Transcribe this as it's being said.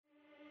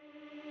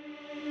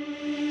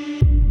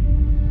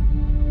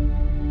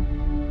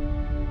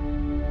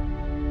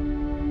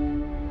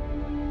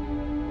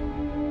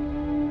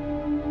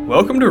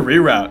Welcome to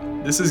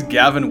Reroute. This is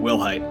Gavin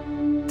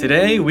Wilhite.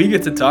 Today, we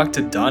get to talk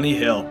to Donnie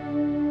Hill.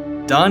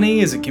 Donnie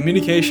is a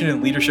communication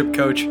and leadership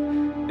coach,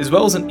 as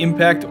well as an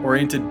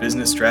impact-oriented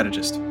business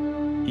strategist.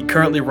 He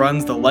currently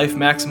runs the Life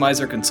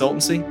Maximizer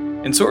consultancy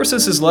and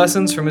sources his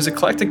lessons from his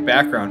eclectic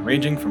background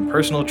ranging from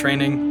personal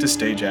training to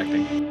stage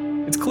acting.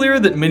 It's clear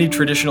that many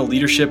traditional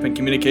leadership and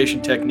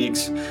communication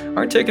techniques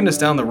aren't taking us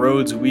down the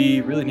roads we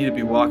really need to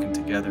be walking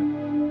together.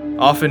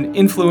 Often,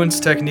 influence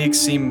techniques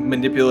seem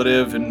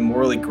manipulative and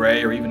morally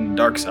gray or even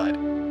dark side.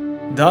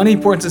 Donnie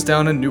points us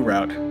down a new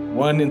route,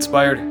 one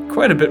inspired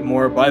quite a bit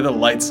more by the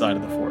light side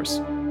of the force.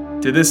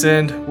 To this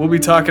end, we'll be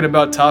talking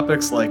about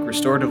topics like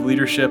restorative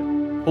leadership,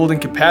 holding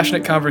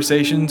compassionate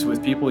conversations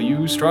with people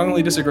you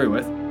strongly disagree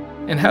with,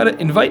 and how to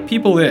invite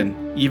people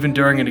in, even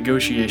during a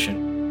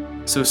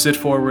negotiation. So sit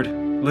forward,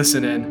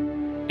 listen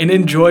in, and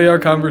enjoy our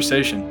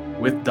conversation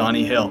with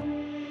Donnie Hill.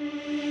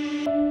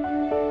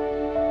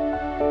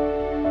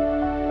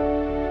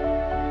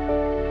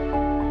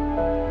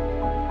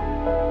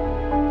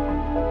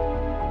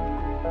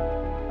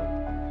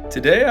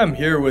 Today I'm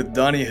here with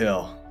Donnie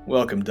Hill.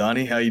 Welcome,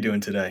 Donnie. How are you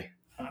doing today?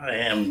 I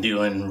am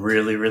doing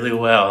really, really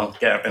well.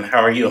 Gavin,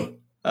 how are you?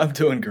 I'm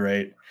doing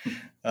great.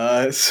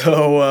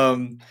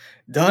 Donnie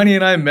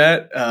and I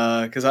met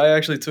because I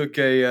actually took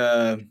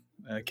a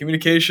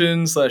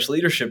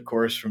communication/leadership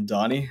course from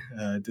Donnie.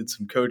 He did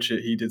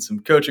some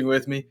coaching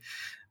with me,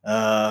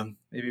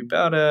 maybe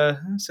about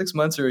 6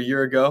 months or a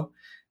year ago.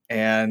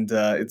 And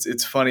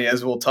it's funny,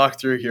 as we'll talk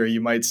through here, you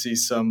might see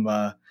some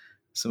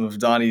of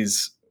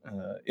Donnie's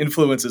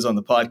influences on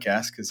the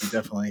podcast, because he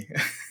definitely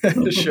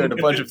shared a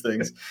bunch of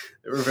things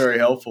that were very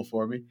helpful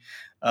for me.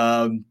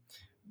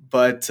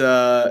 But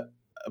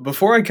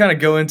before I kind of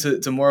go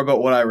into more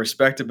about what I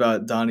respect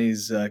about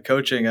Donnie's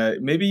coaching,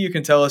 maybe you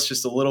can tell us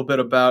just a little bit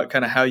about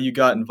kind of how you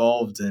got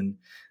involved in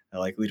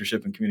like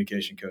leadership and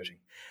communication coaching.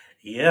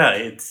 Yeah,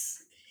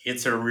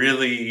 it's a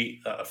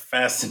really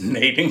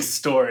fascinating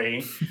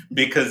story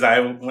because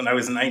when I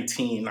was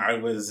 19, I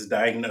was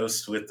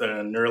diagnosed with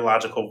a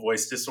neurological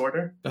voice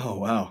disorder. Oh,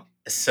 wow.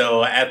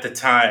 So at the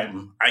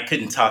time, I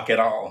couldn't talk at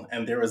all.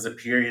 And there was a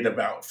period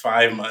about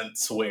 5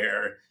 months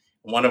where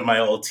one of my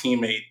old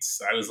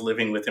teammates, I was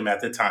living with him at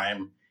the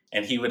time,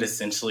 and he would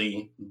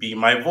essentially be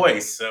my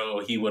voice. So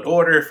he would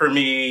order for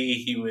me,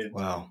 he would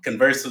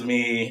converse with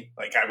me,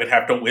 like I would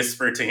have to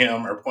whisper to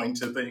him or point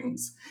to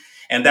things.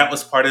 And that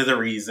was part of the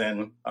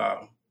reason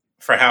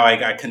for how I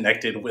got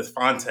connected with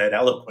Fonta at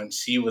Eloquent.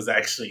 She was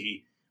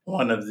actually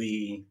one of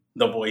the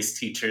voice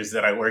teachers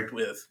that I worked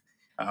with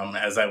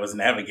as I was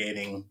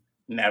navigating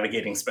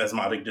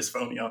spasmodic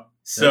dysphonia.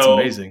 That's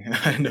amazing. I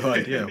had no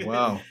idea.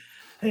 Wow.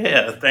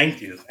 Yeah, thank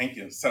you.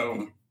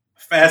 So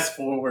fast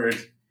forward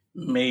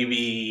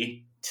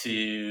maybe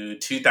to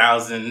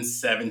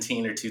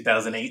 2017 or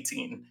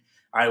 2018,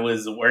 I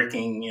was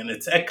working in a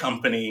tech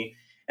company,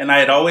 and I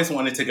had always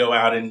wanted to go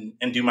out and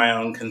do my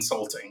own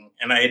consulting.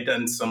 And I had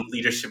done some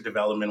leadership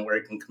development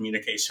work and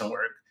communication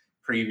work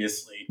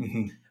previously.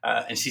 Mm-hmm.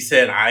 And she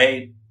said,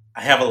 I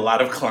have a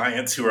lot of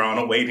clients who are on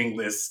a waiting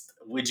list.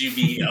 Would you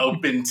be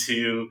open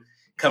to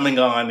coming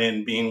on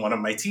and being one of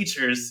my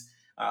teachers?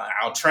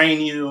 I'll train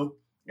you,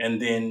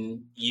 and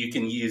then you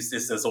can use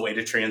this as a way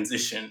to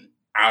transition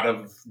out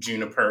of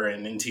Juniper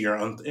and into your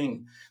own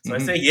thing. So I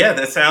say, yeah,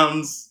 that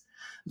sounds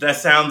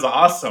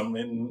awesome.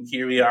 And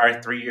here we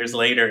are 3 years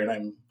later, and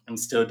I'm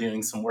still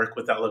doing some work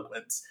with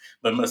Eloquence,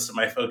 but most of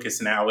my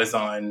focus now is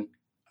on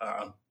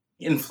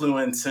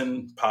influence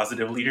and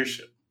positive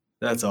leadership.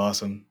 That's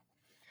awesome.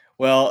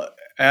 Well,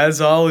 as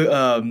I'll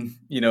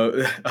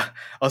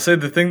say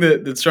the thing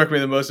that struck me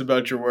the most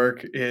about your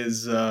work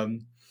is,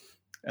 and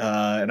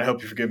I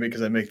hope you forgive me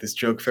because I make this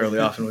joke fairly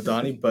often with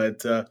Donnie,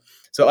 but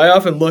so I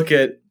often look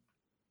at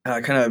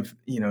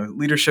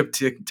leadership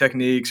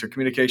techniques or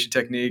communication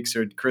techniques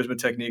or charisma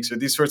techniques or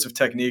these sorts of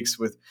techniques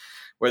where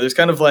there's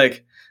kind of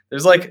like,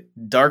 there's like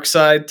dark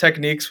side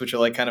techniques, which are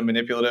like kind of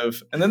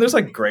manipulative. And then there's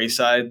like gray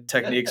side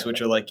techniques,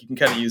 which are like, you can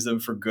kind of use them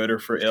for good or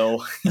for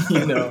ill,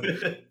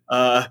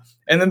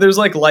 and then there's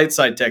like light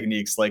side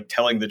techniques, like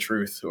telling the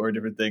truth or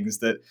different things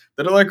that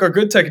are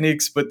good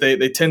techniques, but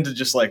they tend to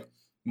just like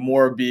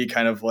more be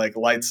kind of like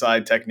light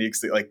side techniques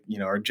that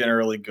are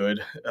generally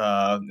good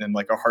and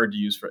like are hard to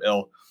use for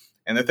ill.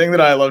 And the thing that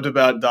I loved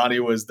about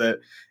Donnie was that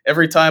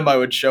every time I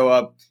would show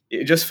up,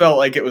 it just felt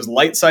like it was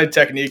light side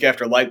technique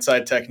after light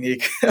side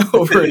technique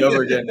over and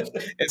over again.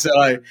 And so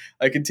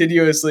I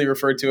continuously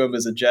refer to him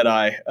as a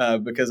Jedi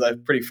because I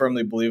pretty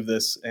firmly believe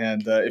this.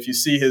 And if you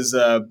see his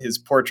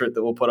portrait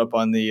that we'll put up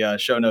on the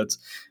show notes,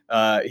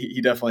 he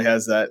definitely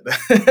has that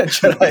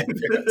Jedi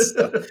appearance.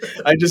 So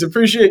I just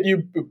appreciate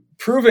you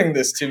proving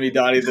this to me,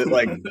 Donnie,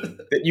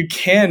 that you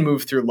can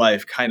move through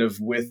life kind of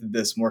with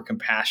this more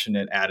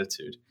compassionate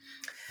attitude.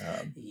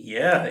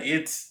 Yeah,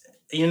 it's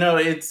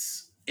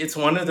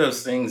one of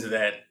those things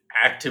that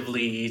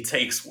actively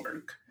takes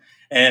work.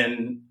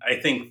 And I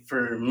think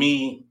for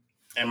me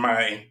and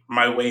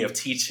my way of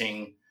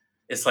teaching,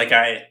 it's like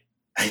I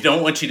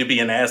don't want you to be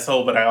an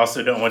asshole, but I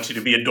also don't want you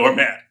to be a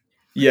doormat.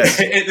 Yes.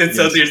 And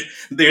so Yes.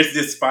 there's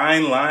this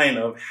fine line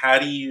of how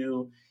do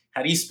you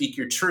speak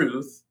your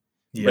truth,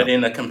 but Yeah.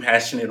 in a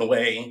compassionate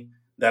way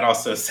that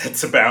also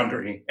sets a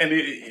boundary, and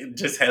it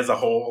just has a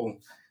whole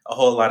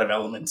lot of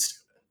elements.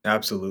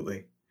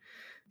 Absolutely.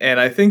 And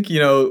I think,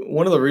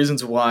 one of the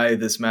reasons why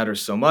this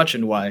matters so much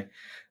and why,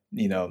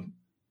 you know,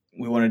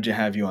 we wanted to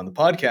have you on the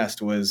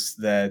podcast was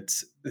that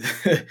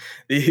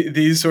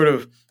these sort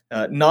of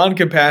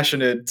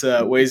non-compassionate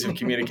ways of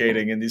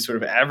communicating and these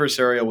sort of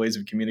adversarial ways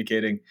of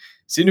communicating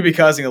seem to be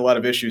causing a lot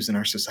of issues in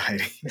our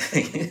society.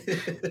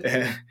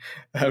 And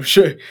I'm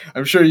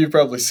sure you've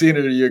probably seen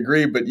it or you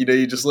agree, but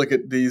you just look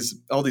at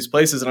all these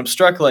places, and I'm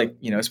struck, like,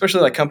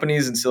 especially like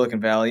companies in Silicon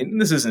Valley. And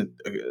this isn't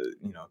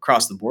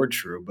across the board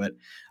true, but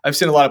I've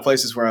seen a lot of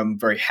places where I'm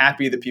very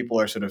happy that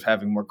people are sort of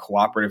having more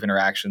cooperative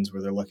interactions,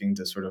 where they're looking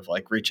to sort of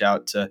like reach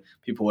out to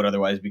people who would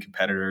otherwise be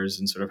competitors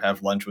and sort of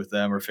have lunch with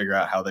them or figure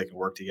out how they can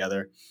work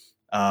together.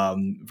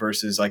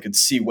 Versus I could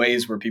see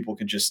ways where people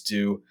could just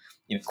do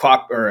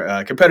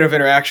competitive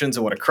interactions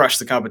and want to crush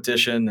the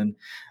competition. And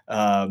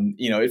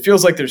it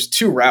feels like there's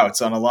two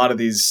routes on a lot of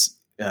these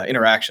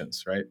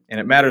interactions, right? And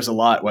it matters a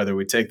lot whether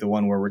we take the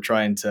one where we're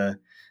trying to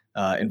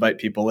invite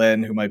people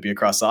in who might be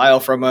across the aisle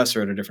from us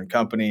or at a different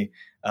company,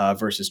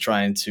 versus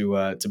trying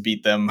to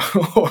beat them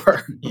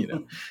or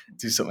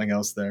do something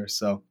else there.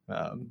 So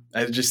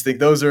I just think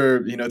those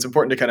are, it's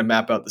important to kind of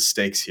map out the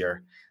stakes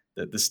here,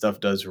 that this stuff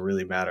does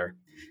really matter.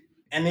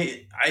 And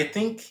I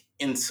think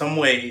in some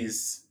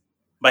ways,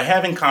 by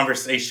having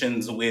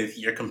conversations with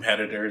your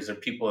competitors or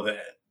people that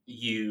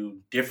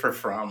you differ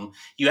from,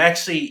 you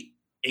actually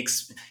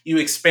you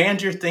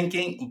expand your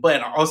thinking,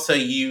 but also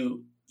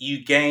you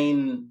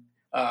gain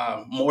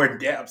more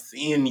depth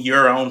in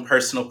your own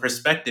personal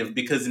perspective,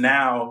 because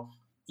now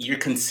you're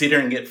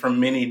considering it from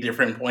many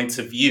different points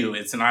of view.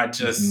 It's not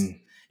just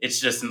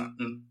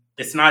Mhm.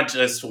 it's not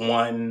just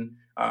one,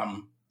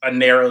 a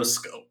narrow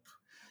scope.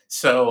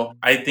 So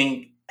I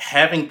think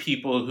having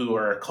people who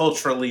are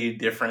culturally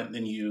different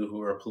than you,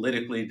 who are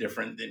politically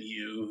different than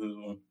you,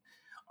 who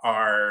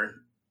are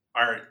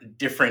are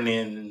different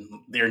in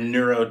their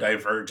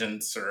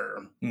neurodivergence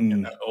or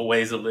Mm.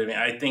 ways of living,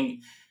 I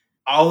think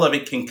all of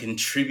it can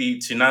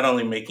contribute to not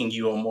only making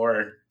you a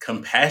more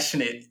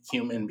compassionate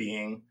human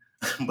being,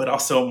 but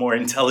also a more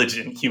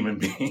intelligent human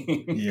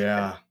being.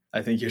 Yeah,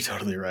 I think you're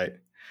totally right.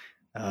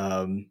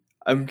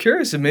 I'm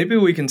curious, and maybe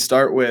we can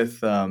start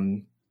with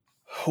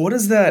what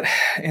is that?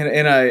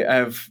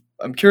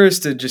 I'm curious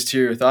to just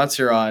hear your thoughts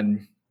here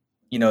on,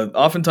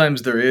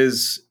 oftentimes there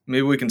is,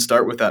 maybe we can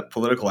start with that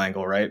political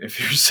angle, right? If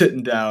you're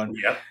sitting down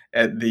Yeah.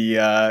 at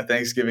the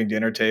Thanksgiving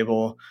dinner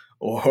table,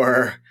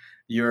 or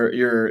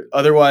you're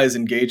otherwise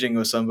engaging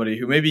with somebody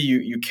who maybe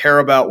you care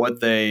about what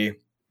they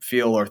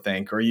feel or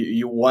think, or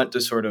you want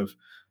to sort of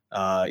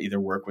either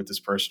work with this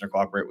person or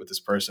cooperate with this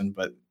person,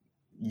 but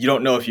you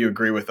don't know if you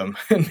agree with them,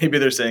 and maybe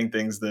they're saying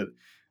things that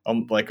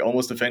like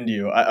almost offend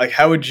you. Like,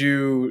 how would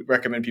you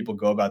recommend people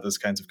go about those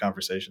kinds of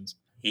conversations?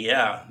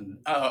 Yeah.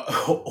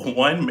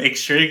 One, make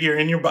sure you're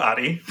in your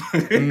body.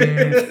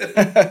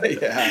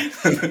 Mm, yeah.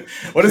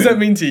 What does that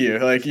mean to you?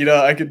 Like,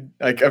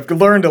 I've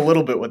learned a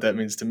little bit what that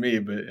means to me,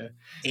 but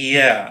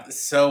Yeah.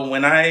 So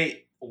when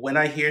I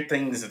hear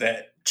things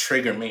that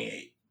trigger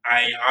me,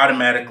 I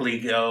automatically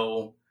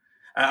go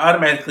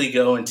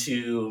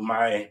into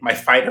my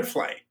fight or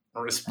flight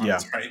yeah.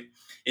 response, right?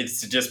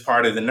 It's just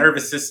part of the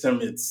nervous system,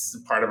 it's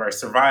part of our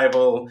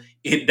survival.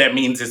 That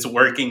means it's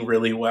working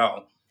really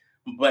well.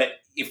 But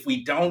if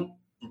we don't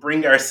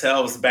bring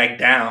ourselves back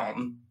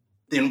down,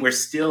 then we're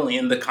still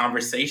in the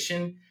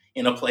conversation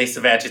in a place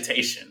of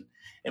agitation,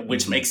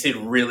 which Hmm. makes it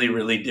really,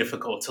 really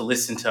difficult to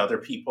listen to other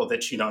people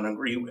that you don't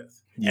agree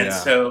with. And Yeah.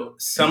 so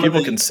And some of people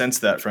the can sense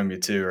that from you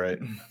too, right?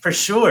 for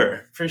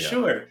sure, for Yeah.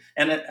 sure.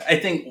 And I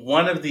think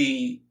one of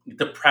the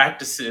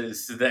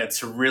practices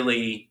that's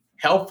really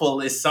helpful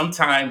is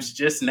sometimes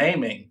just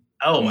naming,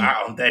 "Oh Mm.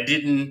 wow, that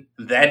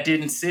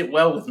didn't sit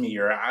well with me,"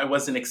 or "I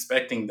wasn't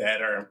expecting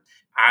that," or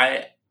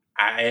 "I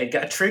I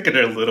got triggered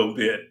a little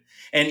bit."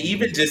 And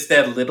even Mhm. just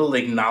that little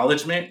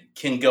acknowledgement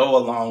can go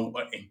a long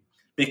way,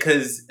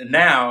 because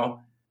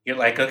now you're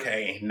like,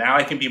 "Okay, now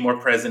I can be more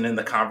present in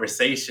the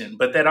conversation."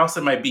 But that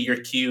also might be your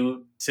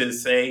cue to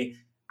say,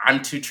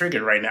 "I'm too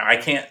triggered right now. I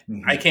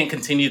Mhm. can't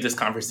continue this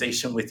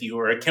conversation with you,"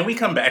 or "Can we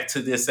come back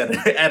to this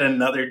at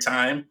another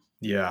time?"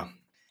 Yeah.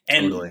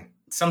 And Totally.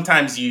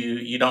 sometimes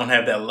you don't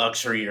have that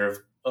luxury of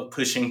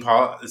pushing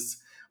pause.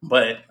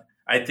 But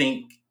I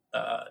think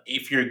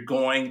if you're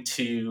going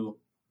to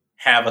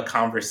have a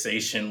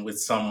conversation with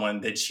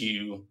someone that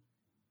you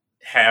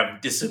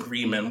have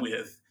disagreement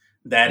with,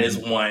 that is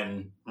Mhm.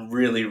 one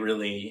really,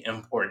 really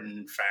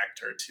important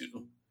factor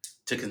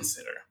to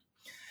consider.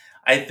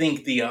 I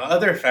think the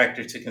other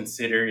factor to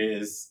consider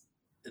is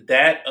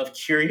that of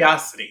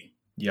curiosity.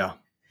 Yeah.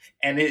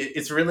 And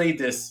it's really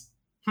this,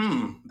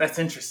 that's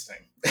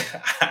interesting.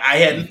 I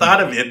hadn't Mhm.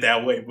 thought of it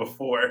that way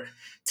before.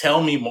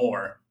 Tell me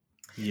more.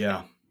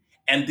 Yeah.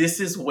 And this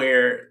is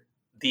where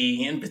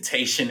the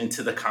invitation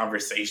into the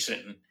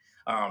conversation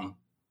um,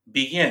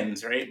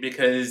 begins, right?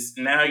 Because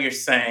now you're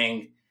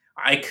saying,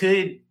 I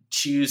could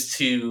choose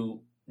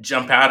to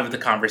jump out of the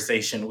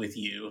conversation with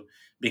you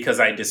because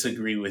I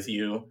disagree with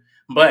you,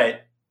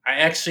 but I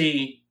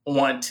actually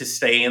want to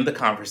stay in the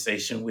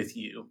conversation with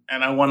you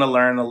and I want to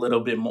learn a little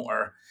bit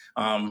more.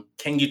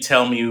 Can you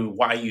tell me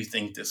why you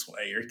think this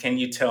way? Or can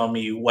you tell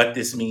me what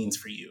this means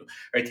for you?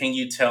 Or can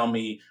you tell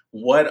me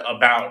what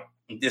about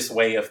this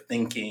way of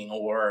thinking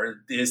or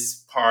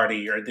this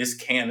party or this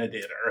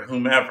candidate or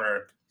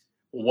whomever?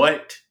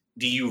 What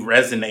do you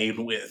resonate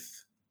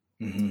with?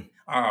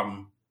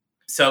 Mm-hmm.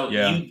 So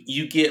Yeah.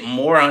 you get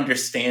more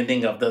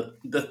understanding of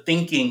the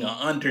thinking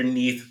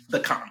underneath the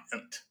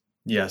comment.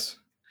 Yes.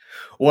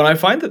 Well, and I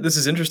find that this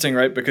is interesting,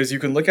 right? Because you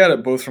can look at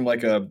it both from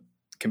like a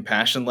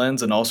compassion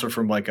lens and also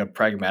from like a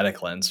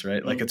pragmatic lens,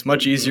 right? Like it's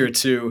much easier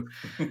to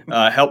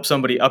help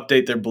somebody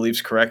update their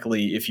beliefs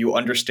correctly if you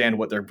understand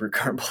what their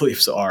current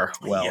beliefs are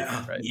well,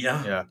 Yeah, right?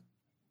 yeah.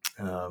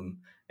 Yeah.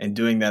 And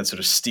doing that sort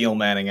of steel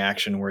manning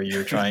action where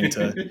you're trying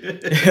to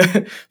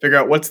figure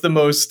out what's the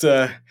most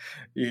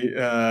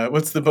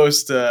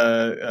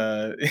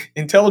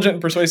intelligent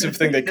and persuasive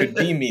thing they could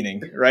be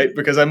meaning, right?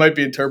 Because I might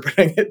be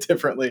interpreting it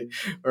differently,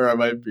 or I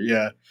might be,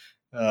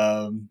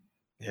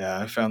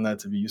 I found that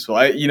to be useful.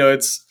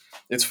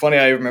 It's funny.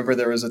 I remember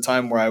there was a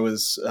time where I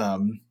was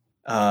on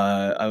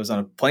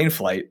a plane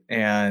flight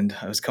and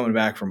I was coming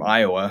back from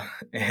Iowa,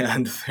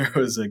 and there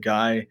was a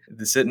guy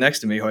that sat next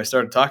to me who I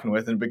started talking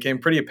with, and it became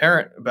pretty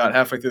apparent about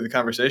halfway through the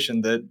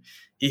conversation that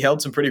he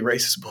held some pretty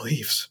racist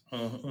beliefs.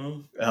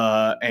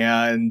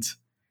 And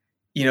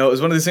it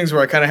was one of those things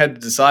where I kind of had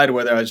to decide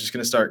whether I was just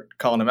going to start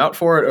calling him out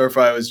for it or if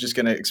I was just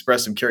going to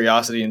express some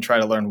curiosity and try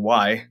to learn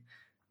why.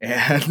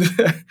 And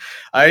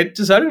I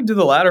decided to do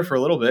the latter for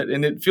a little bit,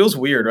 and it feels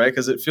weird, right?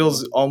 Because it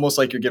feels almost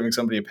like you're giving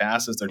somebody a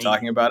pass as they're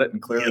talking about it,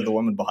 and clearly the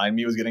woman behind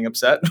me was getting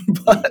upset.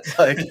 But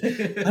like,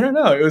 I don't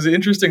know, it was an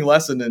interesting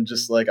lesson, and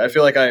just like I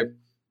feel like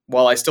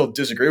while I still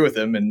disagree with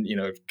him and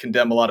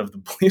condemn a lot of the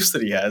beliefs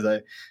that he has,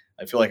 I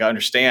feel like I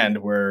understand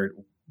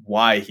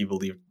why he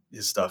believed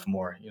his stuff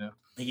more.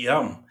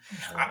 Yeah,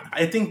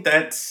 I think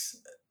that's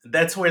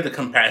where the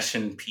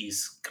compassion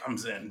piece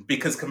comes in,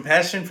 because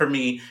compassion for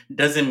me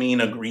doesn't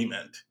mean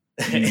agreement.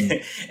 And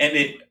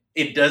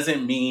it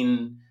doesn't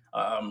mean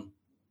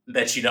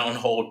that you don't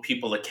hold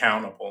people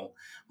accountable,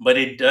 but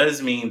it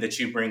does mean that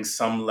you bring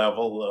some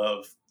level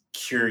of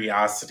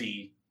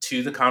curiosity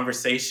to the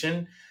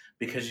conversation,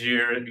 because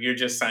you're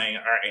just saying,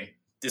 all right,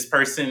 this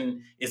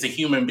person is a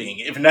human being.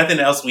 If nothing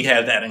else, we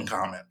have that in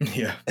common.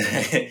 Yeah.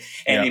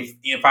 And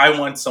if I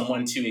want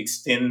someone to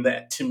extend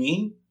that to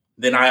me,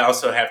 then I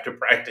also have to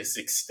practice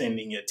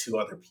extending it to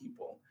other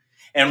people.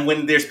 And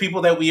when there's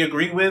people that we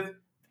agree with,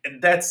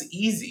 that's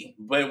easy.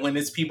 But when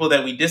it's people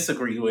that we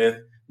disagree with,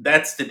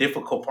 that's the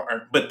difficult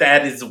part. But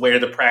that is where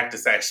the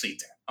practice actually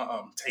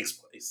takes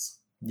place.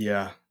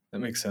 Yeah, that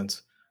makes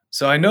sense.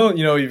 So I know,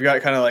 you've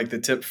got kind of like the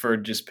tip for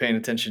just paying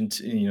attention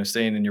to,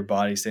 staying in your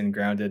body, staying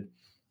grounded.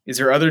 Is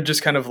there other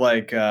just kind of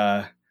like,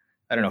 I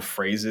don't know,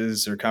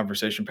 phrases or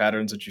conversation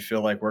patterns that you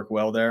feel like work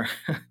well there?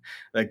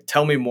 Like,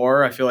 tell me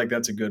more. I feel like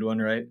that's a good one,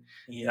 right?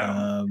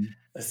 Yeah.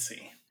 Let's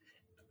see.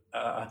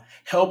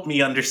 Help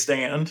me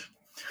understand.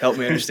 Help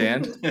me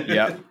understand.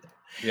 Yeah.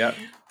 Yeah.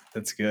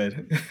 That's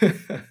good.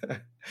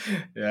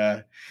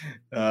 Yeah.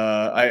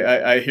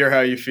 I hear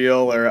how you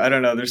feel, or I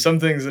don't know. There's some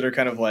things that are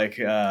kind of like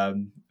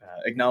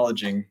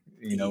acknowledging,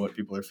 what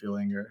people are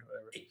feeling or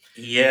whatever.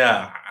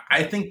 Yeah.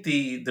 I think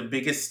the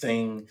biggest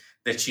thing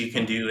that you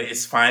can do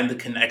is find the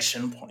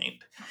connection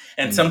point.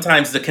 And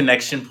sometimes the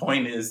connection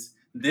point is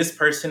this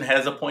person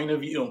has a point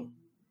of view.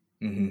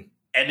 Mm-hmm.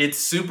 And it's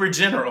super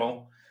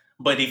general,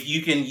 but if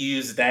you can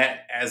use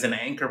that as an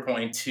anchor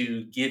point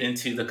to get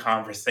into the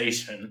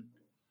conversation,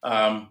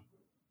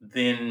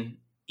 then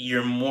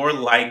you're more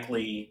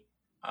likely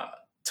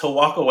to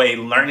walk away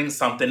learning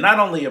something, not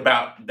only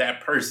about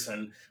that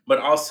person, but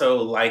also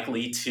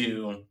likely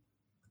to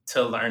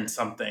learn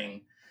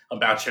something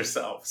about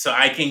yourself. So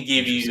I can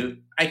give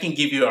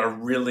you a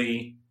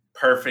really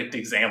perfect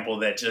example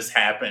that just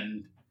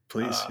happened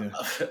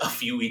a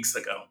few weeks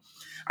ago.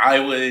 I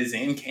was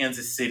in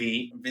Kansas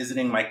City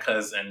visiting my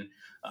cousin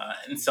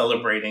and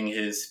celebrating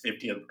his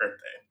 50th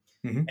birthday.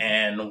 Mm-hmm.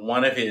 And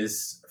one of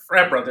his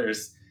frat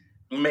brothers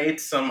made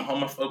some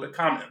homophobic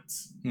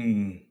comments.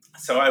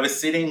 So I was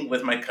sitting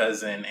with my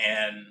cousin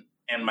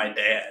and my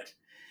dad.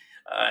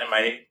 And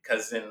my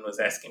cousin was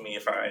asking me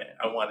if I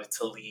wanted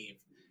to leave.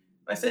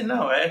 I said,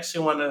 no, I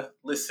actually want to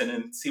listen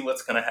and see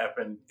what's going to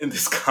happen in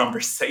this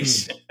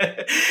conversation.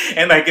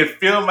 And I could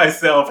feel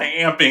myself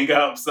amping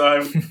up. So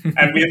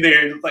I'm in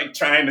there like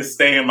trying to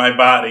stay in my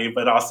body,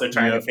 but also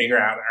trying to figure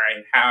out, all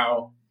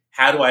right,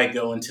 how do I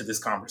go into this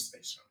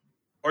conversation?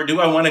 Or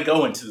do I want to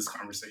go into this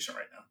conversation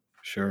right now?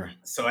 Sure.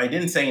 So I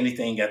didn't say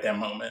anything at that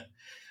moment.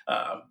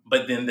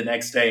 But then the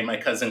next day, my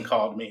cousin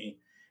called me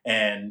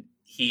and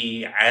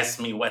he asked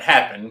me what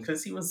happened,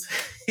 because he was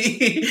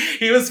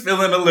he was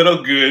feeling a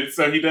little good,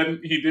 so he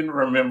didn't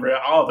remember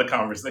all the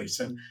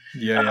conversation.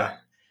 Yeah.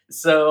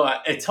 So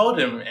I told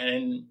him,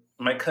 and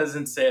my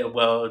cousin said,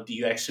 "Well, do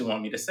you actually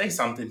want me to say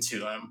something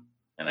to him?"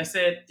 And I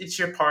said, it's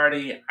your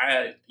party.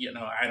 I don't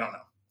know.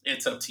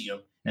 It's up to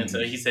you. And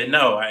so he said,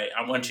 no, I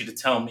want you to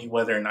tell me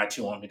whether or not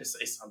you want me to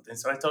say something.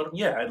 So I told him,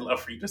 yeah, I'd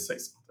love for you to say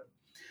something.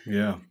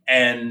 Yeah.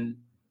 And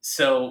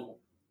so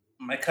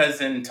my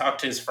cousin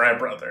talked to his frat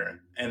brother.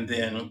 And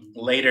then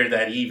later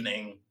that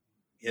evening,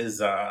 his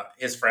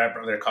frat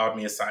brother called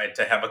me aside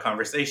to have a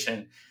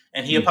conversation,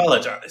 and he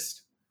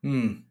apologized.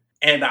 Mm.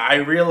 And I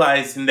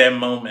realized in that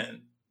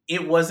moment,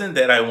 it wasn't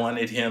that I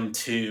wanted him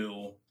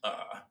to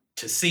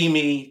see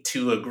me,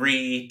 to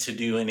agree, to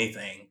do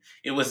anything.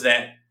 It was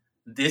that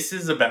this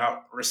is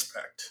about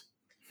respect.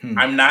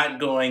 I'm not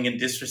going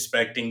and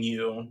disrespecting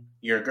you,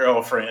 your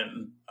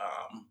girlfriend,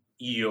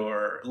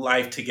 your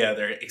life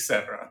together,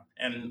 etc.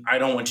 And I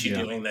don't want you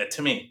doing that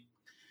to me.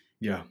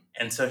 Yeah.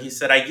 And so he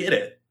said, I get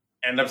it,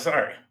 and I'm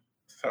sorry.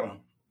 So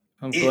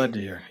I'm glad to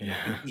hear.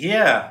 Yeah.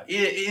 Yeah.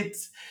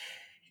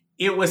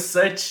 It was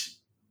such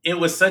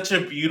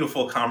a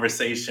beautiful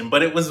conversation,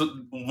 but it was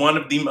one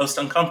of the most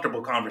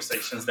uncomfortable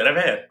conversations that I've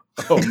had.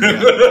 Oh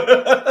man.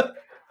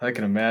 I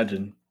can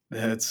imagine.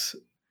 That's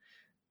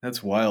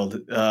wild.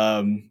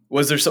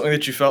 Was there something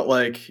that you felt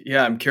like,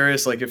 yeah, I'm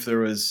curious, like if there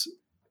was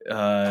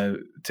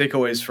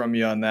takeaways from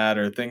you on that,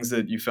 or things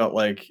that you felt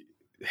like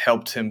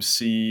helped him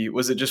see?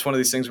 Was it just one of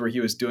these things where he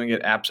was doing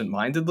it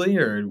absentmindedly,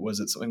 or was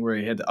it something where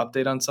he had to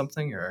update on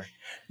something? Or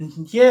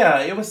yeah,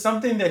 it was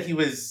something that he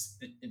was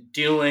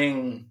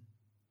doing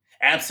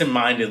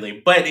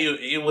absentmindedly, but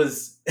it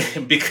was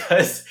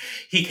because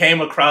he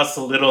came across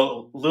a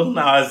Lil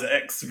Nas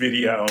X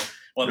video,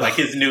 like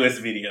his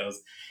newest videos,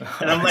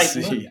 and I'm like,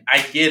 look,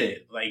 I get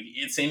it, like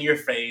it's in your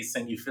face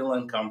and you feel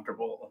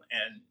uncomfortable,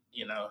 and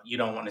you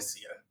don't want to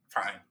see it.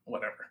 Fine,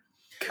 whatever.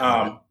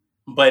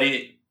 But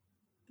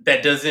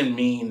that doesn't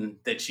mean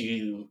that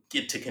you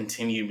get to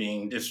continue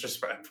being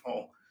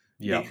disrespectful.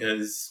 Yeah.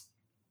 Because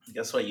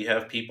guess what? You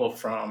have people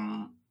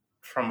from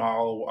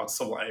all walks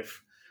of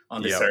life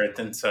on this earth.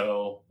 And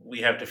so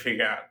we have to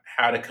figure out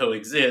how to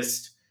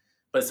coexist.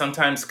 But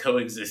sometimes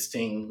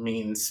coexisting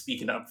means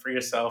speaking up for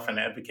yourself and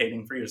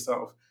advocating for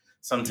yourself.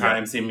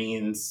 Sometimes it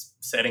means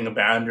setting a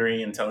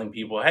boundary and telling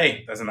people,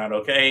 hey, that's not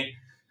okay.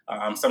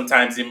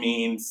 Sometimes it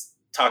means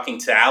talking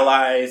to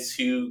allies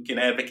who can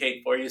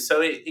advocate for you. So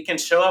it can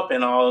show up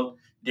in all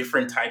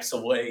different types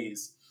of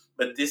ways.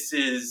 But this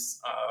is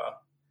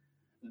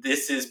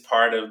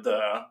part of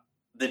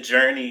the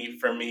journey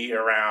for me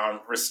around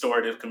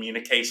restorative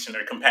communication,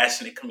 or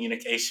compassionate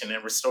communication,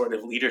 and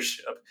restorative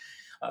leadership.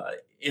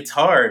 It's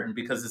hard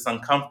because it's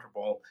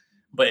uncomfortable,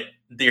 but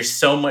there's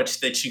so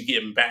much that you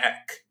get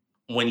back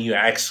when you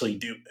actually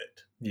do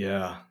it.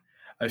 Yeah,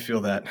 I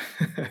feel that.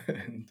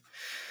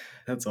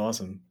 That's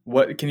awesome.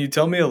 What can you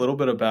tell me a little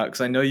bit about, because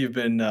I know you've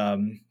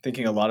been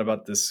thinking a lot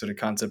about this sort of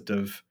concept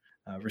of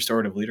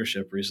restorative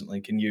leadership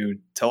recently. Can you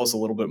tell us a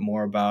little bit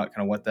more about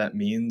kind of what that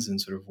means and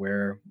sort of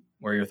where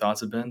your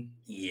thoughts have been?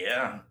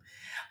 Yeah.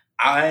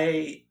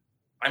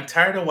 I'm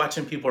tired of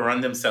watching people run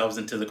themselves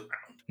into the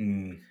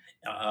ground.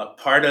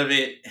 Part of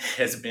it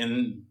has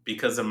been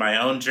because of my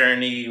own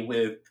journey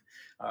with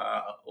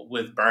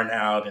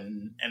burnout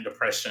and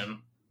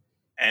depression.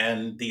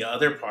 And the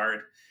other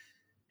part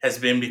has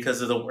been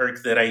because of the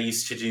work that I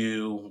used to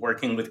do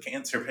working with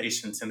cancer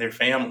patients and their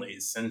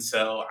families. And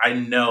so I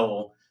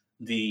know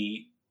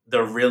the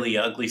really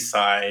ugly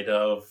side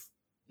of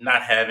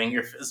not having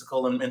your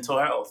physical and mental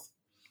health.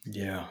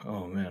 Yeah.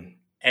 Oh man.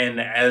 And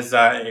as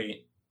I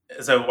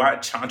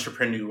watch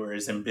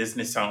entrepreneurs and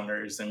business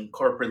owners and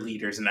corporate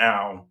leaders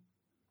now,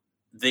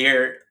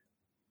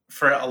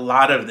 for a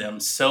lot of them,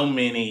 so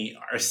many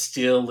are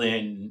still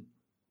in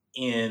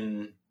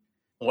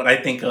what I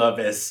think of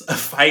as a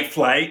fight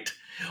flight.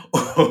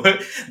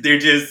 They're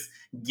just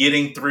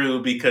getting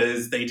through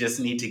because they just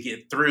need to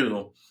get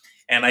through.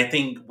 And I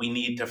think we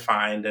need to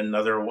find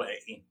another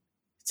way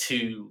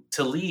to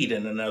lead,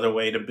 and another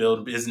way to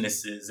build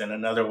businesses, and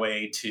another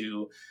way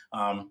to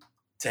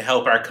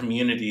help our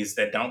communities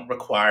that don't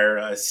require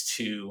us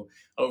to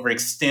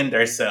overextend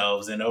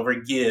ourselves and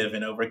overgive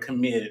and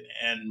overcommit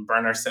and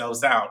burn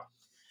ourselves out.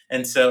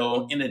 And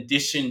so in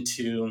addition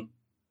to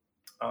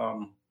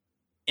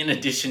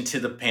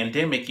the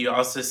pandemic, you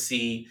also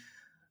see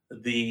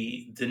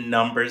the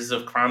numbers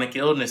of chronic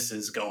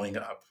illnesses going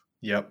up.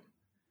 Yep.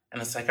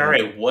 And it's like, all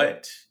right,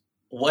 what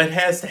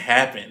has to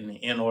happen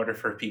in order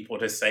for people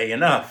to say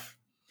enough?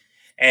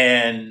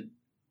 And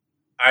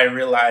I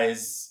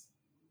realized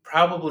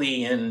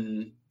probably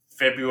in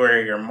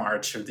February or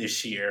March of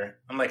this year,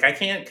 I'm like, I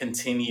can't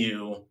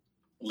continue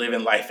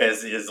living life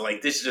as is.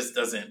 Like, this just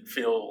doesn't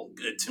feel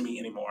good to me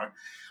anymore.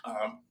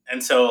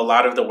 And so a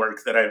lot of the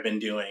work that I've been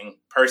doing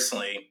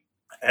personally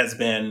has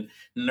been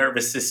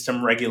nervous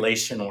system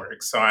regulation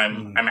work. So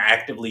I'm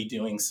actively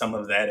doing some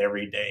of that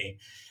every day.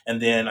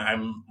 And then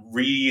I'm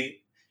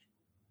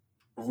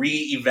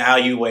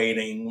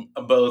re-evaluating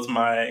both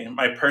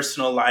my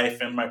personal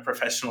life and my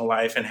professional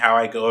life, and how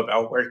I go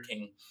about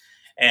working.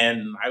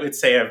 And I would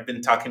say I've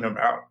been talking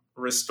about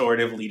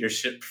restorative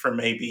leadership for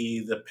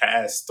maybe the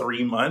past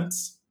 3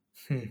 months.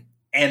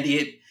 And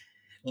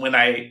when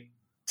I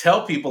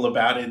tell people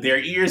about it, their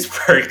ears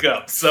perk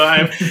up. So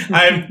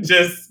I'm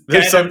just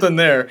there's something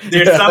there.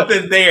 There's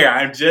something there.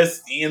 I'm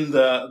just in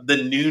the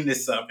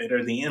newness of it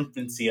or the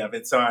infancy of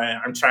it. So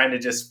I'm trying to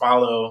just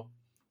follow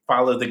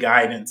the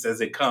guidance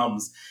as it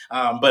comes.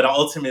 But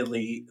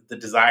ultimately, the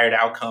desired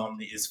outcome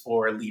is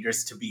for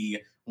leaders to be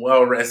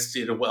well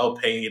rested, well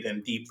paid,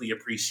 and deeply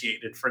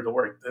appreciated for the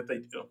work that they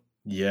do.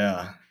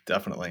 Yeah,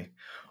 definitely.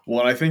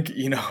 Well, I think,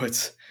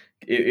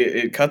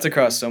 it cuts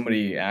across so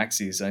many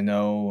axes. I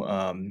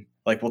know,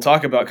 like we'll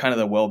talk about kind of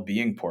the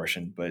well-being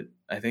portion, but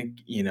I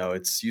think,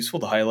 it's useful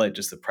to highlight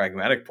just the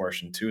pragmatic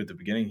portion too at the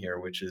beginning here,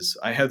 which is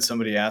I had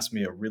somebody ask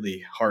me a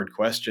really hard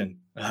question.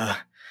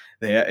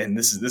 And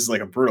this is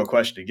like a brutal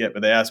question to get,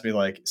 but they asked me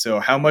like, so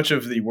how much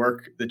of the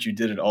work that you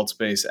did at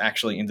AltSpace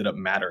actually ended up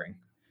mattering,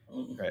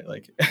 right?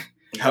 Like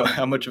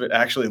how much of it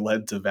actually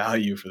led to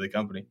value for the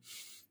company?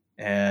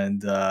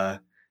 And, a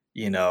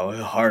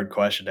hard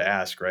question to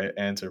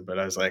answer, but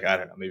I was like, I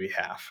don't know, maybe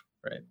half,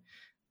 right?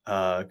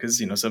 Because,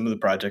 some of the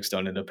projects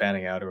don't end up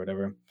panning out or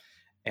whatever.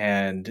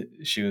 And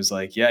she was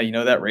like, yeah,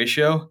 that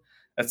ratio,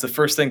 that's the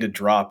first thing to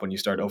drop when you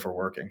start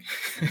overworking.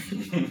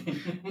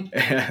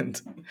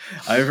 And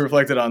I've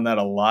reflected on that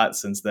a lot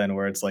since then,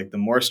 where it's like the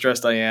more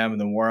stressed I am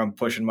and the more I'm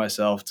pushing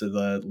myself to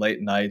the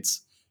late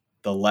nights,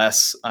 the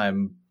less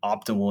I'm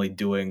optimally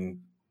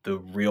doing the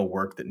real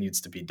work that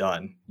needs to be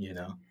done,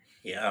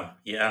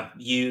 Yeah.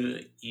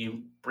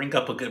 You bring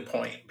up a good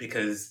point,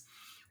 because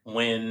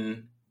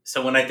when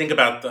I think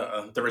about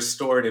the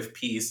restorative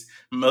piece,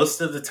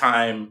 most of the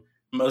time,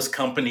 most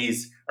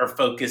companies are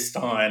focused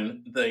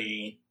on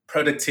the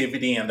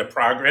productivity and the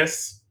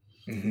progress,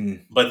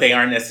 but they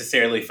aren't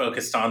necessarily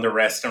focused on the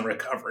rest and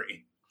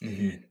recovery.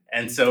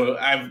 And so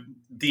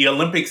the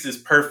Olympics is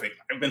perfect.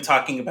 I've been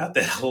talking about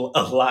that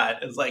a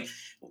lot. It's like,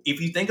 if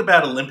you think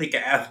about Olympic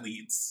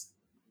athletes,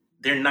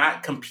 they're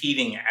not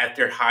competing at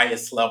their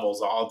highest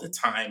levels all the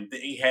time.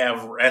 They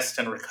have rest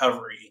and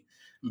recovery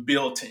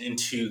built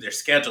into their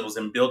schedules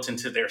and built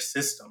into their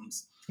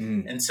systems.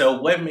 And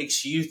so what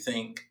makes you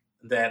think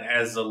that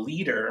as a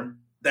leader,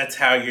 that's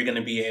how you're going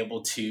to be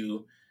able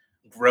to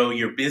grow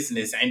your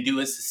business and do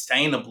it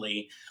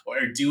sustainably,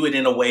 or do it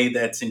in a way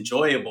that's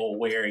enjoyable,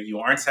 where you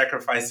aren't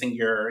sacrificing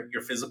your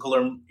physical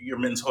or your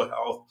mental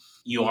health,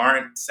 you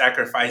aren't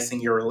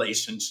sacrificing your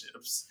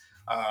relationships,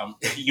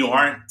 you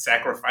aren't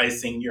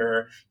sacrificing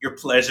your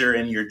pleasure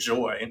and your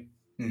joy.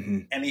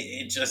 And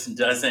it just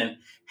doesn't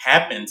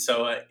happen.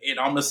 So it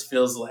almost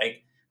feels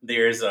like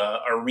there's a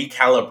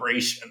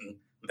recalibration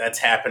that's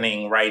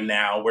happening right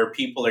now, where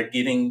people are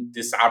getting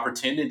this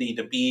opportunity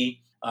to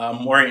be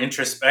more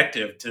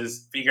introspective, to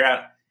figure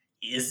out,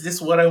 is this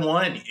what I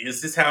want?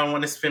 Is this how I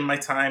want to spend my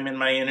time and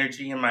my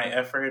energy and my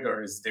effort?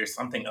 Or is there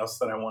something else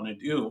that I want to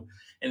do?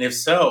 And if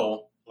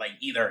so, like,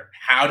 either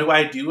how do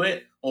I do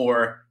it,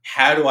 or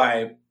how do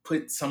I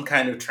put some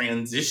kind of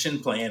transition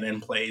plan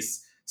in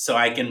place so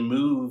I can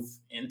move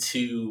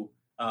into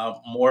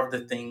more of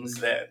the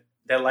things that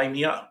light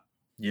me up?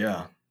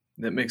 Yeah,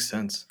 that makes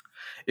sense.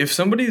 If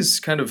somebody's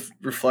kind of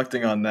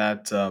reflecting on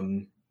that,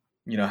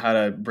 how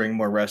to bring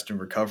more rest and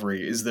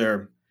recovery, is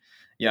there,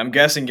 I'm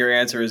guessing your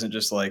answer isn't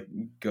just like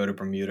go to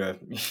Bermuda,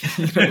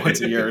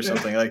 once a year or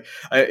something.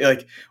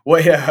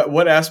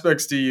 What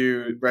aspects do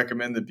you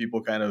recommend that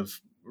people kind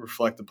of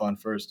reflect upon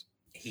first?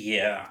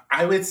 Yeah,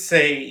 I would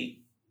say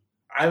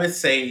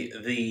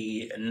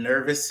the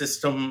nervous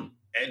system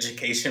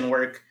education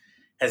work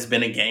has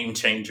been a game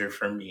changer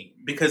for me,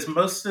 because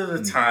most of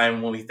the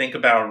time when we think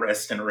about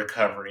rest and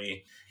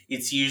recovery,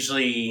 it's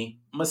usually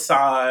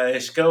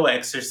massage, go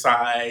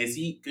exercise,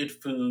 eat good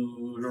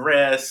food,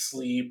 rest,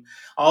 sleep,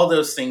 all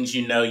those things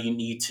you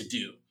need to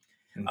do.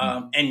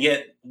 And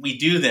yet we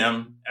do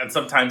them, and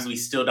sometimes we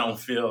still don't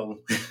feel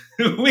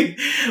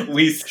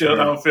we still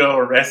don't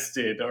feel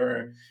rested,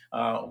 or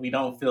we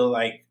don't feel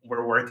like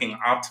we're working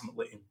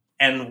optimally.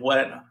 And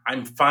what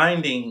I'm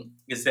finding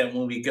is that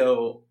when we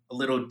go a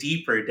little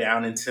deeper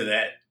down into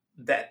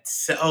that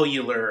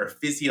cellular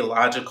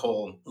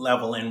physiological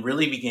level, and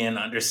really begin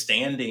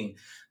understanding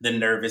the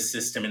nervous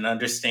system, and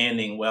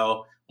understanding,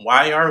 well,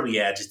 why are we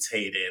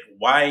agitated?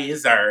 Why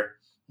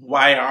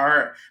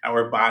are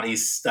our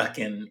bodies stuck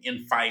in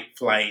fight,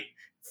 flight,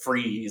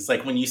 freeze?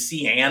 Like when you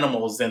see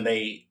animals and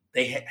they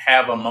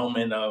have a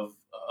moment of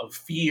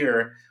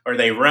fear, or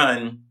they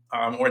run,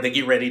 or they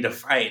get ready to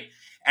fight,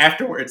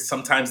 afterwards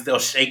sometimes they'll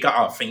shake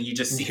off, and you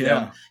just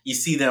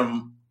see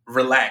them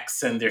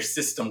relax, and their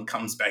system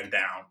comes back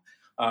down.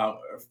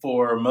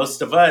 For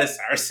most of us,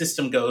 our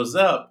system goes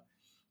up,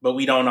 but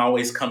we don't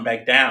always come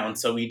back down.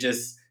 So we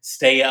just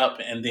stay up,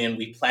 and then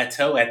we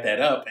plateau at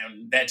that up,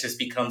 and that just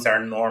becomes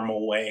our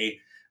normal way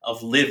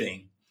of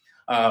living.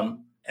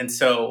 And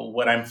so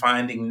what I'm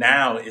finding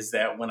now is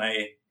that when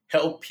I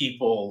help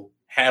people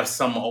have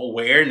some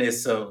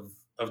awareness of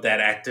that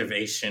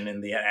activation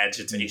and the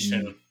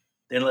agitation,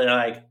 they're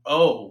like,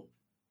 oh,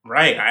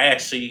 right, I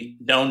actually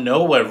don't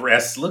know what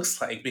rest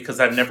looks like, because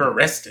I've never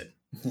rested.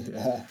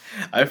 Yeah.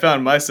 I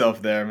found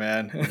myself there,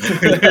 man.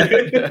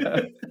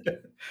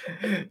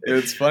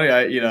 It's funny.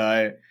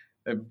 I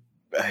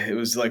it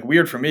was like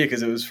weird for me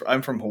because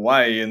I'm from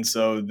Hawaii, and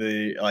so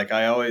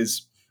I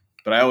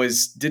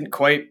always didn't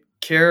quite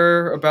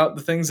care about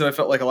the things that I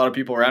felt like a lot of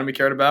people around me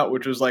cared about,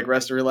 which was like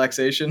rest and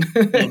relaxation.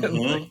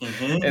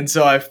 And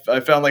so I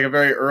found like a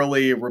very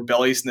early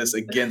rebelliousness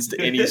against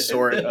any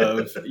sort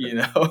of,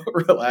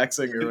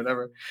 relaxing or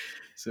whatever.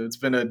 So it's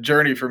been a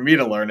journey for me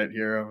to learn it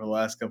here over the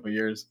last couple of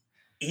years.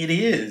 It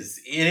is.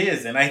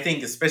 And I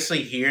think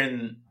especially here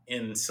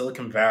in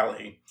Silicon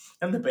Valley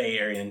and the Bay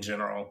Area in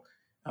general,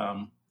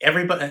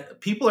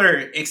 people are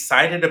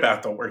excited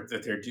about the work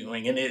that they're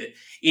doing, and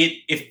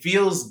it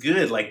feels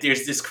good. Like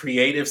there's this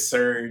creative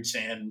surge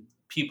and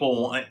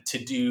people want to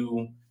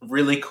do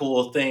really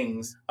cool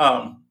things.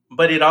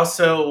 But it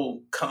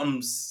also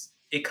comes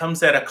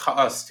at a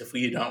cost if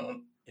we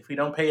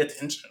don't pay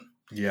attention.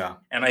 Yeah.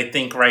 And I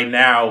think right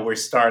now we're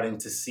starting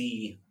to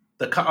see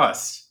the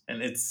cost,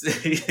 and it's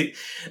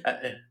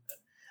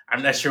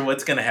I'm not sure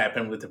what's going to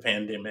happen with the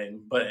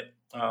pandemic, but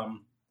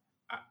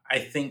I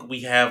think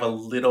we have a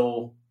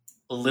little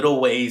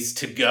ways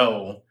to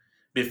go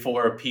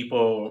before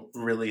people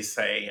really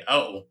say,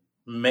 "Oh,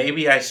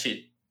 maybe I should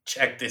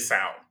check this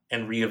out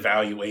and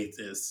reevaluate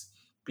this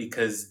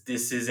because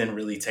this isn't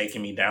really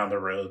taking me down the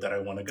road that I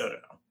want to go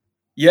down."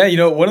 Yeah,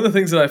 one of the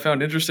things that I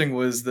found interesting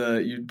was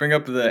you bring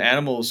up the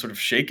animals sort of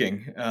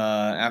shaking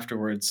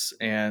afterwards,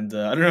 and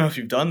I don't know if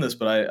you've done this,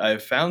 but I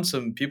found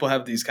some people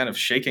have these kind of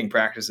shaking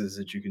practices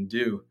that you can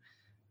do,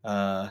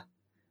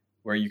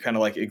 where you kind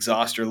of like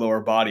exhaust your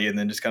lower body and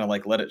then just kind of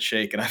like let it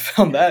shake, and I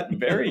found that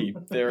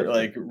they're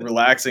like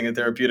relaxing and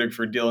therapeutic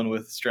for dealing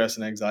with stress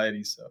and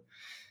anxiety. So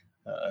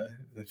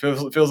it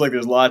feels like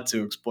there's a lot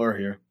to explore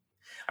here.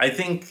 I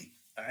think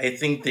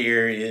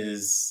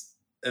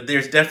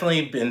there's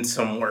definitely been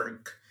some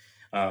work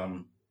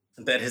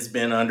that has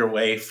been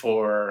underway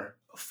for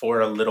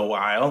a little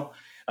while,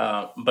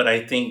 but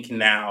I think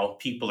now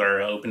people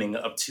are opening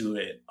up to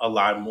it a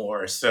lot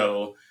more.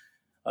 So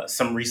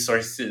some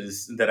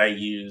resources that I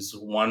use,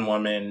 one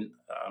woman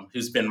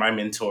who's been my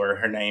mentor,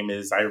 her name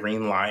is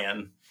Irene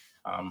Lyon.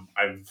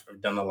 I've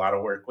done a lot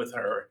of work with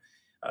her.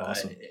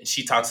 Awesome.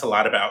 She talks a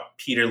lot about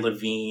Peter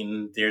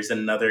Levine. There's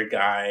another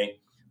guy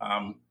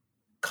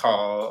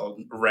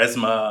called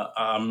Resmaa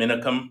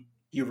Menakem.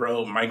 He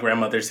wrote My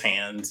Grandmother's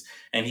Hands,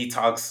 and he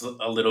talks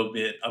a little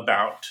bit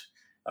about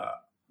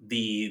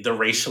the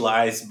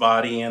racialized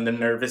body and the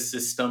nervous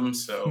system.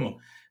 So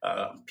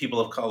people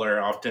of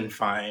color often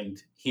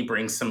find he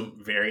brings some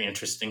very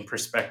interesting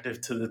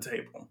perspective to the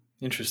table.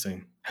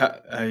 Interesting.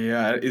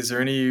 Yeah. Is there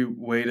any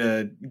way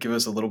to give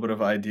us a little bit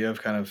of idea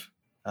of kind of,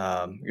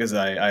 because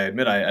I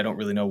admit I don't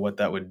really know what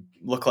that would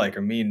look like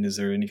or mean. Is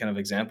there any kind of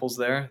examples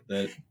there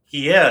that?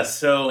 Yeah,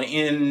 so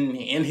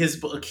in his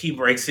book, he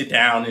breaks it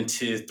down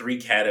into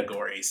 3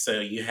 categories. So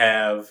you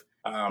have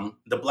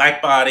the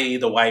black body,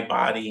 the white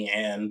body,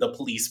 and the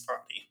police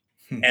body.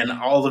 And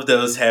all of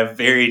those have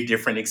very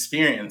different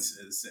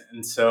experiences.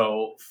 And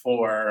so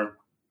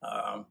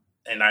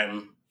and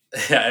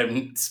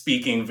I'm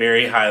speaking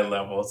very high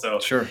level. So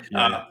sure.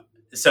 Yeah.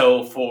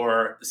 So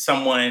for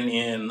someone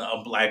in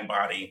a black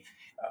body,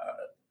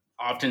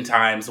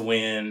 oftentimes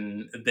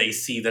when they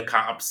see the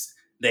cops,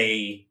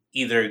 they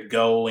either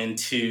go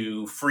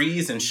into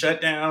freeze and shut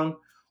down,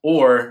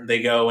 or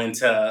they go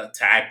into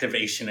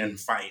activation and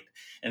fight.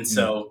 And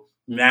so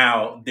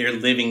now they're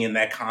living in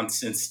that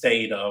constant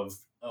state of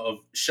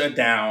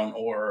shutdown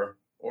or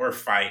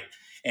fight,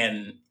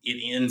 and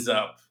it ends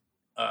up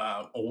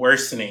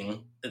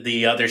worsening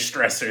the other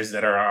stressors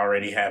that are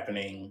already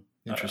happening.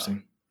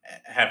 Interesting.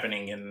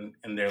 Happening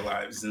in their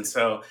lives. And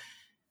so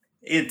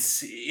it's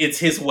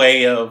his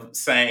way of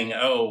saying,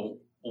 oh,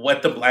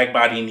 what the black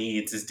body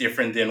needs is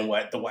different than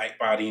what the white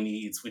body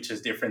needs, which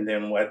is different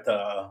than what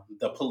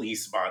the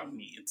police body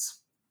needs.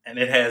 And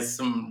it has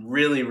some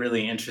really,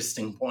 really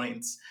interesting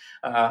points.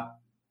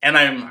 And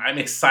I'm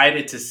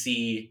excited to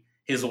see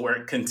his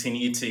work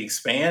continue to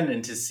expand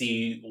and to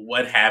see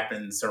what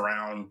happens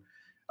around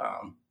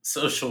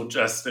social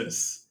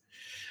justice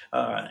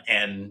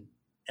and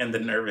the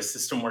nervous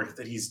system work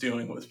that he's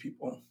doing with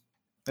people.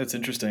 That's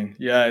interesting.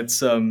 Yeah,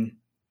 it's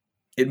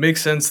it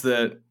makes sense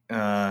that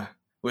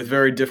with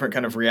very different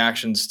kind of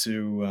reactions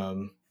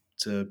to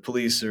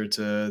police or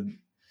to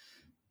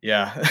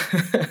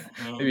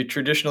maybe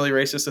traditionally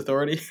racist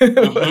authority.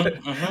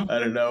 I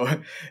don't know,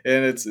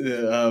 and it's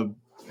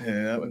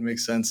that would make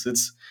sense.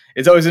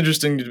 It's always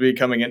interesting to be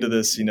coming into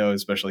this,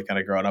 especially kind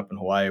of growing up in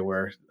Hawaii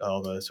where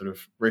all the sort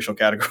of racial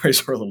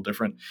categories are a little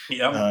different.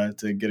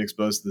 To get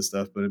exposed to this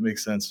stuff, but it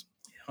makes sense.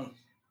 Yeah.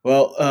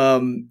 Well,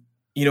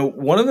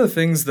 one of the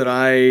things that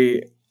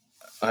I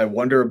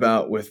wonder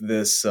about with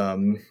this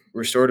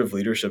restorative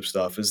leadership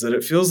stuff is that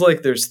it feels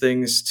like there's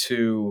things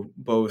to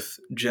both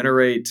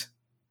generate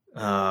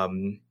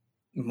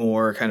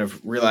more kind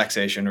of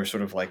relaxation or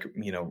sort of like,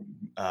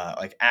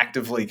 like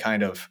actively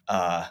kind of,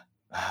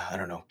 I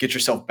don't know, get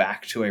yourself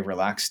back to a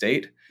relaxed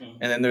state. Mm-hmm.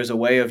 And then there's a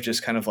way of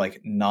just kind of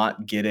like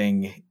not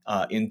getting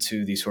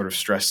into the sort of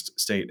stressed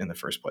state in the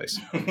first place.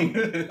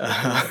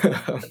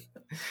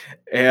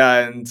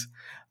 And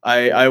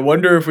I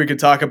wonder if we could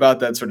talk about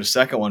that sort of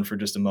second one for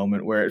just a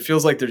moment, where it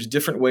feels like there's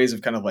different ways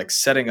of kind of like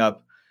setting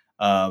up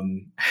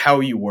how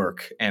you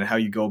work and how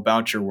you go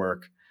about your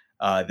work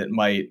that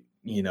might,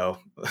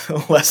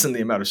 lessen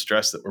the amount of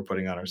stress that we're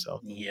putting on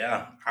ourselves.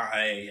 Yeah,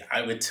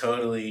 I would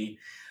totally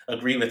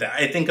agree with that.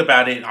 I think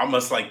about it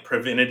almost like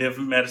preventative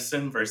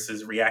medicine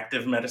versus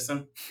reactive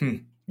medicine. Hmm.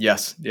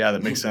 Yes. Yeah,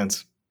 that makes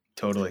sense.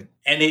 Totally.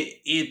 And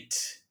it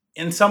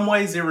in some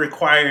ways it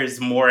requires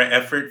more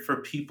effort for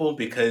people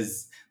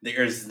because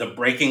there's the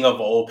breaking of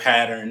old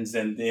patterns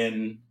and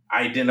then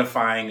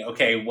identifying,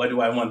 okay, what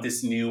do I want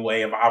this new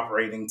way of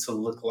operating to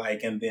look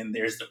like, and then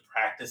there's the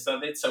practice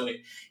of it. So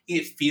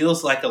it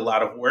feels like a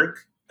lot of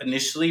work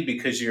initially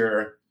because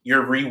you're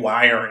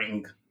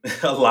rewiring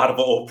a lot of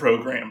old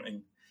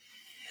programming.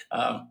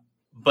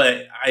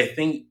 But I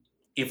think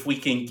if we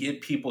can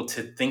get people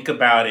to think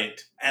about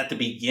it at the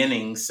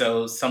beginning,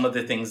 so some of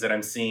the things that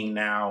I'm seeing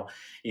now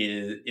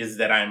is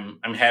that I'm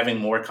having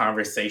more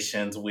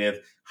conversations with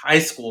high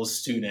school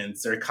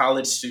students or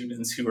college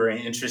students who are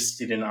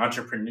interested in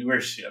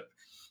entrepreneurship.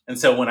 And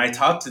so when I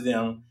talk to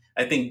them,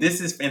 I think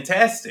this is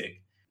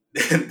fantastic.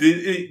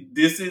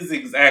 This is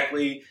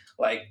exactly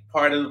like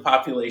part of the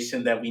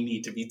population that we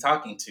need to be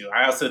talking to.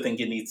 I also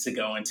think it needs to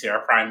go into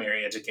our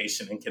primary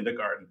education in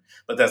kindergarten,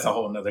 but that's a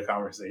whole nother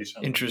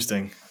conversation.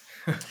 Interesting.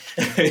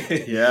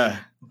 Yeah.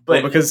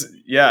 Well, But because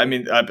I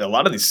mean, a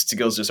lot of these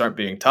skills just aren't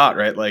being taught,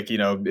 right? Like,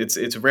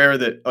 it's rare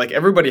that like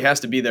everybody has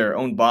to be their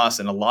own boss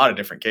in a lot of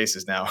different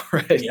cases now,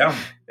 right? yeah,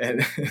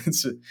 And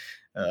it's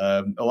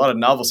a lot of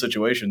novel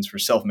situations for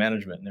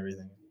self-management and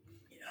everything.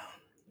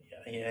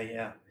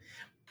 yeah.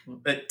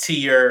 But to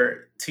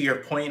your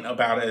point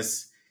about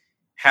us,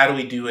 how do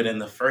we do it in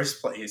the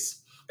first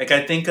place? Like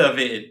I think of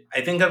it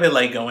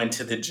like going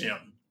to the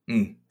gym.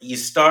 Mm. You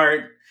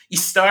start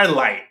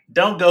light.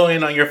 Don't go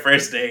in on your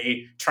first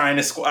day trying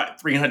to squat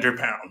 300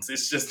 pounds.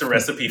 It's just a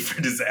recipe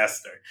for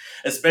disaster,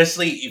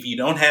 especially if you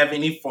don't have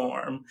any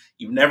form,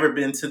 you've never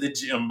been to the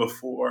gym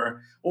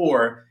before,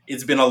 or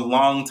it's been a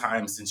long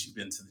time since you've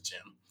been to the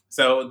gym.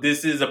 So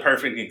this is a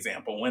perfect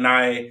example. When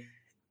I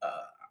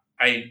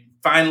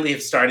finally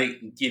have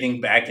started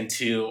getting back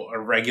into a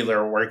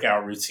regular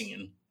workout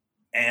routine,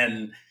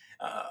 and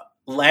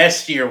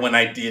last year when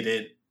I did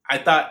it, I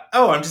thought,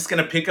 oh, I'm just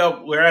going to pick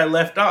up where I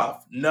left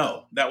off.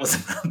 No, that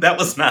was that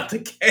was not the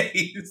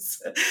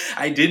case.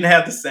 I didn't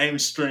have the same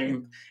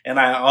strength, and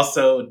I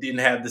also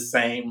didn't have the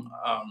same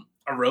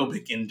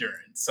aerobic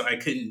endurance, so I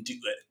couldn't do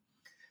it.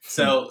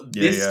 So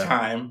this Yeah.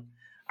 time,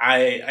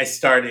 I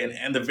started,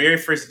 and the very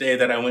first day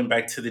that I went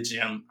back to the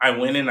gym, I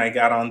went and I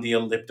got on the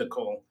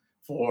elliptical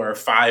for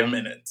 5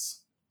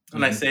 minutes,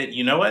 and I Hmm. said,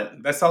 you know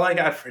what? That's all I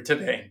got for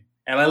today,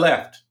 and I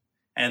left.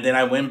 And then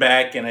I went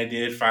back and I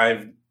did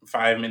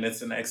five minutes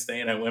the next day,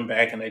 and I went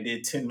back and I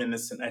did 10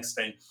 minutes the next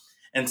day.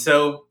 And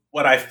so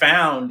what I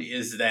found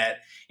is that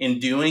in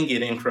doing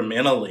it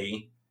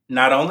incrementally,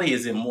 not only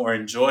is it more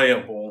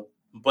enjoyable,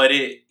 but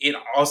it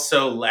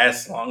also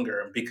lasts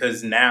longer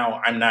because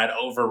now I'm not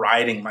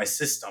overriding my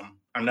system.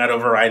 I'm not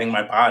overriding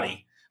my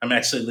body. I'm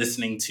actually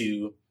listening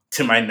to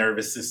my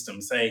nervous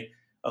system say,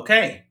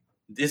 okay,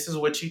 this is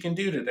what you can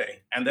do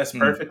today. And that's Mm.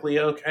 perfectly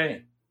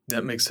okay.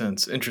 That makes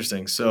sense.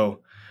 Interesting.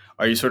 So,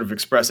 are you sort of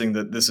expressing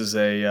that this is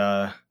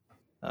a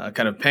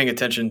kind of paying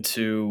attention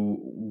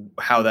to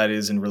how that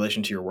is in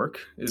relation to your work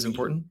is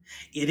important?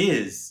 It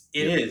is.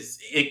 It Yep. is.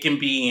 It can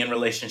be in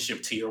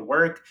relationship to your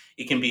work.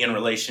 It can be in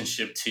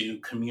relationship to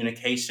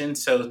communication.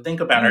 So think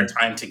about our Mm.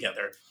 time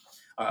together.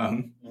 Uh, Hmm.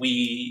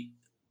 we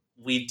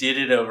we did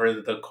it over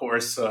the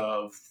course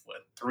of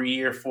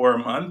 3 or 4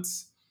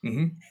 months,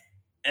 Hmm.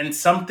 and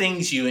some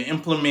things you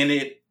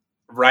implemented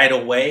right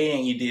away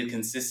and you did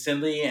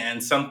consistently,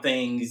 and some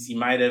things you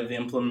might have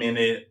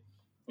implemented,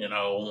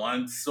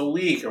 once a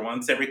week or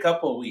once every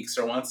couple of weeks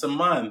or once a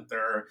month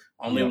or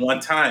only Yep. one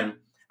time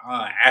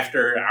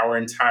after our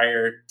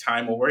entire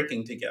time of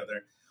working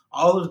together.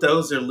 All of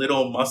those are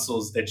little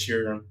muscles that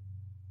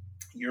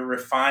you're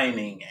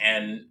refining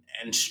and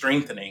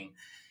strengthening.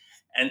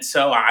 And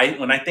so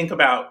when I think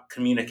about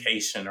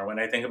communication, or when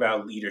I think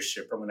about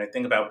leadership, or when I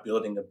think about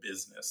building a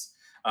business,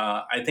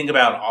 I think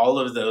about all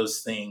of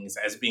those things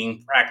as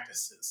being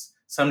practices.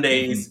 Some Hmm.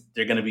 days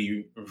they're going to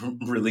be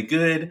really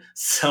good,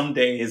 some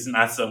days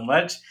not so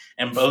much,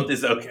 and both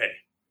is okay.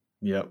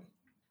 Yep.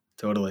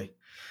 Totally.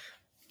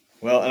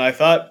 Well, and I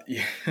thought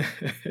it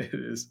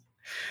is.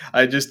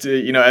 I just,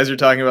 as you're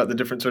talking about the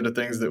different sort of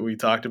things that we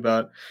talked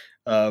about,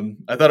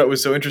 I thought it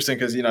was so interesting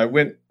because I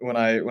went when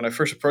I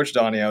first approached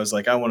Donnie, I was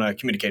like, I want to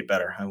communicate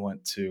better. I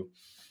want to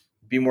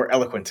be more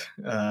eloquent.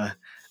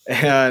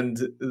 And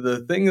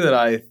the thing that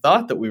I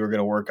thought that we were going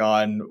to work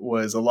on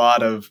was a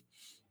lot of,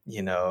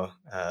 you know,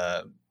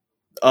 uh,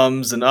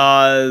 ums and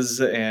ahs,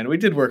 and we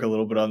did work a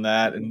little bit on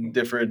that and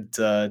different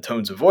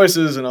tones of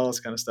voices and all this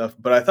kind of stuff.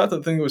 But I thought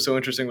the thing that was so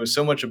interesting was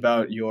so much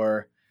about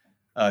your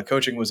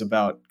coaching was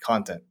about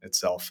content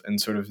itself and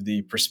sort of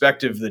the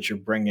perspective that you're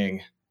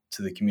bringing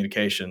to the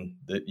communication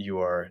that you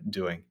are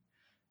doing,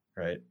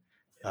 right?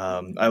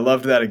 I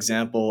loved that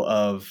example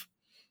of.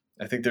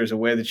 I think there's a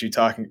way that you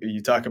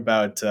talk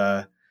about.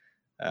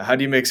 How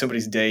do you make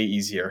somebody's day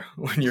easier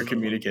when you're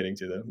communicating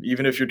to them,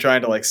 even if you're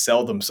trying to like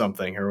sell them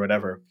something or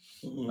whatever?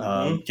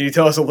 Mhm. Can you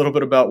tell us a little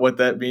bit about what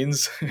that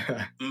means?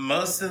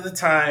 Most of the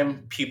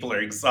time, people are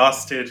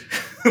exhausted.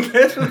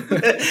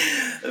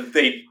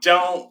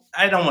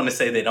 I don't want to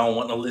say they don't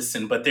want to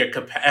listen, but their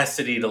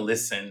capacity to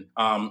listen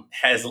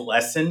has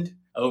lessened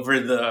over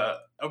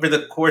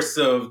the course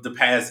of the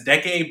past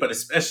decade, but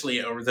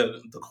especially over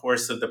the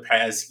course of the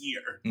past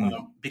year,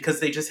 Mm, because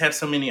they just have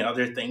so many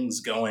other things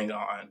going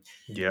on.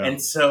 yeah.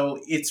 And so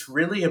it's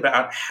really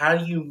about how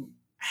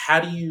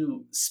do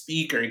you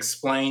speak or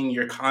explain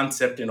your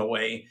concept in a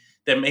way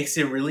that makes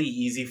it really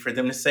easy for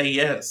them to say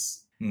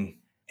yes. Mm,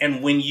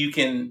 And when you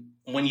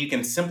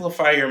can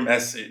simplify your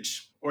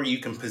message, or you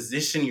can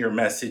position your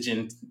message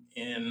in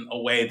a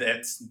way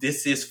that's,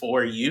 this is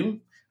for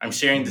you. I'm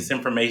sharing this mm,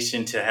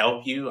 information to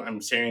help you. I'm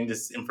sharing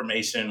this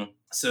information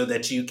so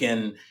that you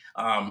can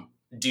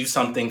do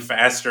something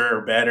faster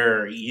or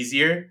better or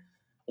easier.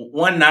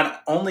 One,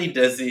 not only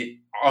does it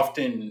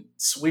often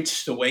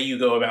switch the way you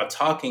go about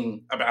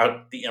talking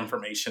about the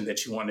information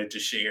that you wanted to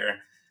share,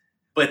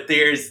 but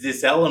there's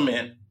this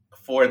element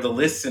for the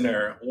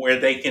listener where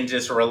they can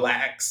just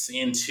relax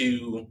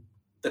into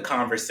the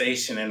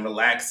conversation and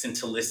relax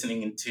into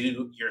listening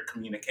into your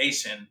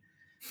communication,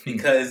 mm.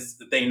 because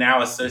they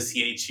now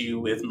associate you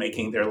with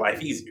making their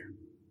life easier.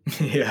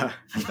 Yeah.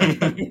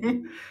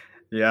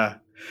 Yeah.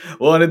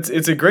 Well, and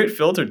it's a great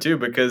filter too,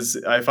 because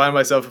I find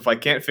myself, if I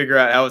can't figure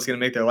out how it's going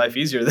to make their life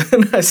easier,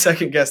 then I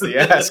second guess the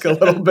ask a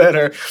little bit,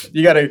 or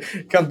you got to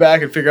come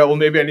back and figure out, well,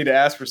 maybe I need to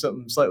ask for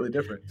something slightly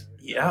different.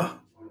 Yeah,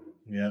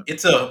 Yeah.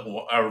 it's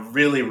a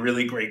really,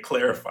 really great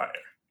clarifier.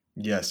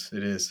 Yes,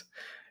 it is.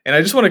 And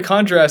I just want to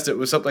contrast it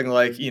with something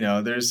like,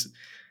 there's,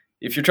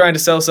 if you're trying to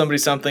sell somebody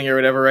something or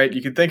whatever, right,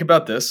 you could think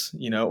about this,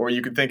 or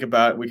you could think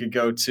about, we could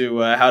go to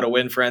How to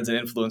Win Friends and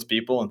Influence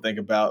People and think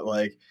about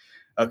like,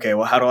 okay,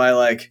 well, how do I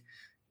like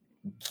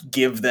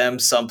give them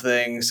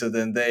something so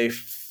then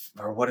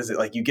or what is it,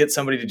 like you get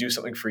somebody to do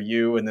something for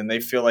you and then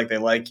they feel like they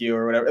like you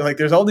or whatever. Like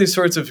there's all these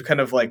sorts of kind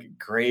of like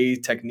gray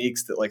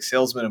techniques that like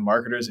salesmen and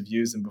marketers have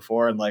used them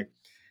before, and like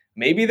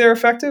maybe they're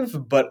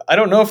effective, but I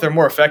don't know if they're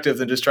more effective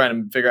than just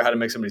trying to figure out how to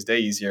make somebody's day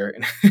easier.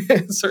 And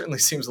it certainly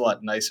seems a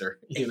lot nicer.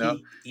 You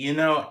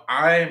know,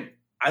 I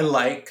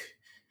like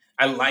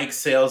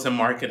sales and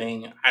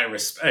marketing. I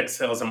respect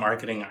sales and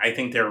marketing. I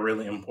think they're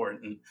really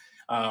important.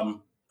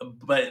 Um,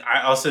 but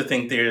I also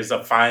think there's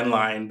a fine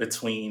line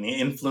between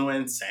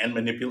influence and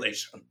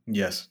manipulation.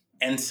 Yes.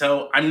 And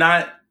so I'm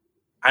not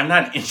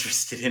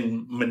interested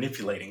in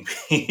manipulating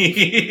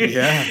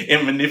Yeah. in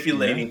Yeah.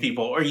 manipulating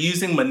people or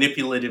using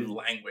manipulative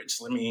language.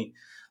 Let me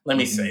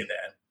say Hmm.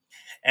 that.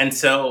 And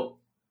so,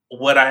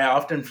 what I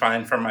often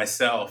find for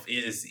myself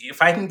is,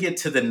 if I can get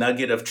to the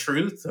nugget of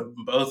truth,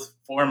 both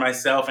for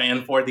myself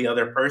and for the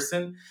other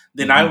person,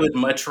 then I Hmm. would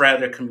much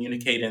rather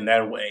communicate in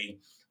that way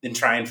than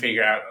try and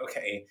figure out,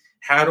 okay,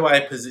 how do I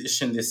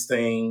position this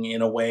thing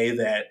in a way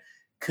that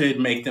could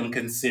make them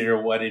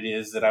consider what it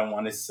is that I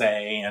want to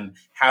say, and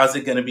how's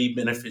it going to be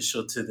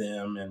beneficial to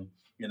them, and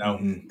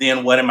Hmm.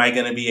 then what am I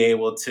going to be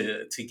able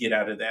to get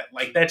out of that?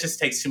 Like, that just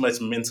takes too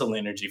much mental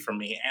energy from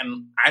me,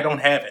 and I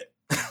don't have it.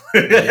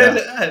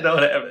 Yeah. I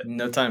don't have it.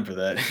 No time for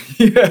that.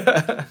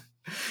 Yeah.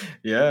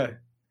 Yeah.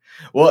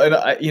 Well, and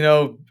I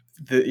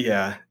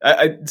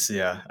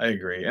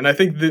agree. And I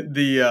think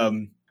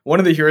the one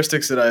of the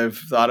heuristics that I've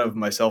thought of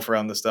myself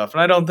around this stuff,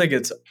 and I don't think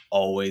it's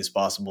always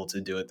possible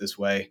to do it this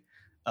way,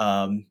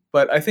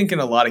 but I think in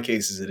a lot of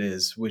cases it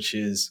is, which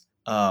is,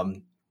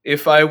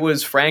 if I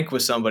was frank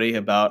with somebody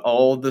about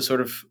all the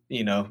sort of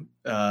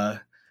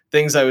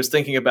things I was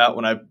thinking about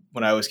when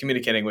I was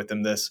communicating with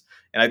them this,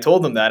 and I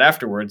told them that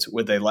afterwards,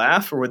 would they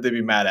laugh or would they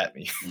be mad at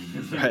me?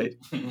 Right.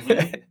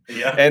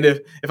 Yeah. And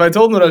if I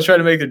told them that I was trying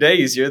to make their day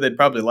easier, they'd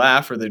probably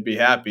laugh or they'd be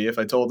happy. If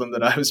I told them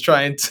that I was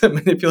trying to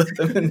manipulate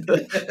them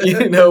into,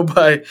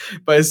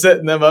 by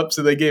setting them up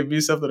so they gave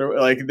me something,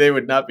 like they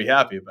would not be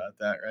happy about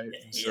that, right?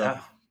 So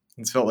Yeah.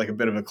 it's felt like a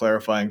bit of a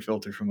clarifying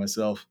filter for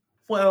myself.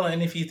 Well,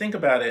 and if you think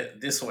about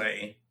it this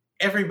way,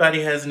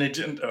 everybody has an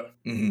agenda.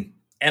 Hmm.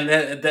 And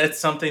that's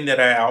something that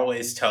I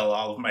always tell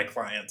all of my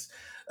clients.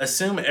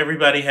 Assume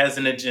everybody has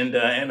an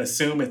agenda and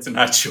assume it's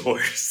not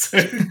yours.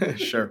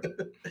 Sure.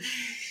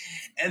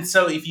 And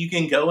so, if you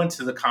can go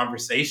into the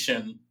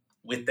conversation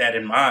with that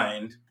in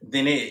mind,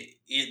 then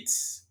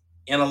it's,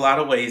 in a lot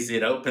of ways,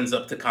 it opens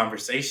up the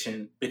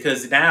conversation,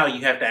 because now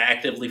you have to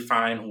actively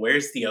find,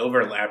 where's the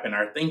overlap in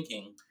our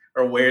thinking,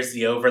 or where's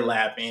the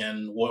overlap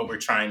in what we're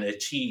trying to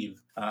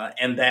achieve,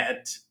 and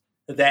that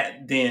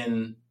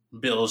then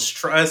builds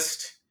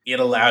trust. It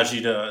allows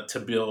you to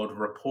build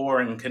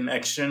rapport and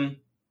connection,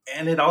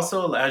 and it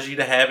also allows you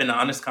to have an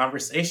honest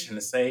conversation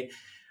to say,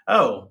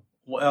 oh,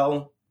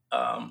 well,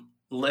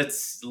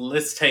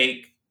 let's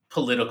take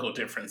political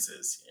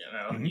differences.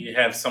 Hmm. You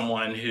have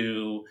someone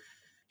who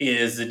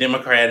is a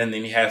Democrat, and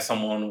then you have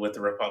someone with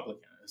a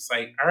Republican. It's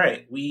like, all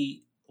right,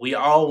 we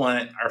all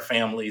want our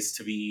families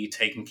to be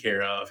taken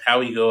care of. How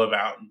we go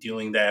about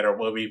doing that, or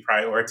what we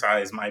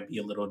prioritize, might be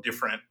a little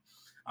different.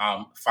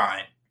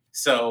 Fine.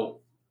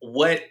 So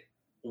what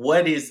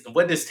what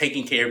does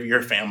taking care of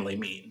your family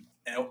mean?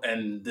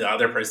 And the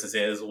other person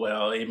says,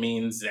 well, it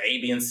means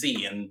A, B, and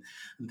C. And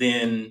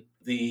then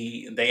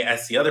they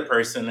ask the other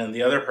person, and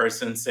the other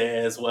person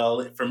says,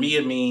 well, for me,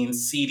 it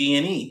means C, D,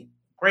 and E.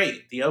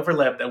 Great. The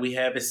overlap that we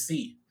have is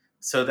C.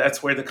 So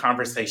that's where the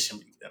conversation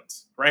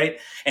begins, right?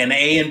 And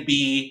A and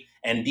B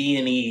and D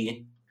and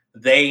E,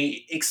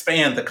 they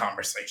expand the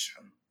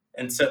conversation.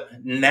 And so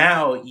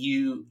now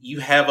you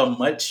have a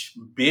much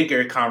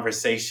bigger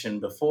conversation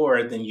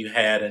before than you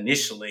had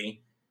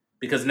initially,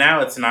 because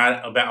now it's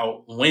not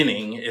about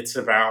winning, it's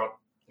about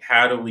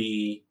how do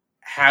we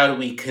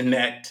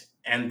connect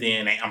and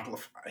then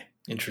amplify.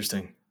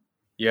 Interesting.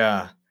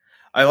 Yeah.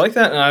 I like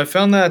that. And I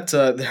found that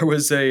there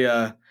was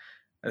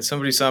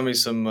somebody saw me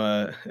some,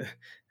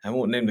 I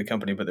won't name the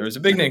company, but there was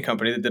a big name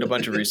company that did a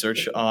bunch of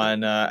research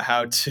on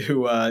how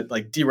to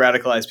like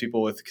de-radicalize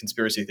people with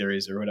conspiracy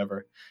theories or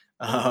whatever.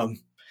 Um,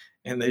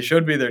 and they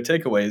showed me their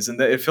takeaways, and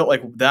it felt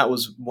like that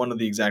was one of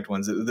the exact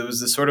ones. There was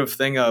this sort of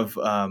thing of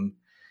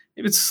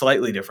maybe it's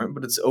slightly different,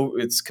 but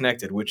it's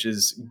connected, which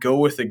is go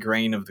with the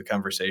grain of the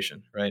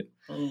conversation, right?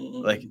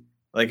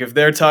 Like if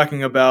they're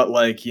talking about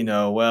well,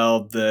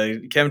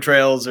 the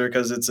chemtrails are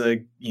because it's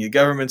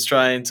government's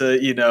trying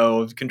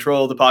to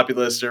control the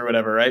populace or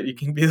whatever, right? You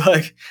can be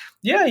like,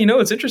 yeah,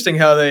 it's interesting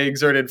how they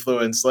exert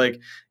influence.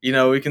 Like,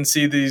 we can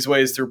see these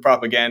ways through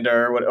propaganda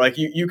or what. Like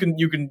you can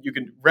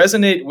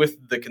resonate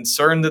with the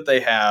concern that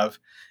they have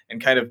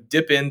and kind of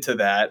dip into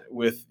that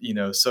with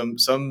some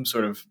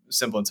sort of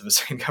semblance of a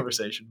sane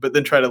conversation, but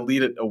then try to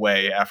lead it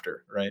away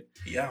after, right?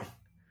 Yeah.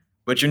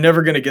 But you're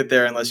never going to get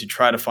there unless you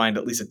try to find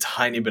at least a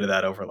tiny bit of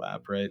that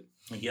overlap, right?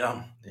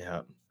 Yeah.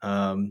 Yeah.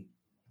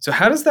 So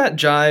how does that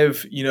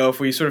jive, if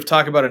we sort of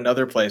talk about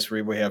another place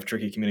where we have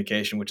tricky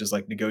communication, which is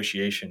like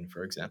negotiation,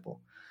 for example?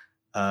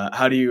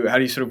 How do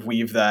you sort of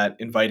weave that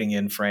inviting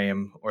in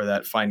frame or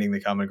that finding the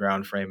common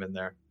ground frame in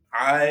there?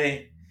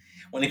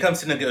 When it comes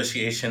to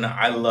negotiation,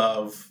 I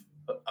love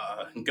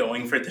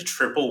going for the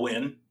triple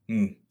win.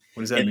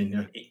 What does that mean?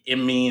 Yeah. It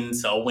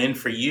means a win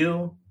for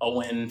you, a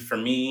win for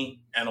me,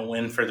 and a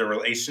win for the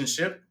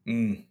relationship.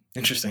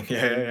 Interesting.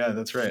 Yeah.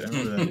 That's right. I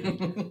remember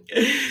that.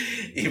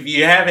 If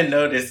you haven't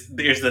noticed,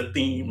 there's a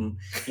theme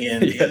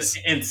Yes.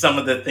 in some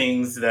of the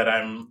things that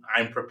I'm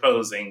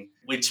proposing,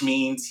 which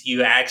means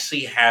you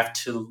actually have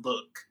to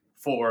look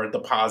for the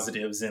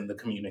positives in the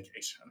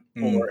communication,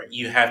 or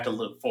you have to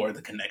look for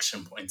the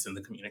connection points in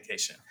the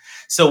communication.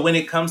 So when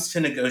it comes to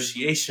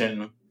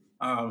negotiation,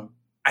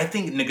 I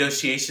think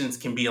negotiations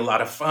can be a lot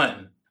of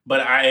fun,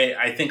 but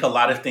I think a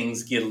lot of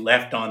things get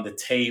left on the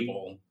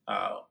table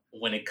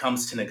when it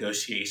comes to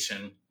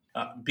negotiation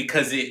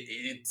because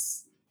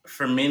it's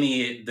for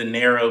many, the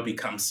narrow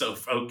becomes so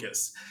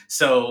focused.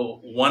 So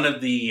one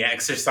of the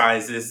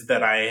exercises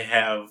that I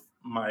have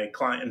my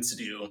clients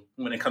do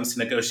when it comes to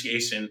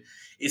negotiation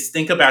is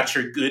think about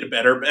your good,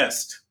 better,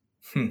 best.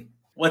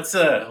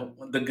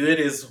 The good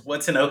is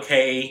what's an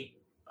okay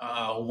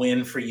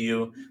win for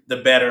you. The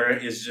better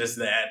is just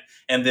that.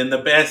 And then the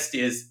best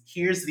is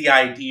here's the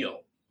ideal.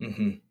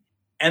 Mm-hmm.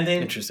 And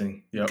then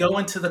Interesting. Go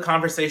into the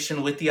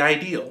conversation with the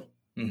ideal.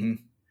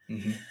 Mm-hmm.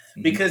 Mm-hmm.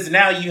 Because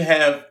now you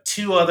have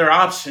two other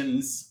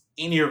options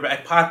in your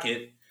back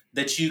pocket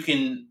that you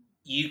can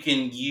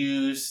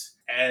use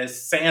as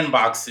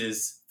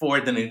sandboxes for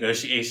the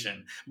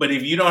negotiation. But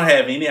if you don't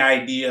have any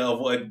idea of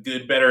what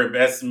good, better, or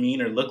best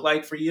mean or look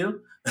like for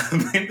you,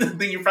 then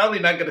you're probably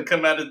not going to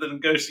come out of the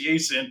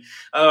negotiation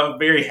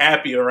very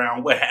happy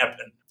around what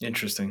happened.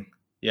 Interesting.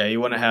 Yeah,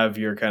 you want to have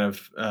your kind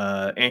of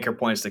anchor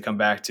points to come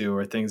back to,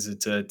 or things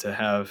to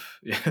have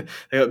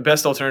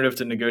best alternative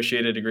to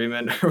negotiated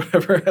agreement or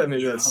whatever.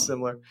 Maybe that's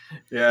similar.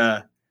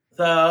 Yeah.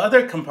 The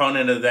other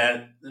component of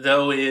that,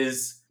 though,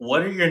 is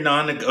what are your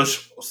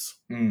non-negotiables?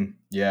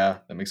 Yeah,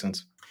 that makes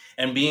sense.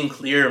 And being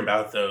clear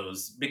about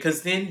those,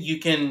 because then you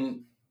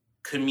can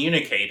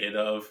communicate it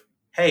of,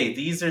 hey,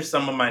 these are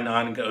some of my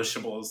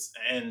non-negotiables,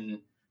 and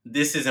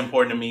this is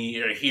important to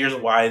me, or here's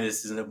why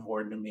this is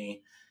important to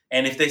me.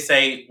 And if they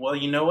say, well,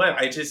 you know what,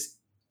 I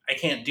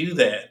can't do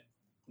that,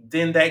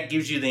 then that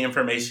gives you the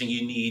information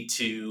you need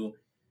to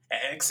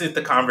exit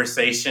the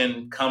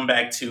conversation, come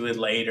back to it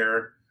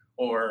later,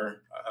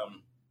 or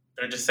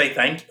just say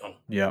thank you.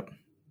 Yeah,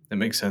 that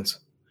makes sense.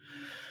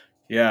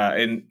 Yeah,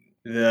 and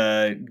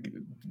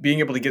being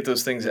able to get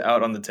those things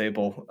out on the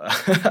table,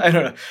 I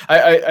don't know.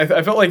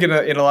 I felt like in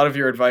a lot of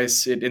your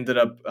advice, it ended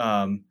up.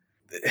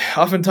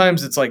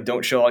 Oftentimes it's like,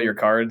 don't show all your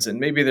cards, and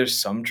maybe there's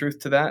some truth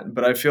to that,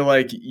 but I feel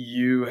like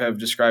you have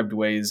described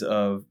ways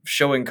of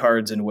showing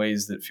cards in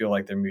ways that feel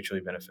like they're mutually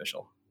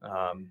beneficial.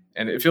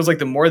 And it feels like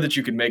the more that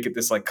you can make it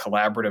this like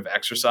collaborative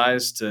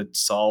exercise to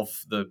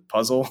solve the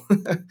puzzle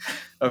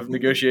of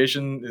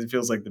negotiation, it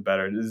feels like the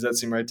better. Does that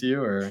seem right to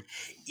you? Or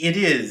it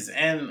is,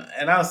 and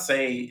I'll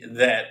say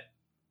that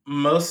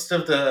most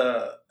of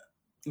the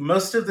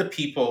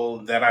people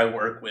that I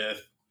work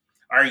with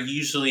are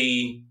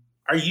usually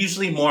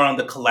more on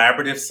the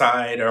collaborative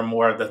side or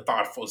more of the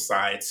thoughtful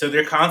side. So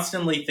they're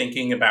constantly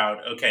thinking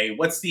about, okay,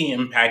 what's the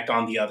impact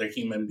on the other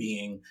human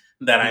being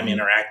that I'm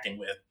interacting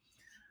with?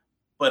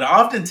 But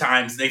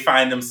oftentimes they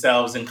find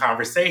themselves in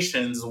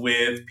conversations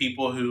with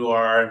people who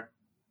are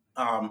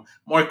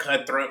more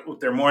cutthroat,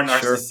 they're more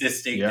Sure.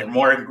 narcissistic, Yeah. they're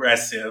more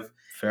aggressive.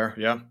 Fair.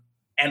 Yeah.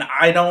 And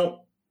I don't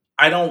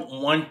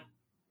want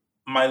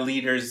my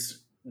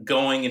leaders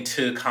going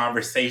into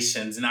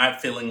conversations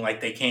not feeling like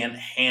they can't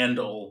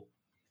handle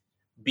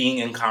being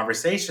in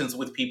conversations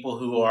with people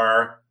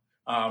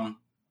um,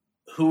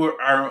 who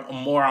are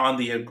more on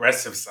the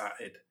aggressive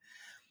side.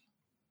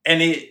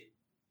 And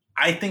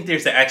I think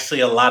there's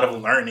actually a lot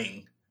of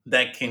learning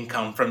that can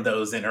come from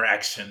those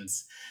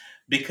interactions,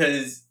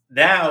 because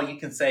now you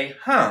can say,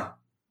 huh,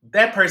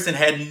 that person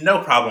had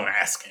no problem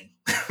asking.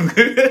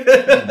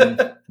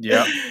 Hmm.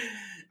 Yeah.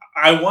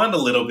 I want a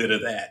little bit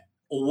of that.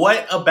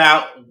 What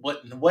about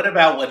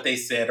what they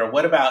said, or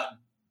what about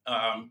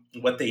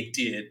what they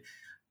did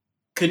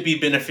could be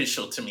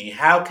beneficial to me?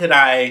 How could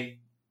I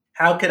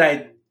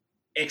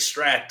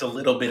extract a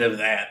little bit of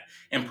that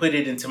and put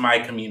it into my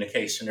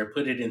communication or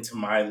put it into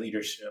my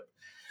leadership?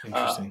 Uh,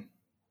 Interesting.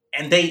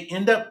 and they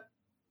end up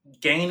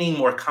gaining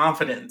more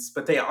confidence,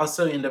 but they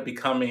also end up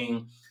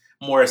becoming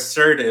more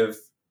assertive,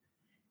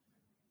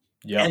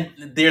 Yeah.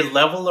 and their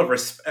level of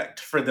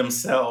respect for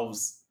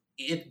themselves,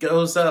 it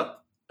goes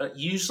up,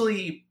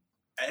 usually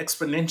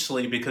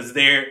exponentially, because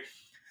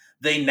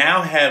they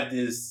now have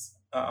this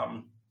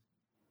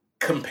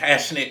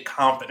compassionate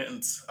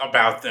confidence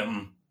about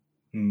them,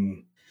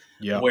 Mm.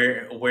 Yeah.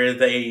 where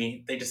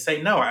they just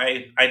say, no,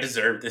 I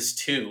deserve this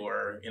too,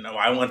 or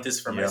I want this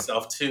for Yeah.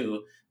 myself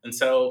too. And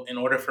so in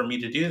order for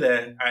me to do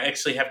that, I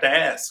actually have to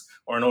ask,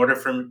 or in order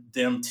for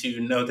them to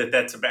know that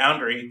that's a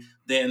boundary,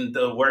 then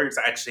the words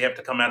actually have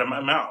to come out of my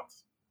mouth.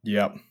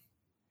 Yeah.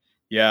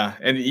 Yeah.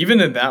 And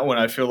even in that one,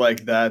 I feel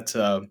like that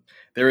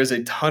there is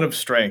a ton of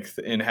strength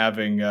in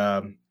having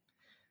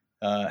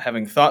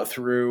thought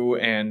through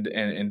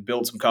and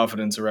built some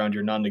confidence around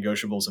your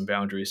non-negotiables and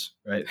boundaries,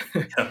 right?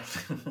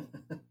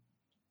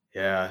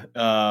 Yeah.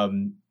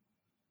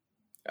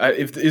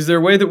 If is there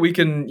a way that we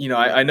can,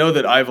 I know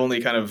that I've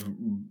only kind of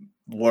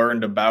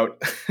learned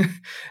about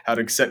how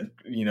to set,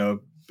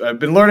 I've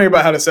been learning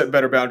about how to set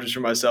better boundaries for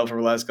myself over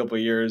the last couple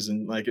of years,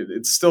 and like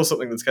it's still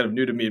something that's kind of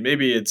new to me.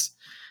 Maybe it's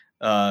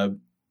uh,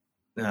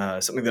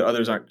 something that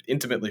others aren't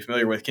intimately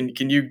familiar with.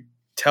 Can you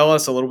tell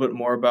us a little bit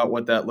more about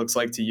what that looks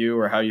like to you,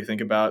 or how you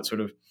think about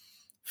sort of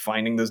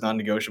finding those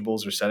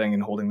non-negotiables or setting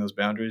and holding those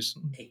boundaries?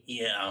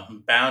 Yeah,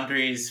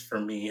 boundaries for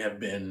me have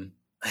been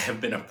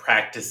a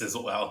practice as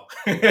well.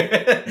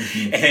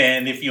 Hmm.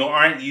 And if you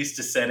aren't used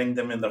to setting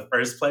them in the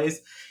first place,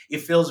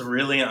 it feels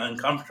really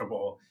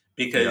uncomfortable,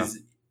 Yeah. because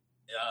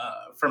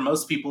for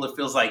most people it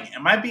feels like,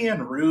 am I being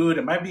rude?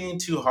 Am I being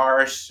too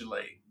harsh?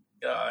 Like,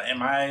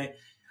 am I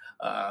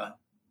uh,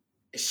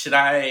 should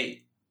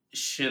I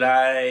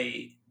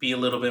be a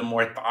little bit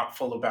more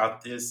thoughtful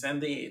about this?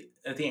 And the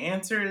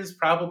answer is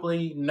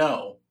probably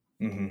no.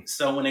 Hmm.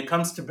 So when it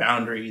comes to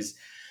boundaries,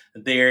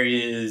 there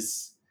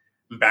is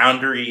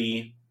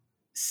boundary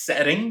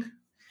setting,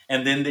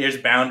 and then there's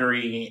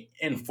boundary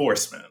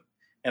enforcement.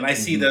 And I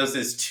see Hmm. those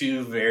as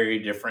two very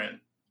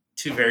different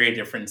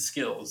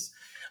skills.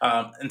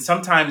 And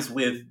sometimes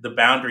with the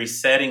boundary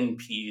setting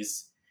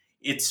piece,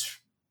 it's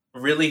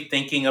really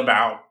thinking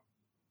about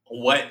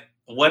what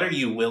what are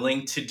you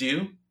willing to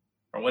do,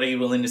 or what are you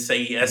willing to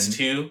say yes Hmm.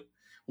 to?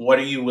 What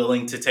are you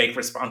willing to take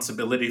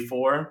responsibility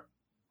for?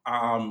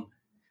 Um,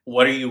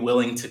 what are you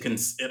willing to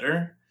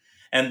consider?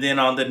 And then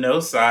on the no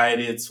side,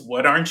 it's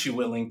what aren't you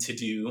willing to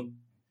do?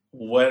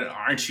 What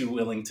aren't you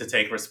willing to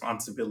take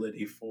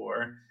responsibility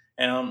for?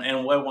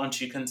 And what won't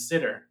you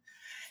consider?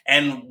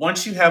 And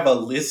once you have a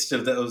list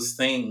of those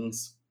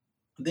things,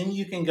 then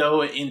you can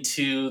go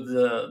into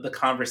the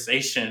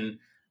conversation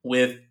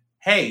with,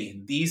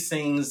 hey, these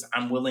things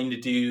I'm willing to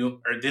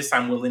do, or this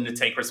I'm willing to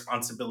take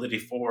responsibility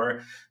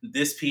for.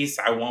 This piece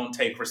I won't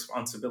take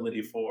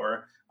responsibility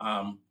for,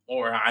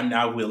 or I'm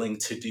not willing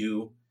to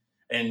do.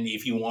 And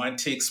if you want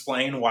to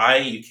explain why,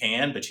 you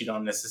can, but you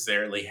don't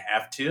necessarily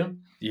have to.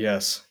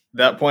 Yes.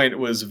 That point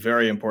was a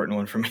very important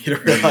one for me to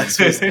realize,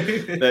 was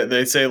that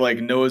they say like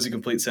no is a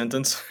complete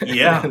sentence.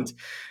 Yeah. and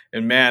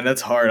and man,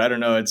 that's hard. I don't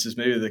know. It's just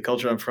maybe the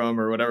culture I'm from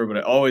or whatever, but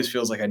it always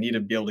feels like I need to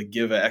be able to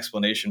give an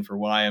explanation for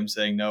why I'm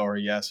saying no or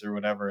yes or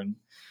whatever. And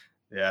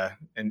yeah.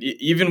 And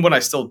even when I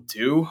still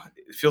do,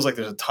 it feels like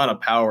there's a ton of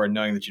power in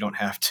knowing that you don't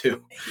have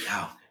to.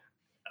 Yeah.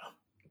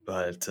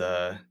 But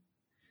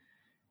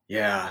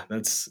yeah,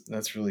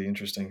 that's really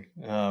interesting.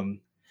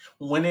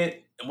 When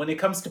it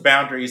comes to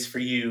boundaries for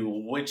you,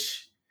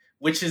 which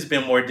has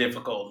been more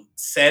difficult,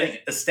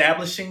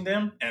 establishing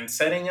them and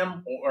setting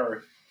them,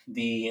 or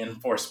the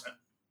enforcement?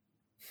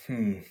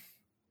 Hmm.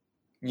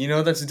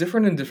 That's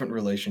different in different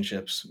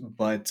relationships,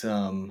 but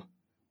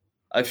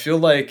I feel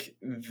like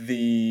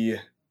the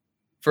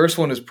first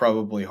one is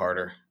probably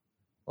harder.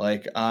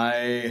 Like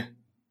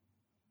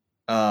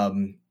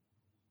um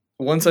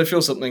once I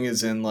feel something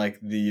is in like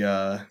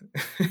the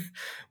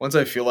once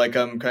I feel like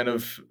I'm kind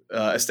of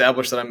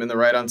established that I'm in the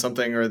right on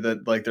something, or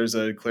that like there's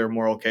a clear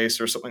moral case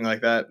or something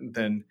like that,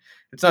 then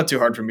it's not too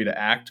hard for me to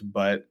act.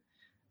 But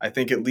I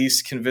think at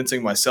least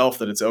convincing myself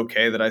that it's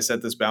okay that I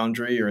set this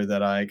boundary, or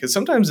that because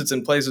sometimes it's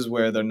in places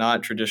where they're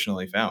not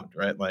traditionally found,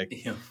 right? Like,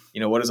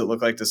 Yeah. what does it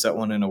look like to set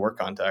one in a work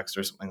context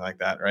or something like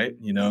that, right?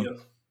 Yeah.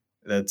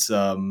 That's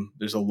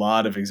there's a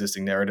lot of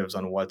existing narratives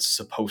on what's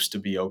supposed to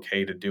be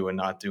okay to do and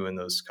not do in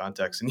those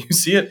contexts, and you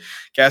see it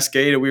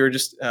cascade. We were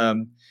just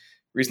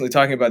recently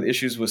talking about the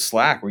issues with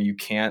Slack, where you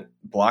can't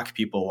block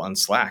people on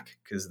Slack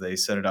because they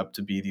set it up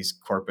to be these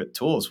corporate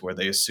tools where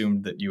they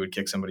assumed that you would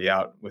kick somebody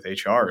out with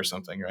HR or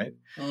something, right?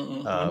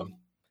 Mm-hmm.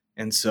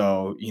 And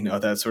so,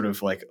 that sort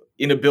of like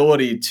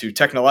inability to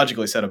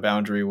technologically set a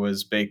boundary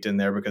was baked in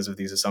there because of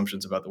these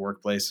assumptions about the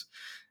workplace.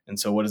 And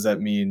so what does that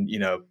mean,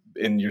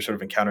 in you're sort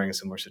of encountering a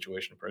similar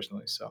situation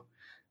personally? So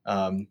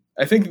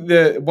I think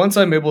that once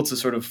I'm able to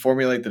sort of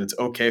formulate that it's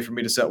okay for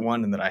me to set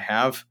one and that I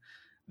have,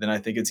 then I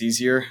think it's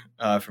easier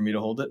for me to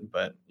hold it.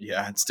 But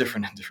yeah, it's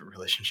different in different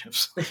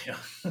relationships.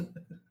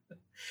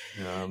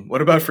 Yeah.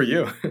 What about for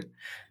you?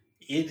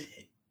 It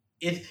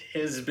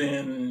has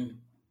been,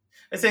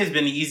 I'd say it's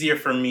been easier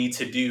for me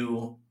to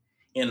do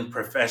in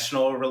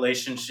professional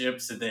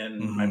relationships than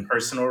my Mm-hmm.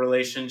 personal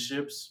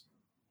relationships.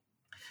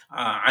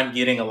 I'm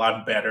getting a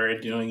lot better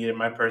at doing it in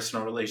my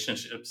personal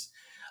relationships.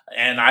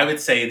 And I would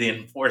say the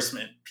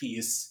enforcement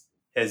piece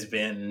has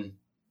been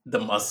the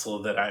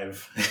muscle that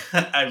I've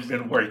I've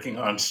been working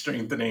on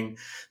strengthening.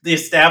 The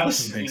Makes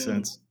establishing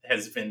sense.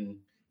 has been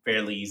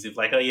fairly easy. It's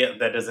like, oh yeah,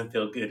 that doesn't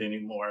feel good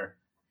anymore.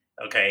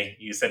 Okay,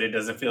 you said it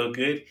doesn't feel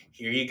good.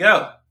 Here you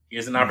go.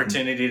 Here's an Mm-hmm.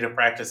 opportunity to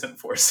practice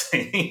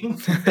enforcing.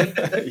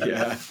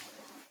 Yeah.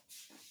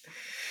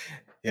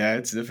 Yeah,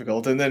 it's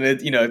difficult. And then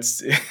it's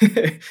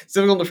it's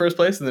difficult in the first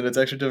place, and then it's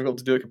actually difficult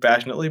to do it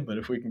compassionately. But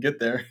if we can get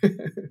there,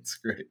 it's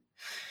great.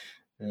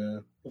 Yeah.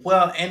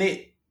 Well, and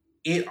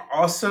it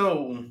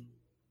also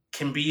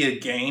can be a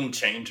game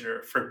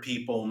changer for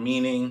people,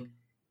 meaning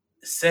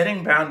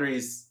setting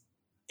boundaries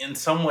in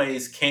some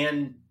ways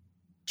can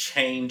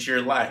change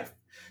your life.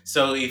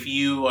 So if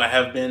you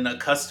have been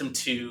accustomed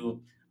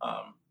to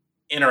um,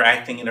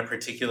 interacting in a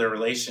particular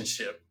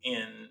relationship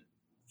in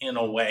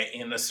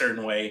a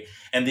certain way,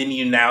 and then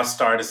you now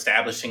start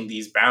establishing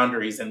these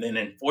boundaries and then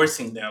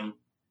enforcing them,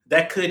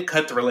 that could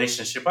cut the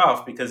relationship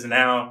off because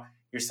now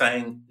you're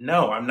saying,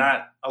 no, I'm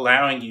not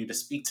allowing you to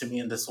speak to me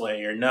in this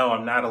way, or no,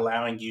 I'm not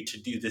allowing you to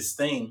do this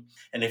thing.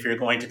 And if you're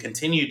going to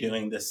continue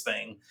doing this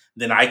thing,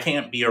 then I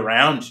can't be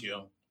around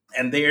you.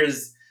 And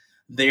there's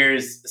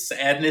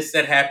sadness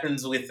that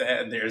happens with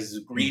that. There's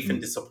grief and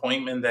Mm-hmm.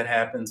 disappointment that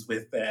happens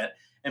with that,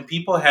 and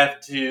people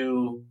have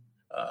to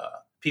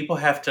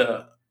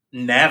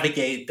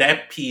navigate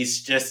that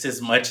piece just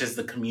as much as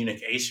the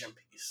communication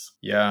piece.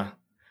 Yeah.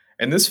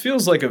 And this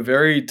feels like a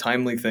very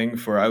timely thing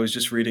for. I was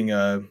just reading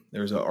there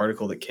was an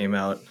article that came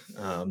out.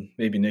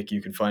 Maybe Nick,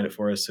 you can find it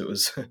for us. It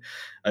was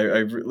I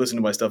listened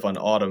to my stuff on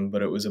Autumn,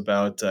 but it was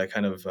about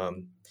kind of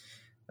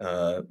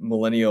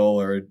millennial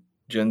or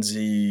Gen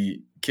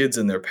Z kids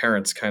and their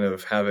parents kind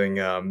of having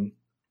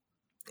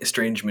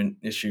estrangement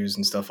issues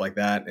and stuff like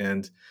that,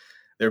 and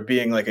there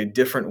being like a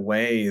different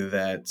way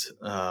that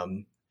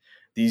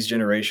these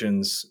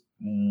generations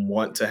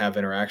want to have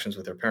interactions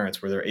with their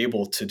parents where they're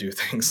able to do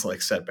things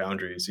like set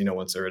boundaries,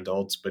 once they're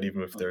adults, but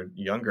even if they're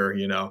younger,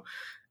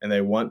 and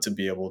they want to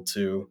be able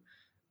to,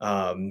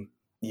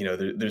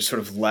 there's sort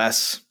of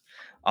less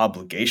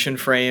obligation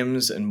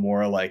frames and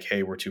more like,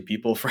 hey, we're two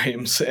people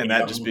frames. And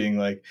that Yeah. just being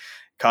like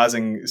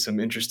causing some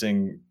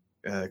interesting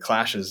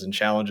clashes and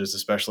challenges,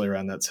 especially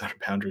around that sort of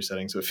boundary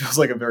setting. So it feels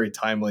like a very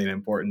timely and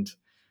important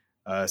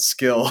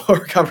skill or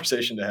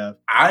conversation to have.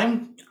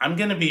 I'm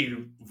gonna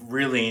be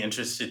really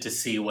interested to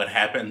see what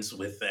happens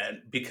with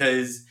that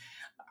because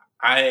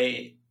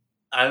I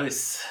I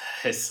was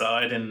I saw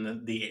it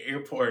in the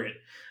airport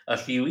a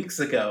few weeks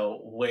ago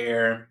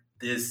where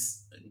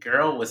this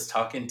girl was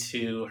talking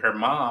to her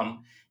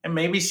mom, and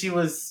maybe she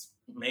was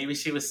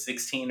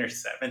 16 or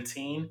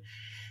 17,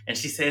 and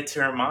she said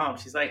to her mom,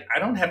 she's like, I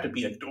don't have to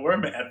be a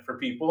doormat for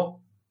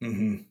people.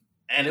 Mm-hmm.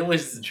 And it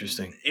was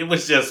Interesting. it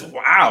was just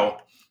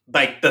wow.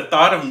 Like the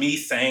thought of me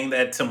saying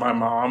that to my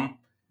mom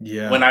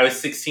Yeah. when I was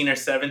 16 or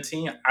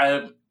 17,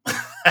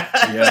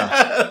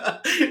 Yeah.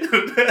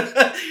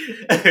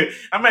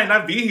 I might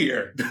not be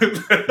here.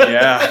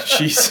 Yeah.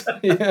 Jeez.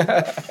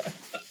 Yeah.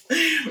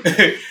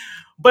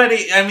 But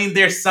I mean,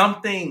 there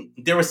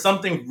was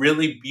something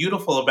really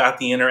beautiful about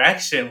the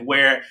interaction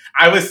where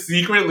I was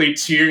secretly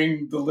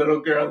cheering the little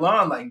girl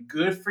on, like,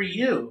 good for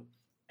you.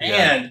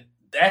 Yeah. And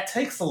that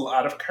takes a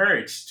lot of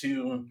courage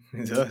to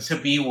It does.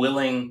 be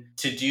willing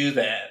to do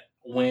that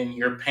when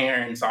your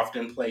parents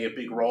often play a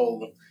big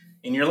role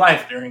in your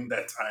life during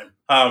that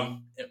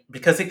time,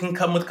 because it can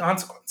come with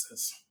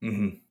consequences.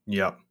 Mm-hmm.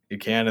 Yeah, you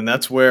can. And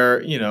that's where,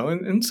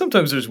 and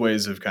sometimes there's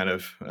ways of kind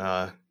of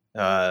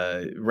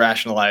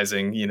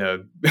rationalizing,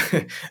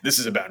 this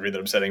is a boundary that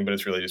I'm setting, but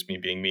it's really just me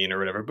being mean or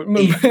whatever. But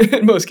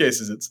in most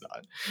cases, it's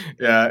not.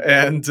 Yeah.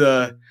 And,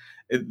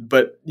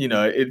 but,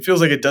 it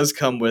feels like it does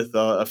come with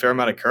a fair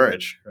amount of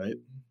courage, right?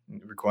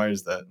 It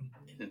requires that.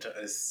 It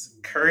does.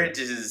 Courage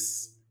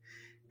is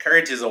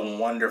a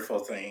wonderful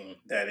thing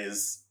that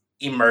is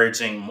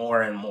emerging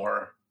more and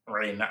more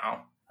right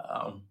now.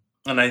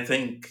 And I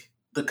think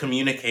the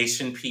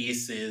communication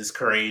piece is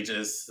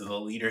courageous. The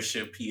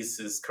leadership piece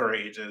is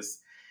courageous.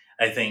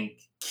 I think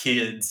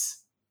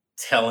kids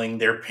telling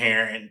their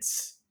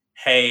parents,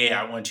 hey,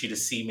 I want you to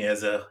see me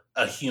as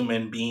a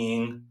human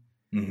being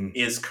Mm-hmm.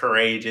 is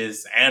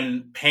courageous.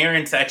 And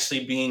parents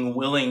actually being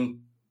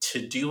willing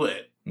to do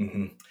it.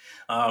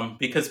 Mm-hmm.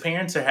 Because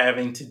parents are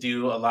having to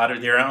do a lot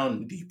of their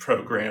own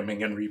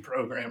deprogramming and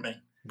reprogramming.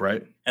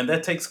 Right. And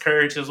that takes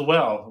courage as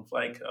well.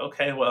 Like,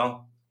 okay,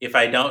 well, if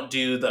I don't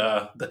do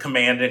the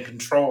command and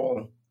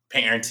control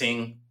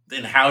parenting,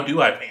 then how do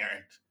I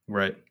parent?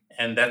 Right.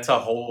 And that's a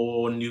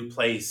whole new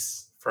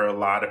place for a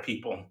lot of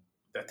people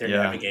that they're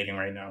navigating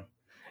right now.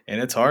 And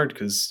it's hard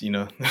because,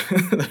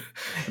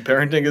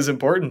 parenting is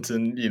important.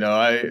 And,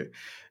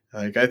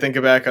 I think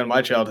back on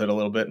my childhood a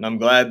little bit, and I'm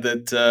glad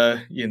that,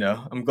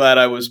 I'm glad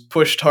I was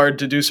pushed hard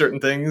to do certain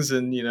things.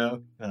 And,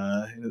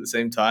 at the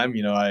same time,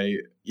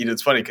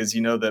 it's funny because,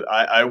 that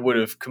I would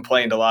have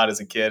complained a lot as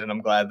a kid, and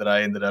I'm glad that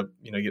I ended up,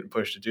 getting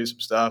pushed to do some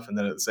stuff. And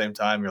then at the same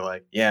time, you're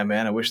like, yeah,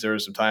 man, I wish there were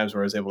some times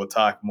where I was able to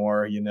talk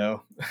more, Yeah.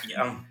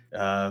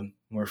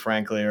 more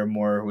frankly, or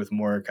more with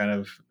more kind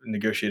of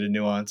negotiated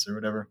nuance or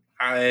whatever.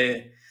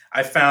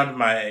 I found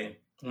my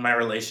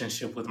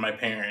relationship with my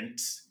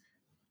parents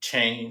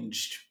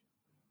changed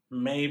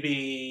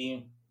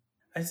maybe,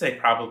 I'd say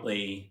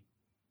probably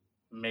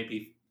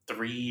maybe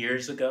 3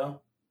 years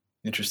ago.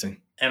 Interesting.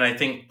 And I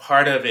think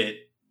part of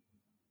it,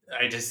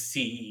 I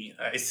see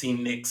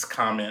Nick's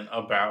comment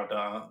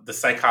about the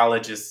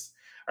psychologist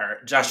or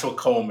Joshua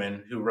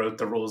Coleman, who wrote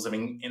The Rules of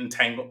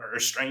Entanglement or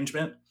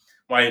Estrangement,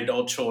 Why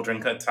Adult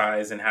Children Cut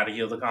Ties and How to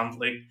Heal the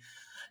Conflict.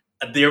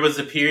 There was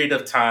a period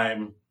of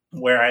time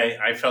where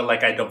I felt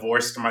like I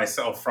divorced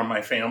myself from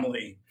my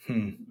family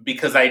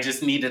because I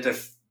just needed to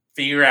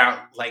figure out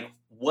like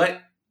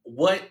what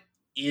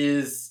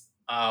is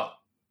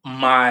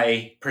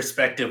my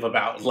perspective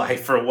about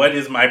life, or what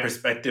is my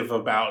perspective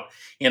about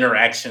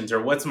interactions,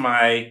 or what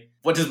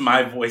does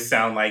my voice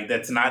sound like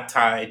that's not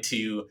tied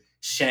to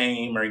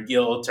shame or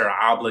guilt or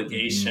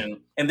obligation.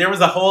 Mm-hmm. And there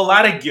was a whole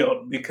lot of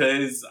guilt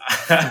because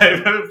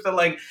I felt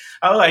like,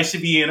 I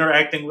should be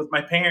interacting with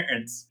my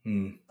parents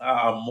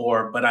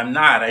more, but I'm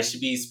not. I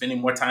should be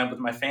spending more time with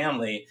my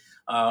family,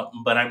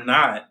 but I'm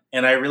not.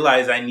 And I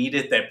realized I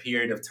needed that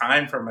period of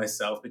time for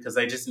myself because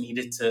I just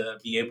needed to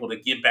be able to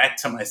get back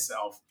to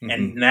myself. Mm-hmm.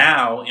 And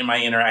now in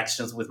my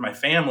interactions with my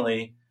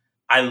family,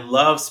 I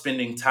love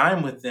spending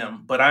time with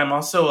them, but I'm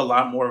also a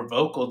lot more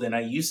vocal than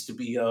I used to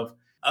be of,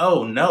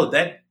 oh no,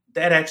 that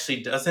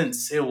actually doesn't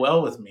sit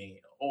well with me.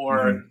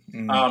 Or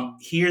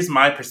here's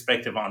my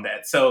perspective on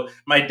that. So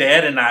my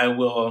dad and I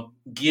will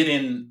get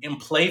in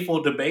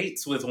playful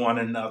debates with one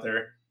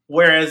another.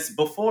 Whereas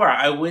before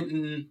I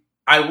wouldn't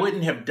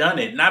have done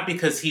it, not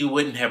because he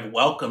wouldn't have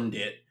welcomed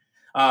it.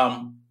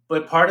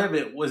 But part of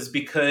it was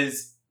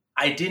because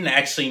I didn't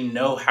actually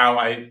know how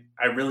I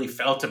really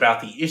felt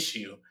about the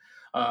issue.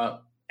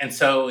 And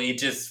so it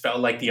just felt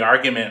like the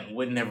argument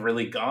wouldn't have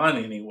really gone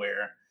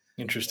anywhere.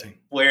 Interesting.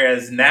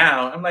 Whereas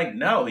now I'm like,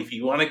 no, if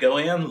you want to go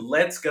in,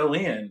 let's go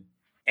in.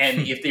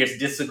 And if there's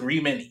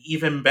disagreement,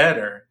 even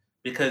better,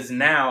 because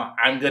now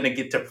I'm going to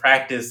get to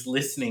practice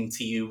listening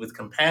to you with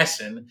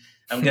compassion.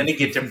 I'm going to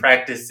get to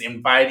practice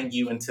inviting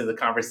you into the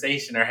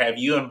conversation, or have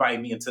you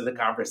invite me into the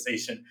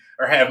conversation,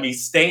 or have me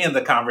stay in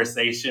the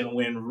conversation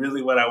when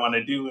really what I want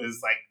to do is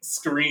like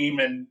scream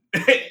and,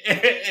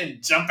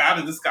 and jump out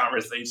of this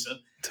conversation.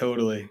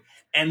 Totally.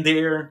 And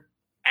there,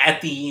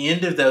 at the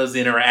end of those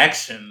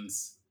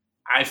interactions,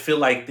 I feel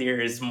like there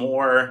is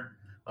more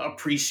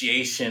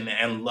appreciation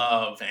and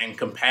love and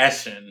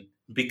compassion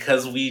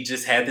because we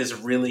just had this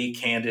really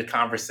candid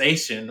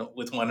conversation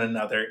with one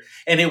another.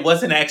 And it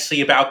wasn't actually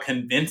about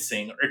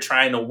convincing or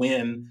trying to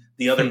win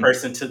the other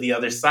person to the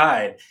other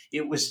side.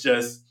 It was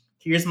just,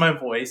 here's my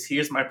voice,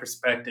 here's my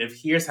perspective,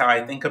 here's how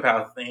I think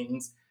about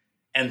things,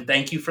 and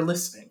thank you for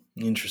listening.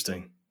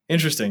 Interesting.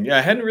 Yeah,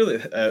 I hadn't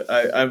really.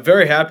 I'm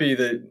very happy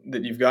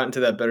that you've gotten to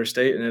that better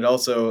state, and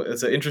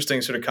it's an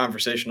interesting sort of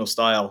conversational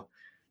style,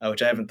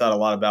 which I haven't thought a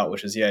lot about.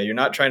 Which is, you're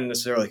not trying to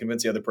necessarily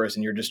convince the other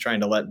person; you're just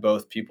trying to let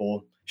both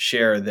people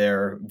share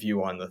their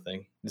view on the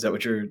thing. Is that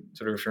what you're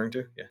sort of referring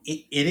to? Yeah,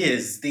 it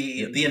is.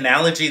 The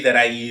analogy that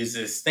I use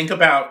is think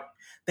about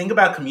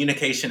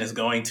communication as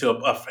going to a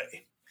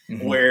buffet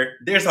where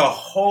there's a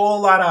whole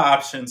lot of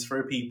options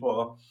for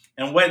people.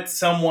 And what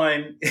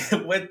someone is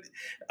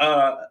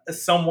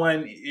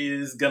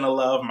going to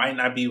love might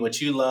not be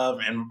what you love,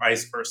 and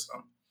vice versa.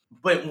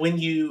 But when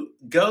you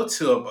go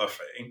to a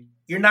buffet,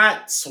 you're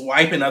not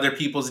swiping other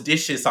people's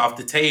dishes off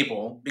the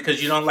table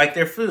because you don't like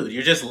their food.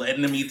 You're just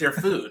letting them eat their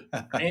food.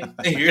 Right?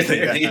 You're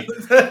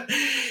there.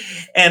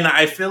 And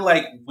I feel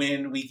like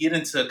when we get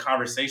into a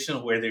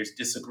conversation where there's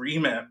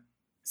disagreement,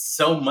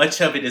 so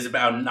much of it is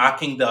about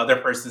knocking the other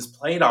person's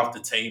plate off the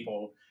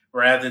table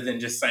rather than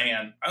just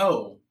saying,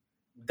 oh,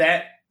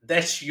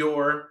 that's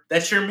your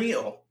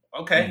meal.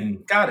 Okay,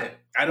 got it.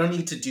 I don't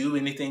need to do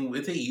anything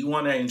with it. You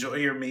want to enjoy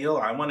your meal.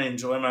 I want to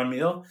enjoy my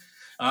meal.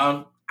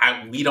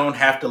 we don't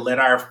have to let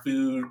our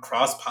food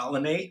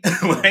cross-pollinate.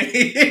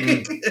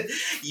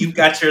 You've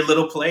got your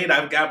little plate,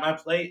 I've got my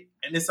plate,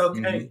 and it's okay.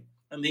 Mm-hmm.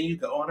 And then you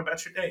go on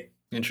about your day.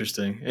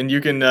 Interesting. And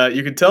you can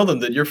tell them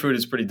that your food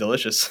is pretty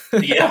delicious.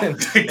 Yeah,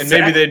 exactly. And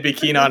maybe they'd be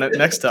keen on it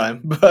next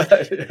time.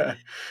 But yeah.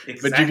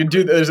 Exactly. But you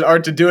can there's an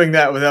art to doing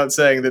that without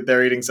saying that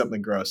they're eating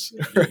something gross.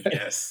 Right?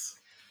 Yes.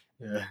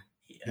 Yeah.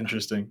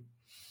 Interesting.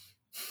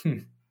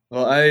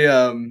 Well,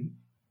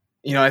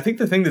 I think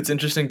the thing that's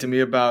interesting to me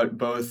about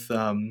both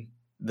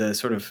the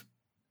sort of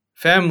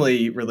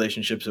family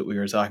relationships that we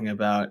were talking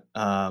about,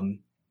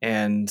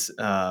 and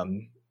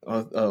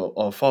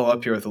I'll follow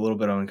up here with a little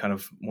bit on kind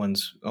of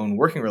one's own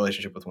working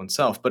relationship with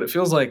oneself. But it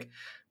feels like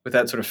with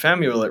that sort of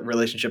family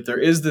relationship, there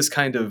is this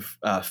kind of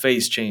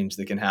phase change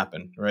that can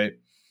happen, right?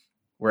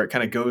 Where it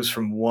kind of goes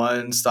from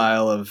one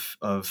style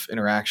of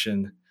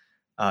interaction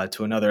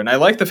to another. And I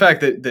like the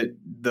fact that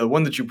the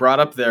one that you brought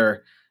up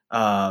there,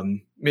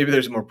 maybe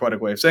there's a more poetic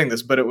way of saying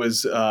this, but it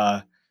was,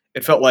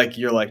 it felt like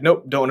you're like,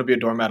 nope, don't want to be a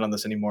doormat on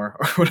this anymore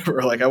or whatever.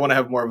 Or like, I want to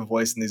have more of a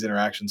voice in these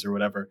interactions or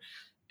whatever.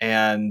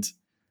 And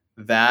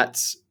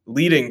that's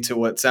leading to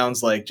what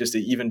sounds like just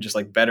even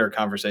like better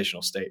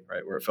conversational state,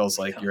 right? Where it feels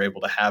like you're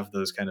able to have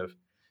those kind of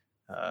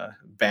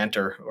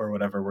banter or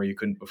whatever where you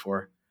couldn't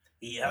before.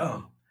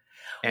 Yeah.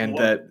 And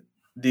that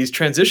these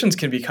transitions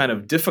can be kind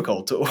of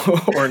difficult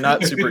or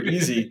not super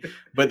easy,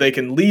 but they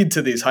can lead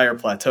to these higher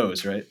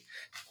plateaus, right?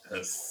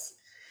 Yes.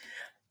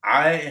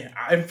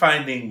 I'm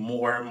finding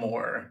more and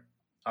more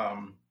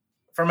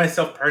for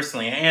myself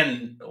personally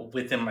and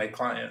within my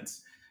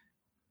clients,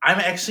 I'm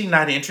actually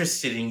not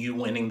interested in you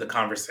winning the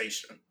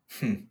conversation.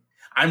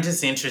 I'm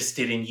just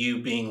interested in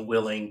you being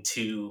willing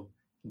to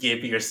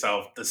give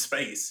yourself the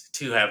space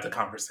to have the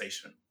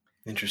conversation.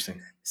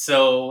 Interesting.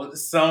 So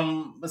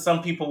some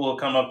people will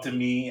come up to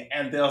me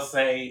and they'll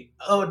say,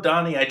 "Oh,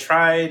 Donnie, I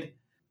tried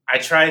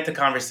the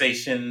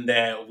conversation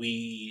that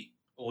we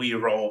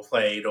role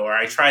played, or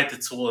I tried the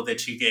tool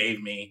that you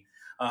gave me,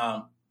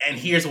 and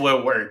here's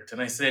what worked."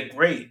 And I said,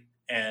 "Great."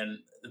 And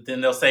then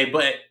they'll say,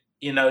 "But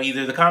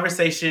either the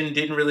conversation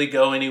didn't really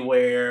go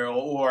anywhere,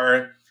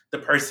 or the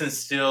person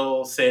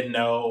still said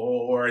no,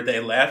 or they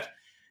left."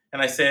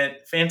 And I said,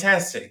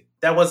 "Fantastic.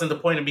 That wasn't the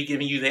point of me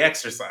giving you the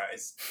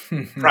exercise.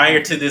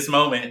 Prior to this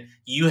moment,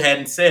 you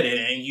hadn't said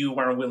it and you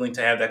weren't willing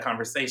to have that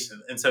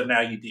conversation. And so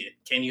now you did.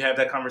 Can you have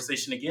that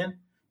conversation again?"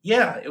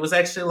 "Yeah, it was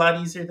actually a lot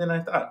easier than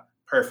I thought."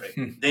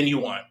 "Perfect. Then you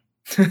won."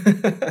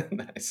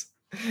 Nice.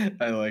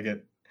 I like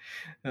it.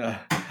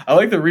 I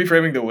like the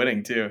reframing the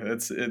winning too.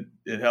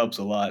 It helps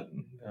a lot.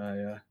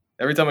 Yeah.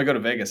 Every time I go to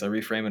Vegas, I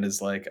reframe it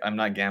as like, I'm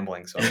not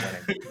gambling, so I'm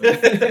winning.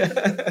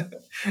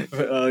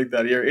 But I like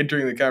that. You're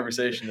entering the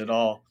conversation at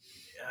all.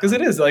 Because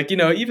it is like,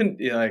 even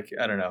like,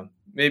 I don't know,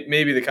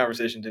 maybe the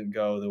conversation didn't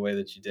go the way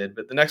that you did,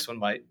 but the next one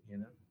might,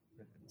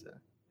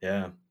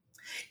 yeah.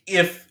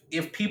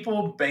 If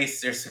people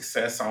base their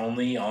success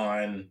only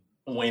on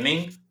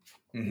winning,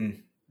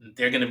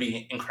 they're going to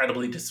be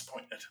incredibly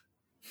disappointed.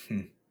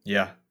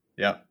 Yeah.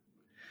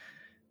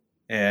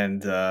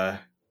 And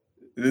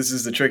this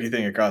is the tricky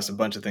thing across a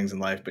bunch of things in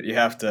life, but you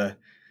have to,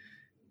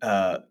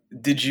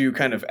 did you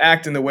kind of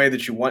act in the way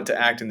that you want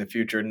to act in the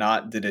future?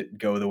 Not did it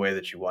go the way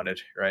that you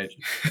wanted, right?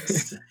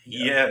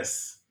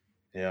 Yes.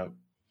 Yeah.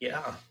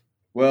 Yeah.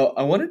 Well,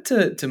 I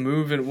wanted to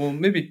move, and we'll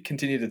maybe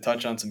continue to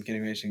touch on some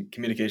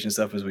communication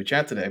stuff as we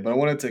chat today, but I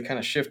wanted to kind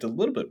of shift a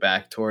little bit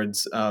back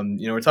towards,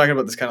 we're talking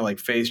about this kind of like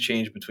phase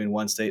change between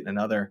one state and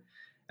another.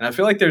 And I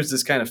feel like there's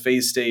this kind of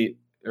phase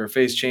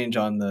change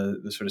on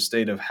the sort of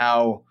state of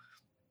how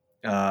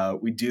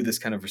we do this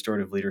kind of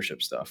restorative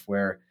leadership stuff,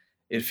 where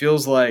it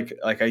feels like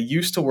I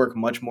used to work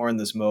much more in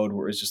this mode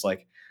where it's just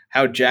like,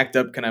 how jacked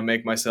up can I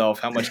make myself?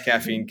 How much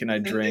caffeine can I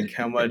drink?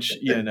 How much,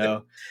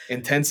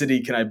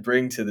 intensity can I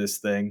bring to this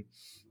thing?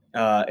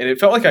 And it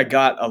felt like I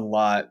got a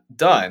lot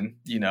done,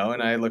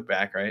 and I look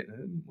back, right?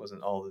 It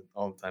wasn't all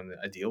the time the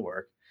ideal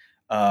work.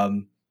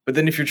 But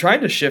then if you're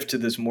trying to shift to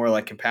this more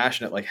like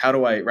compassionate, like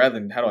rather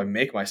than how do I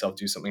make myself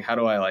do something? How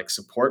do I like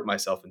support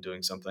myself in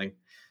doing something?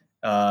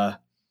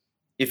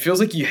 It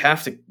feels like you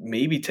have to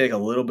maybe take a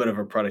little bit of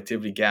a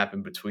productivity gap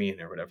in between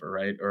or whatever,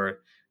 right? Or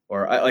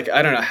I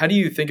don't know. How do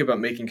you think about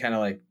making kind of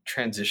like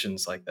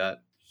transitions like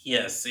that?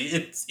 Yes,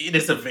 it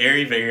is a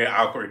very, very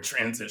awkward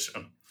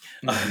transition.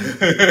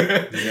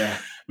 Yeah.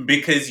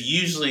 Because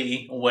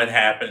usually what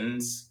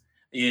happens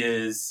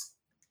is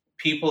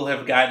people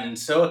have gotten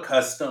so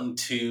accustomed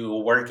to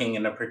working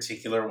in a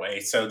particular way.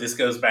 So this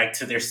goes back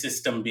to their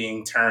system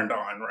being turned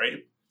on,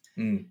 right?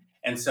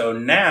 And so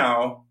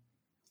now,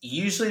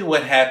 usually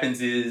what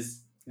happens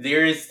is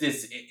there is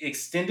this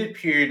extended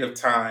period of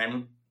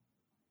time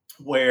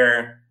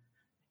where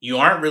you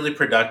aren't really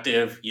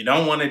productive. You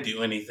don't want to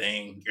do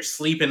anything. You're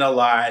sleeping a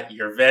lot.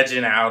 You're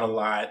vegging out a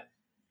lot.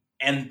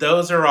 And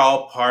those are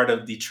all part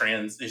of the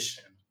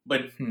transition.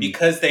 But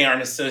because they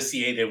aren't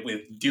associated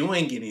with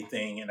doing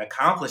anything and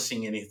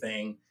accomplishing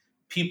anything,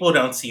 people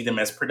don't see them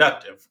as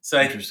productive. So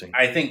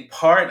I think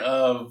part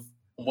of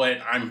what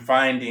I'm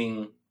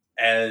finding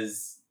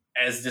as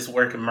this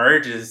work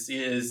emerges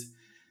is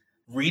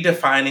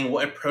redefining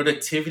what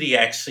productivity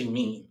actually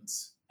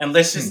means. And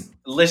let's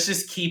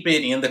just keep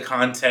it in the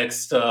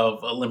context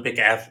of Olympic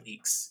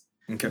athletes.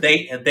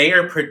 Okay. They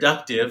are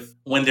productive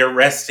when they're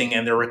resting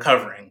and they're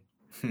recovering.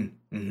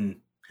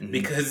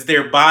 Because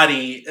their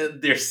body,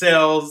 their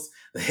cells,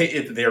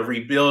 they're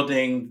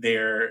rebuilding,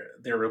 they're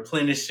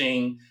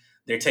replenishing,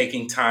 they're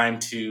taking time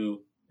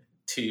to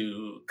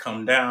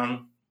come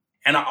down,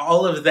 and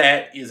all of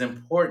that is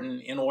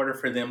important in order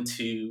for them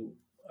to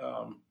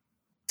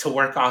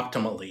work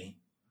optimally.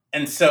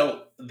 And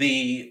so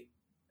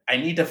I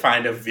need to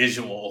find a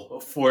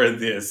visual for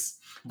this,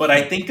 but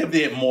I think of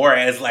it more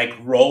as like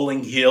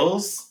rolling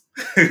hills.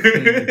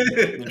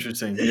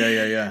 Interesting.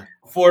 Yeah.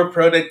 For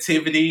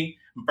productivity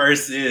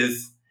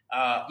versus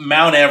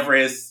Mount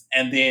Everest,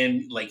 and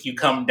then like you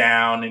come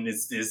down and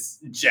it's this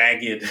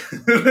jagged,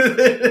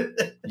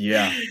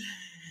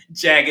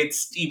 jagged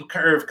steep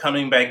curve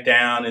coming back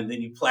down, and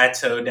then you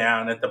plateau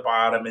down at the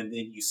bottom, and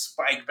then you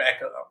spike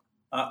back up.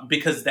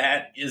 Because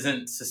that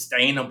isn't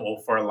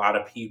sustainable for a lot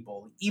of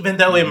people, even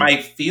though it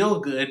might feel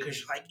good because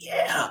you're like,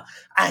 yeah,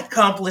 I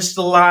accomplished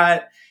a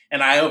lot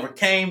and I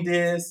overcame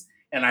this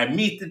and I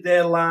meet the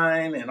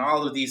deadline and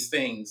all of these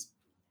things.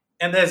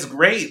 And that's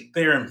great.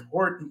 They're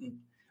important.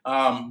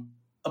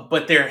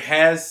 But there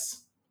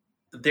has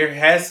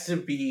to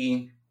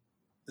be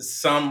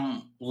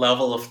some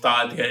level of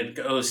thought that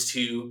goes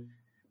to,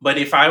 but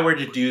if I were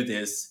to do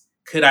this,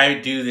 could I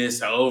do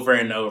this over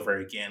and over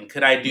again?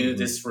 Could I do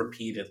this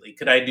repeatedly?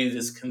 Could I do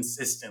this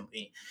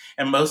consistently?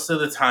 And most of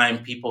the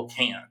time people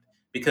can't,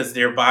 because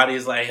their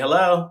body's like,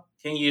 hello,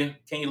 can you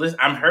listen?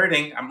 I'm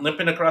hurting. I'm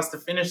limping across the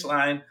finish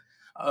line.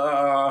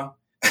 I'm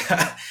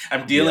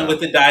dealing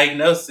with the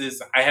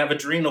diagnosis. I have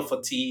adrenal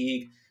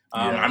fatigue.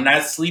 I'm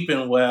not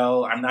sleeping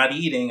well. I'm not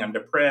eating. I'm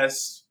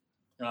depressed.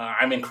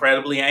 I'm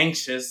incredibly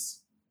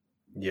anxious.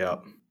 Yeah,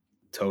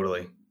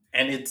 totally.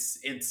 And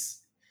it's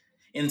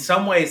in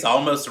some ways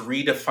almost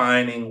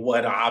redefining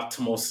what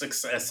optimal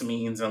success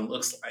means and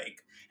looks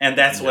like. And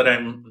that's what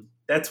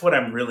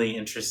I'm really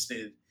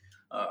interested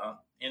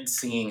in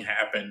seeing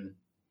happen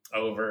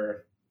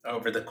over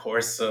the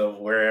course of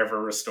wherever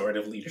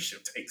restorative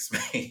leadership takes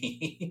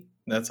me.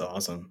 That's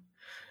awesome.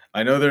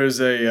 I know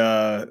there's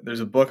a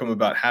book I'm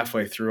about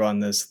halfway through on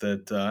this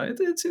that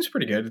it seems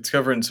pretty good. It's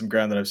covering some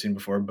ground that I've seen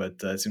before, but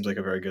it seems like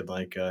a very good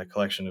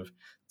collection of.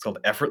 It's called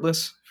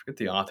Effortless. I forget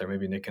the author.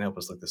 Maybe Nick can help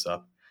us look this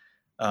up.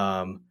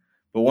 But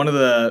one of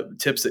the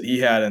tips that he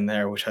had in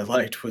there, which I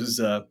liked,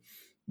 was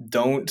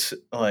don't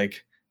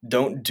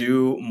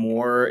do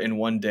more in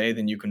one day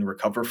than you can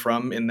recover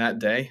from in that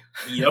day.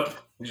 Yep.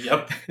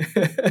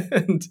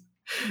 And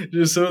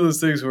just some of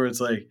those things where it's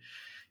like,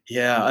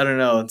 yeah, I don't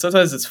know. And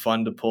sometimes it's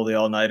fun to pull the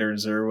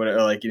all-nighters or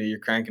whatever, you're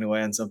cranking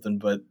away on something.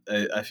 But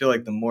I feel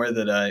like the more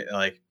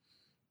that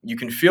you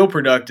can feel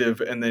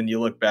productive, and then you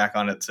look back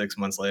on it 6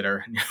 months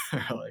later, and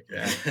you're like,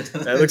 yeah.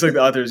 It looks like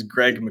the author is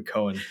Greg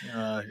McKeown.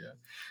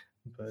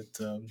 But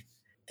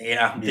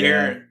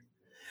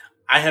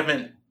I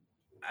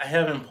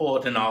haven't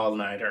pulled an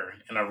all-nighter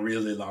in a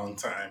really long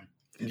time.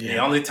 The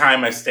only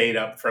time I stayed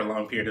up for a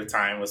long period of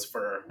time was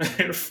for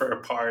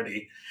a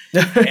party,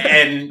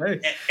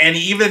 and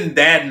even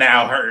that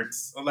now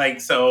hurts.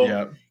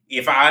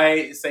 If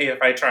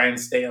I try and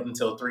stay up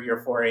until 3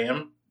 or 4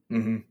 a.m.,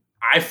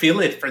 I feel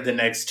it for the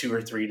next 2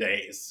 or 3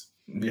 days.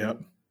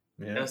 Yep.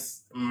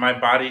 Yes, my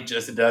body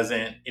just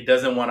doesn't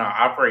want to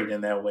operate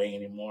in that way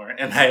anymore,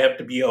 and I have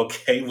to be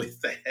okay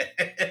with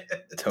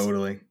that.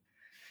 Totally.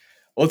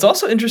 Well, it's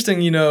also interesting,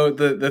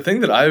 the thing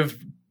that I've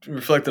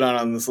reflected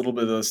on this little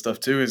bit of this stuff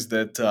too is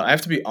that I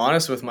have to be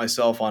honest with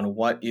myself on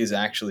what is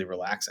actually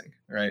relaxing,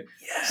 right?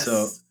 Yes.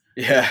 So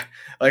yeah,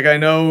 I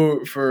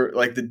know for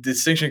the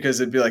distinction, because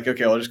it'd be like,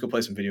 okay, I'll just go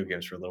play some video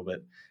games for a little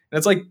bit, and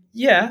it's like,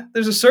 yeah,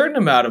 there's a certain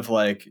amount of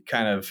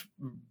kind of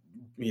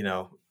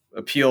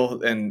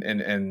appeal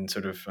and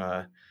sort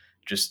of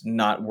just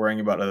not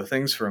worrying about other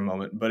things for a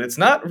moment, but it's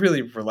not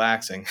really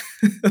relaxing.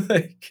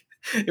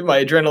 If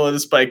my adrenaline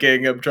is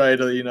spiking, I'm trying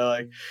to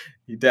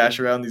you dash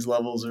around these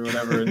levels or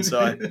whatever, and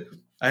so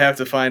I have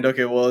to find,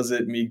 okay, well, is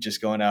it me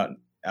just going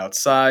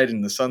outside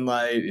in the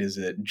sunlight? Is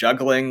it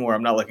juggling where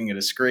I'm not looking at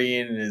a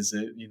screen? Is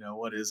it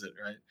what is it,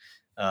 right?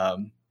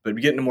 But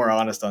getting more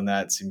honest on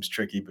that seems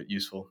tricky but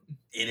useful.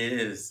 It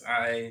is.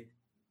 I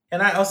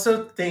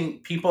also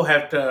think people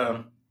have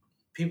to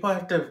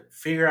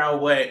figure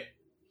out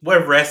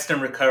what rest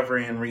and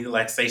recovery and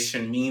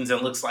relaxation means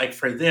and looks like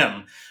for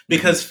them.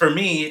 Because for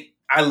me,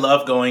 I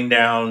love going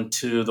down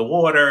to the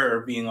water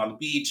or being on the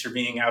beach or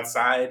being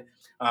outside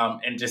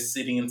and just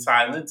sitting in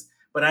silence.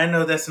 But I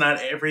know that's not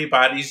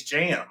everybody's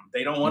jam.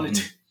 They don't want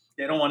to.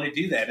 They don't want to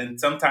do that, and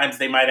sometimes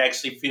they might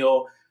actually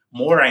feel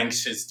more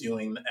anxious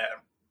doing that.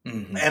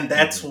 And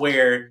that's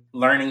where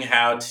learning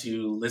how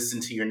to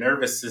listen to your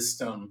nervous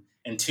system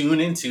and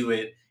tune into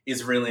it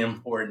is really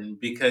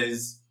important,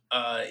 because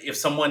if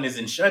someone is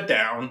in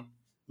shutdown,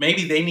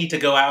 maybe they need to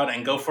go out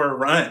and go for a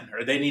run,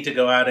 or they need to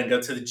go out and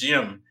go to the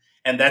gym.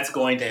 And that's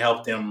going to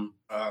help them.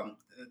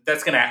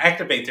 That's going to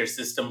activate their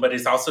system, but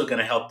it's also going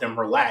to help them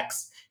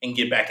relax and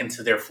get back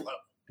into their flow.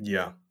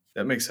 Yeah.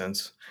 That makes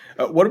sense.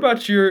 What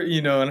about your,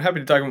 and I'm happy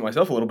to talk about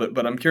myself a little bit,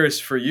 but I'm curious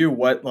for you,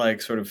 what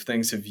like sort of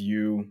things have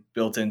you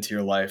built into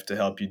your life to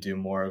help you do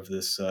more of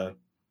this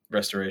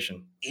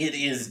restoration? It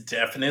is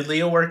definitely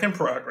a work in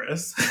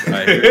progress.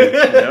 I hear you.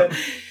 Yep.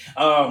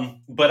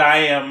 But I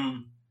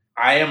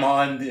am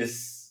on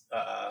this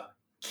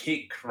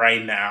kick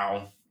right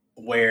now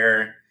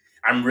where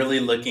I'm really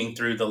looking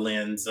through the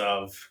lens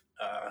of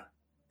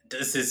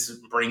does this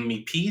bring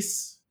me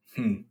peace?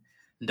 Hmm.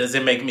 Does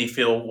it make me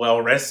feel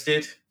well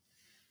rested?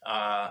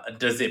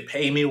 Does it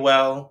pay me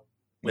well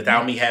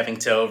without Hmm. me having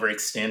to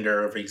overextend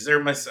or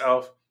overexert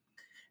myself?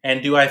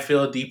 And do I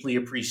feel deeply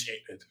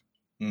appreciated?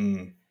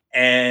 Hmm.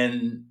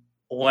 And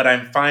what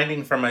I'm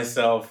finding for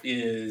myself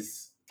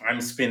is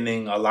I'm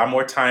spending a lot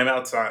more time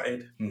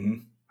outside. Hmm.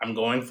 I'm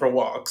going for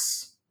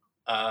walks.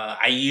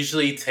 I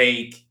usually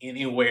take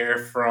anywhere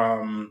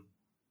from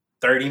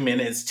 30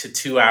 minutes to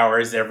 2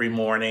 hours every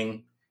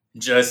morning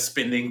just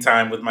spending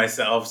time with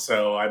myself.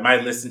 So I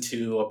might listen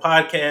to a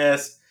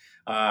podcast,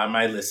 I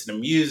might listen to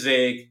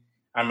music,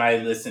 I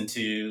might listen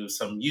to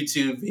some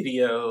YouTube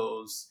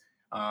videos,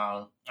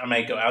 I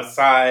might go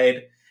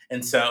outside.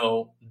 And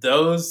so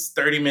those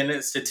 30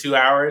 minutes to 2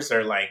 hours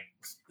are like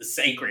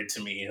sacred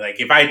to me.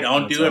 Like if I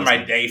don't That's do it, my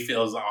awesome. day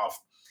feels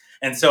off.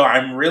 And so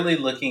I'm really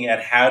looking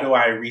at how do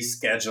I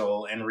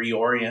reschedule and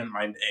reorient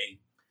my day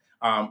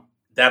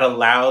that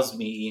allows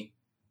me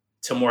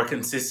to more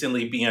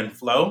consistently be in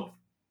flow,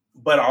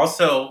 but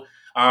also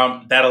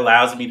that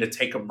allows me to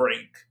take a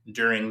break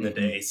during the Hmm.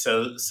 day.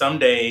 So some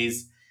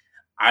days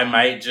I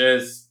might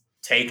just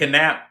take a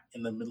nap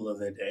in the middle of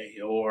the day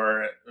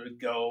or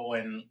go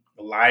and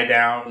lie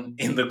down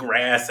in the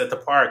grass at the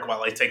park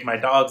while I take my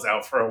dogs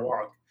out for a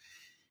walk.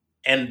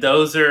 And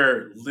those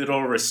are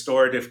little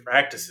restorative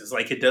practices.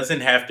 Like it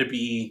doesn't have to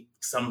be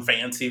some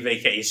fancy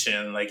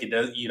vacation. Like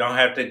you don't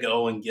have to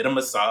go and get a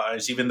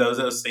massage, even though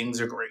those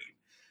things are great.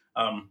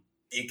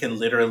 It can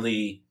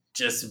literally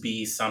just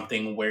be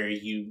something where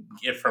you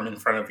get from in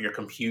front of your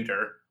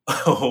computer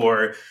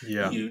or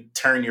Yeah. you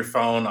turn your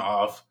phone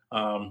off,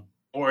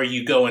 or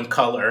you go and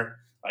color.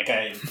 Like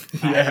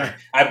Yeah.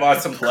 I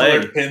bought some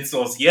colored Play.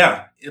 pencils.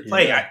 Yeah,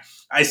 play. Yeah.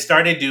 I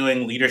started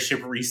doing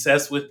leadership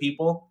recess with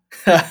people,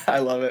 I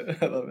love it.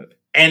 I love it.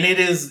 and it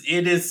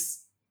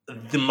is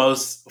the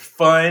most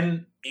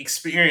fun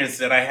experience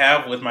that I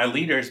have with my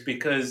leaders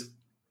because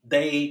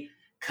they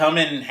come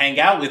and hang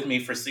out with me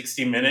for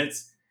 60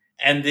 minutes,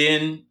 and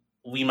then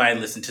we might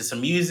listen to some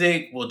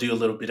music, we'll do a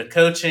little bit of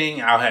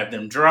coaching, I'll have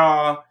them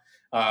draw,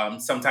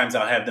 sometimes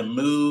I'll have them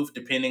move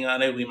depending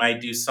on it, we might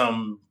do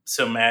some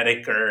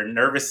somatic or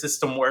nervous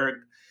system work,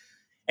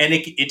 and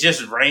it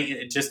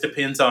just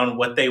depends on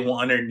what they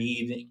want or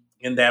need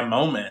in that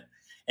moment.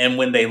 And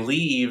when they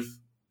leave,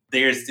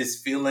 there's this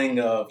feeling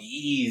of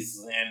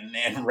ease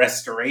and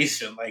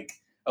restoration. Like,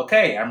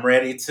 okay, I'm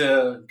ready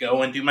to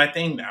go and do my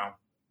thing now.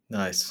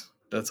 Nice.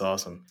 That's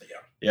awesome. Yeah.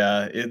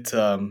 Yeah, it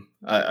I'm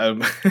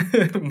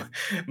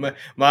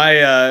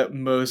my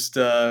most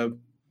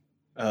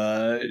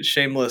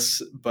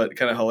shameless but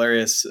kind of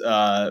hilarious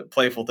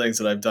playful things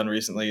that I've done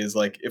recently is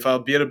like if I'll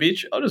be at a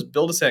beach, I'll just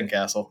build a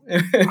sandcastle.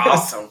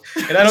 Awesome.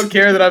 And I don't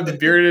care that I'm the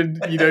bearded,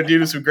 dude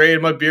with some gray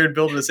in my beard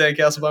building a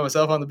sandcastle by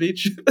myself on the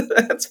beach.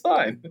 That's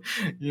fine,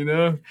 you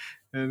know.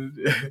 And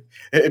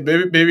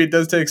maybe it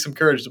does take some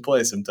courage to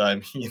play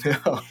sometime,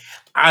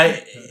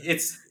 I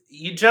it's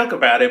you joke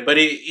about it, but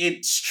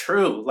it's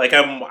true. Like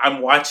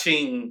I'm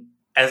watching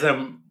as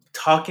I'm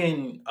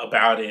talking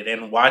about it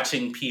and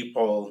watching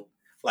people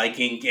like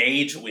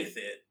engage with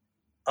it.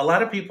 A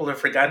lot of people have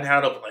forgotten how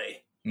to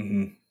play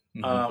Hmm.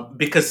 Hmm.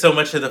 because so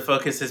much of the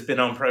focus has been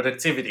on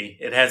productivity.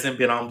 It hasn't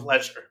been on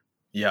pleasure.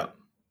 Yeah,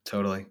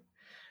 totally.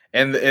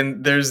 And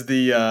there's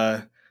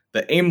the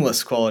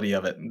aimless quality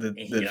of it that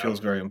Yeah, feels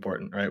very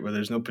important, right? Where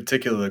there's no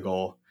particular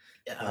goal.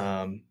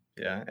 yeah.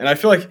 Yeah, and I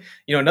feel like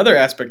another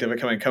aspect of it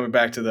coming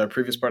back to the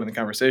previous part of the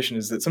conversation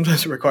is that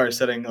sometimes it requires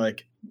setting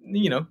like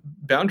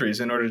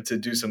boundaries in order to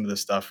do some of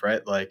this stuff,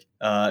 right? Like,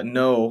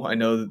 no, I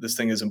know that this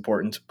thing is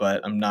important,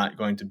 but I'm not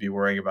going to be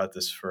worrying about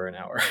this for an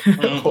hour, or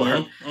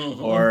Mm-hmm,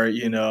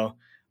 mm-hmm.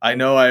 I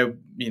know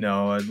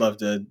I'd love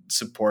to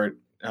support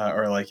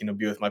or like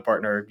be with my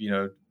partner,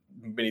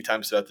 many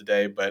times throughout the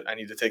day, but I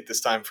need to take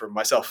this time for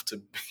myself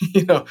to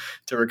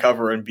to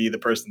recover and be the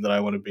person that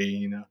I want to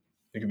be.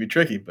 It can be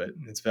tricky, but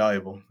it's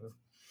valuable.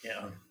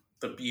 Yeah,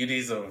 the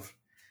beauties of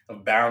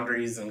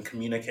boundaries and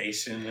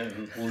communication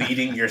and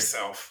leading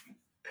yourself.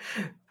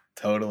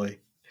 Totally.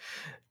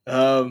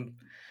 Um,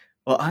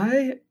 well,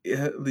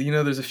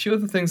 there's a few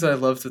other things I'd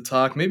love to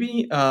talk.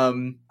 Maybe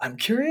I'm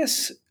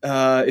curious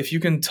if you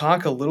can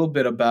talk a little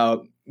bit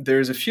about.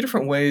 There's a few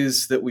different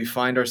ways that we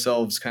find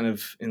ourselves kind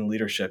of in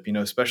leadership,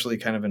 especially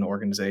kind of in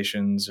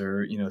organizations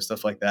or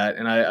stuff like that.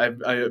 And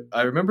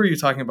I remember you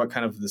talking about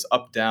kind of this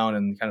up down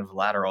and kind of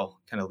lateral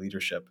kind of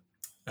leadership.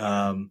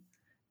 Yeah. Um,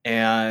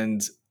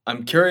 And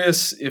I'm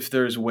curious if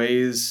there's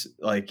ways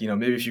like,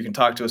 maybe if you can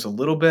talk to us a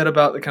little bit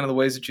about the kind of the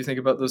ways that you think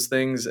about those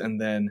things. And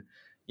then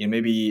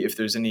maybe if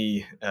there's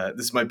any,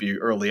 this might be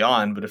early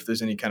on, but if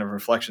there's any kind of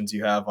reflections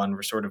you have on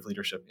restorative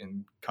leadership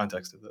in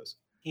context of those.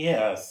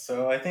 Yeah,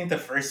 so I think the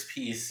first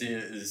piece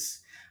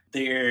is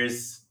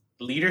there's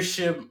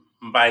leadership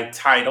by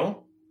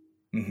title,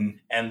 Mm-hmm.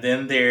 and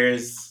then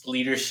there's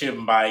leadership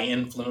by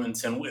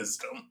influence and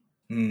wisdom.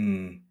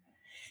 Mm.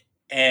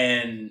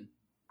 And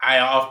I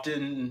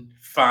often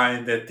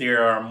find that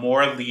there are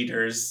more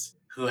leaders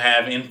who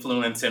have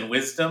influence and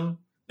wisdom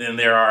than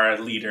there are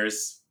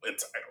leaders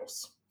with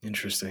titles.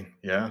 Interesting.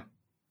 Yeah.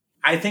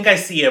 I think I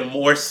see it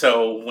more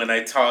so when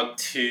I talk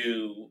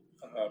to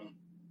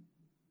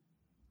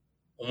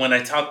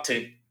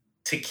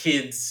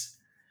kids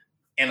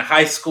in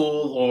high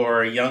school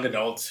or young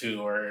adults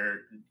who are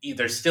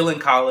either still in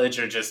college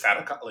or just out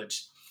of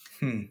college.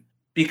 Hmm.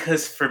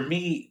 Because for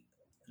me,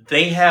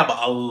 they have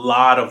a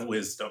lot of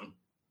wisdom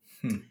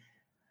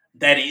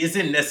that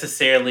isn't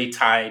necessarily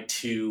tied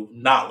to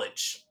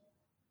knowledge.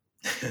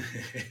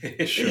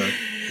 Sure.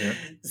 Yeah.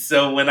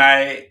 So when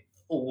I,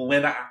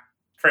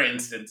 for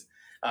instance,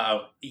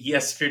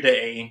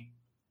 yesterday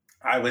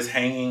I was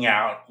hanging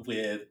out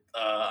with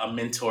a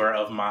mentor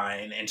of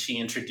mine, and she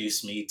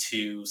introduced me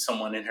to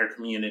someone in her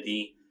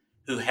community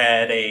who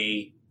had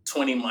a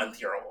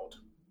 20-month-old.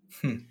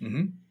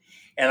 Mm-hmm.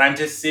 And I'm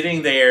just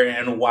sitting there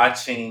and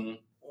watching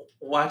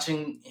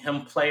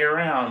him play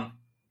around,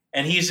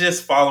 and he's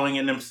just following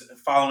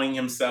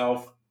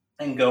himself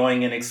and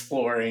going and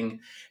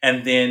exploring.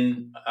 And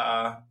then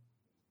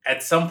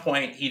at some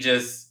point, he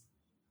just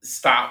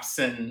stops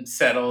and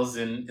settles,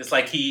 and it's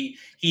like he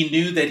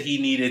knew that he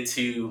needed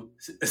to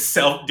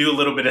do a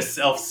little bit of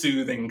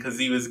self-soothing because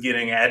he was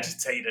getting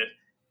agitated.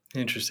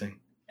 Interesting.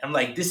 I'm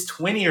like, this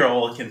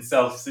 20-year-old can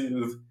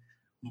self-soothe,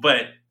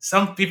 but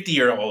some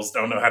 50-year-olds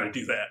don't know how to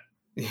do that.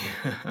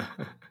 Yeah.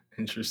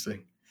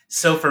 Interesting.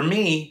 So for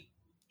me,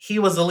 he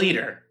was a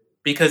leader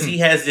because he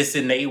has this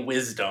innate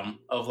wisdom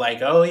of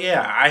like, oh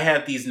yeah, I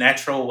have these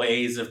natural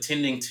ways of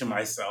tending to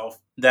myself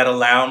that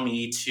allow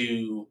me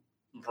to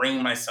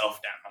bring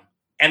myself down.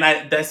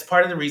 And that's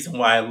part of the reason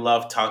why I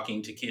love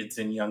talking to kids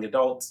and young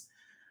adults,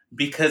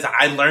 because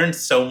I learned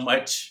so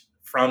much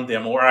from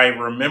them, or I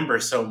remember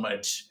so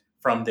much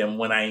from them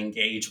when I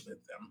engage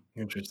with them.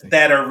 Interesting.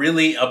 That are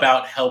really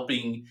about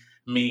helping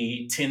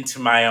me tend to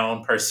my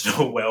own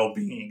personal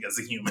well-being as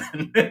a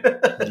human.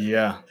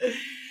 Yeah.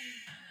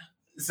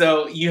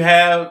 So you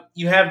have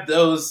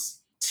those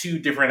two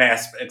different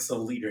aspects of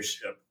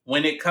leadership.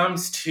 When it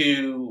comes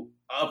to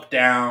up,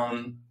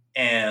 down,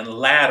 and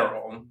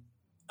lateral,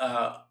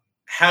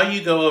 how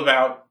you go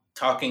about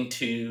talking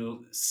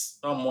to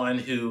someone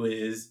who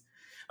is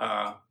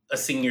a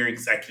senior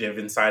executive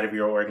inside of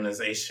your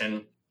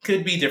organization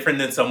could be different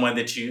than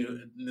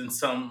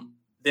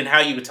than how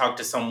you would talk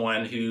to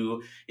someone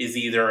who is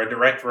either a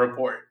direct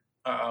report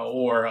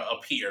or a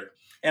peer.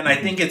 And I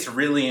think it's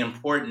really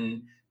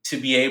important to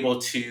be able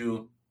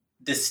to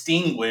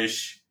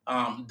distinguish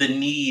the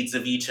needs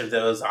of each of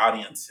those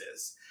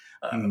audiences.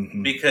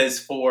 Because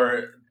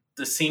for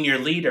the senior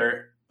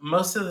leader,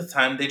 most of the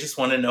time they just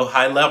want to know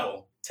high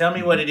level. Tell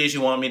me what it is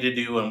you want me to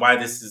do and why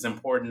this is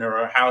important,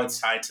 or how it's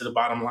tied to the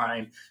bottom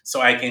line,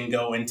 so I can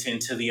go and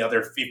tend to the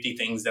other 50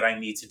 things that I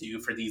need to do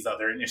for these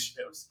other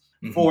initiatives.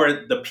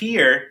 For the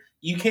peer,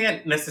 you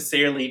can't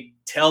necessarily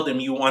tell them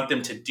you want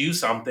them to do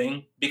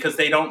something because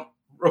they don't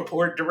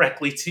report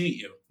directly to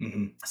you.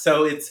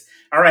 So it's,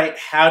 all right,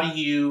 how do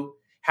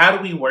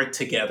we work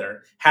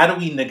together? How do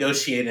we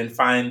negotiate and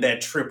find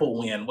that triple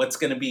win? What's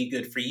going to be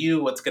good for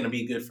you? What's going to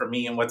be good for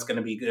me? And what's going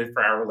to be good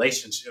for our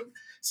relationship,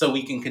 so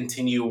we can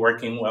continue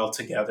working well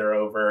together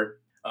over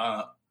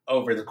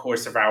the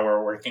course of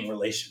our working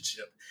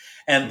relationship.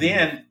 And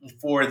then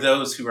for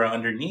those who are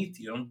underneath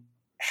you,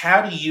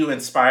 how do you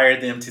inspire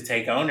them to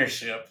take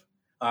ownership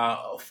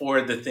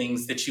for the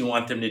things that you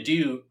want them to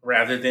do,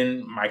 rather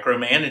than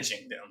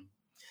micromanaging them?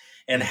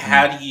 And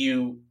how do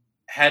you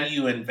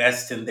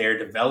invest in their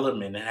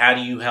development, and how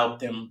do you help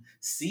them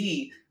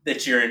see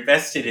that you're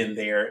invested in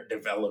their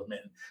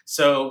development?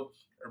 So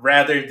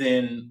rather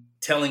than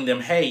telling them,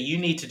 hey, you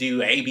need to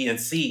do A, B, and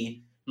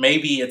C,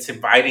 maybe it's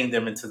inviting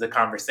them into the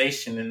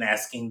conversation and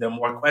asking them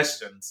more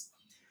questions.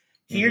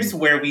 Here's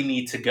where we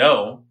need to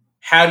go.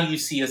 How do you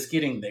see us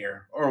getting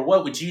there? Or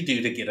what would you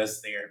do to get us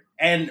there?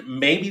 And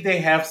maybe they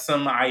have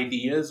some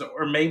ideas,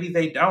 or maybe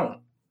they don't.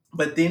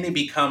 But then it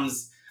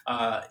becomes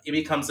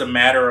a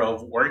matter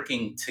of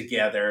working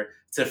together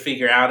to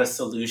figure out a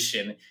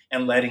solution,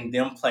 and letting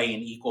them play an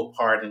equal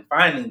part in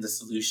finding the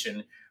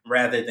solution,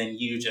 rather than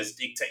you just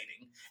dictating.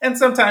 And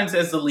sometimes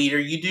as the leader,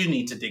 you do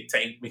need to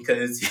dictate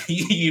because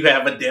you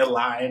have a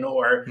deadline,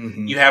 or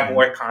you have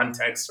more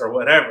context, or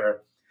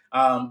whatever.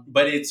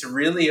 But it's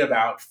really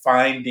about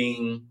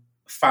finding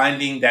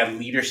that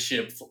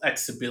leadership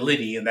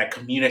flexibility and that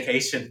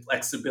communication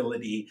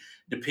flexibility,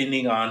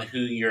 depending on who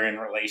you're in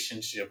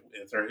relationship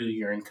with or who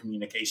you're in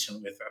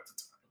communication with at the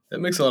time. That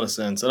makes a lot of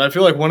sense. And I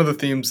feel like one of the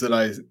themes that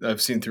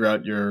I've seen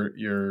throughout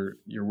your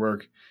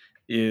work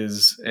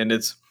is, and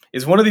it's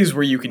one of these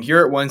where you can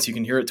hear it once, you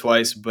can hear it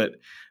twice, but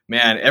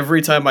man,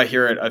 every time I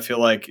hear it, I feel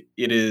like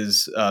it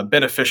is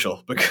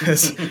beneficial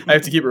because I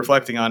have to keep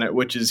reflecting on it,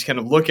 which is kind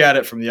of look at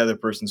it from the other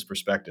person's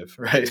perspective,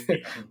 right? Yeah.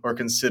 Or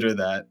consider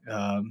that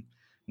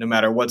no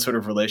matter what sort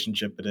of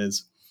relationship it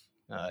is.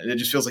 It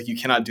just feels like you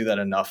cannot do that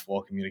enough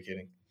while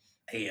communicating.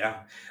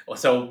 Yeah.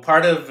 So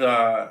part of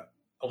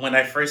when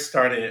I first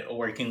started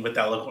working with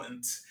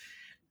Eloquence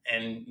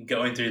and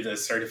going through the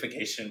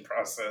certification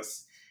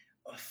process,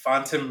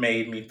 Fanta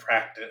made me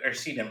practice, or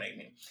she didn't make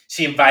me.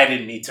 She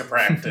invited me to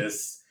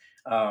practice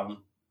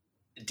um,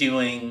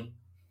 doing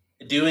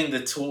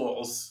the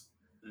tools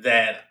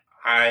that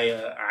I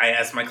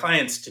asked my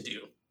clients to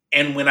do.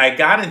 And when I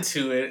got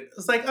into it, it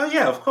was like, oh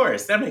yeah, of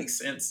course, that makes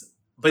sense.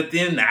 But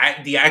then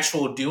the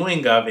actual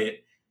doing of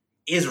it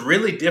is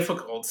really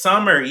difficult.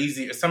 Some are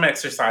easier. Some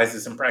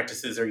exercises and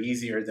practices are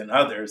easier than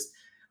others.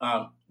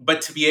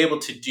 But to be able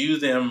to do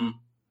them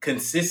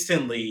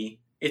consistently,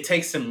 it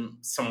takes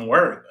some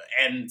work,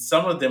 and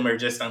some of them are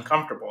just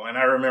uncomfortable. And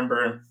I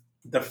remember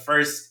the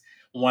first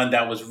one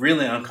that was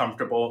really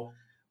uncomfortable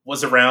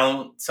was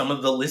around some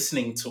of the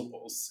listening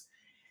tools.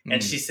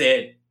 And she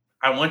said,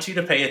 I want you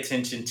to pay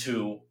attention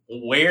to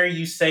where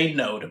you say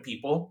no to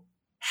people,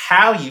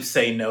 how you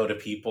say no to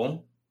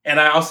people, and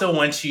I also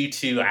want you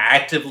to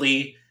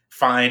actively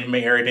find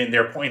merit in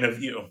their point of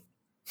view.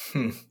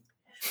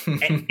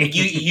 And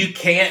you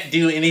can't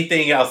do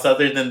anything else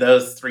other than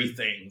those three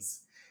things.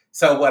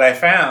 So what I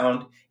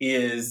found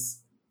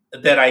is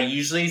that I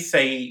usually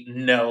say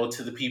no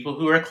to the people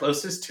who are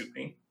closest to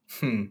me.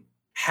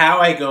 How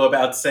I go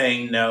about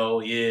saying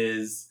no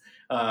is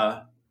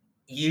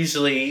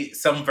usually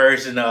some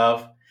version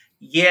of,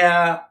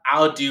 yeah,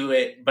 I'll do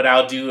it, but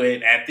I'll do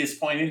it at this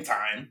point in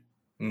time.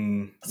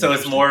 So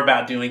it's more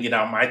about doing it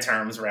on my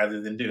terms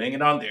rather than doing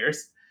it on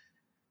theirs.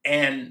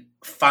 And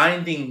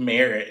finding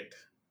merit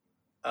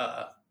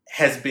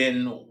has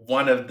been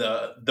one of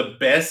the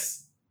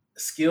best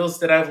skills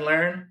that I've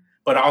learned,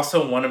 but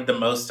also one of the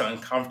most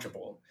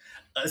uncomfortable.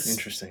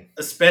 Interesting.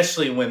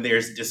 Especially when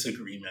there's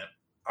disagreement.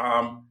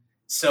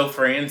 So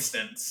for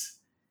instance,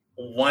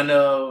 one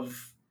of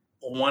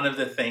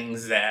the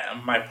things that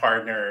my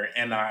partner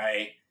and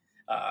I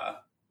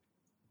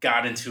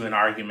got into an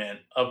argument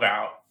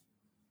about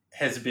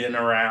has been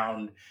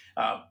around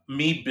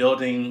me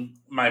building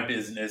my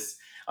business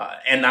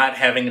and not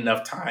having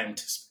enough time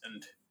to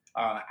spend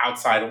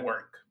outside of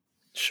work.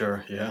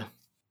 Sure, yeah.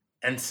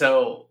 And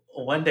so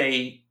one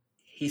day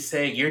he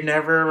said, "You're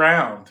never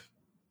around."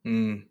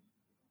 And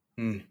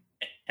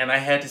I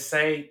had to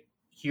say,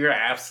 "You're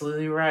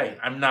absolutely right.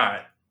 I'm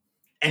not."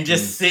 And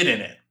just sit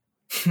in it.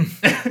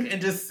 And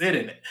just sit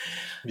in it.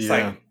 It's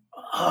like,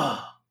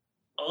 oh,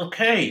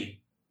 okay.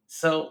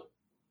 So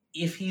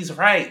if he's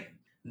right,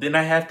 then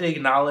I have to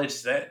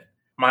acknowledge that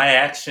my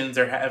actions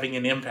are having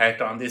an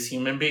impact on this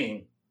human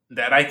being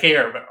that I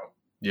care about.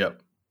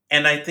 Yep.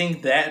 And I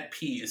think that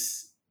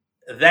piece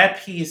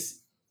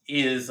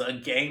is a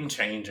game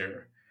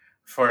changer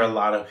for a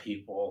lot of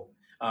people,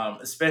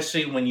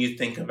 especially when you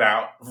think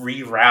about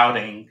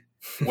rerouting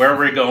where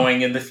we're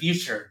going in the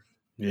future.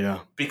 Yeah.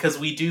 Because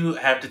we do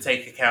have to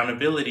take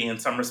accountability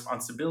and some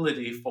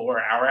responsibility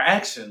for our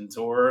actions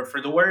or for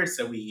the words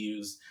that we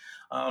use.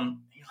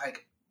 You're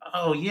like,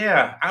 oh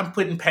yeah, I'm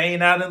putting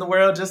pain out in the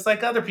world just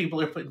like other people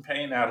are putting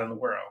pain out in the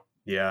world.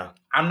 Yeah.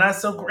 I'm not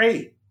so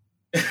great.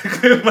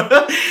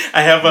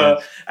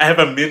 I have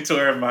a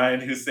mentor of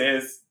mine who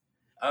says,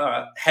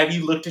 have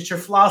you looked at your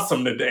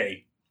flossom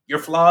today? Your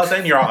flaws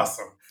and your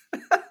awesome.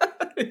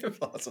 Your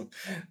awesome.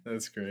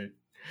 That's great.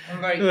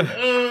 I'm like,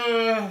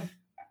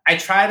 I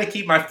try to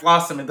keep my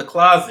flossom in the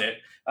closet,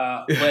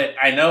 but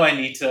I know I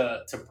need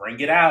to bring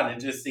it out and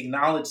just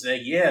acknowledge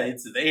that, yeah,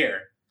 it's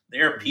there.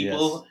 There are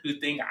people who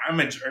think I'm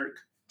a jerk,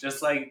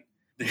 just like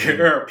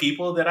there are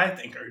people that I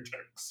think are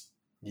jerks.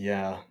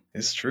 Yeah,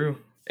 it's true.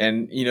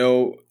 And, you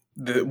know,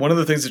 one of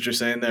the things that you're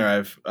saying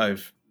there,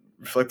 I've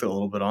reflected a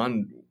little bit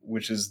on,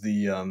 which is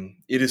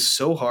it is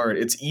so hard.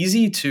 It's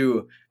easy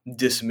to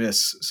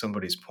dismiss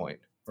somebody's point,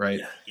 right?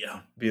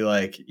 Yeah. Be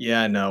like,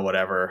 yeah, no,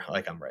 whatever.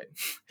 Like, I'm right.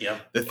 Yeah.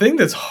 The thing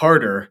that's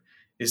harder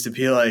is to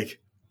be like,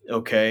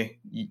 okay,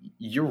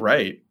 you're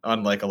right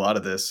on like a lot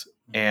of this,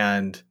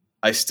 and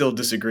I still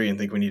disagree and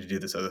think we need to do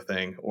this other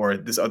thing, or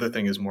this other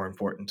thing is more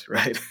important,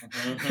 right?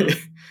 Mm-hmm.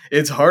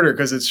 It's harder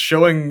because it's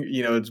showing,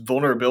 you know, it's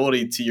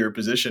vulnerability to your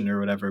position or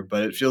whatever,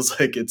 but it feels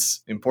like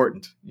it's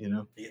important, you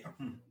know?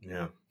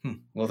 Yeah.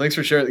 Well, thanks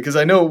for sharing, because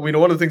I know, one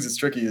of the things that's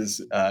tricky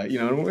is, you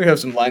know, we have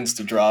some lines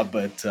to draw,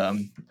 but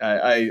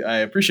I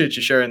appreciate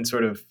you sharing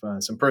sort of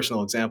some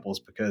personal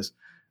examples, because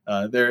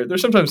they're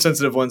sometimes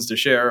sensitive ones to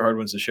share, hard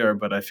ones to share,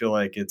 but I feel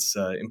like it's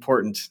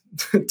important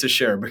to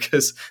share,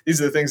 because these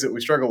are the things that we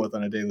struggle with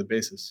on a daily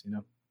basis, you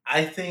know?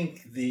 I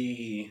think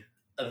the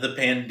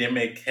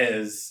pandemic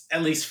has,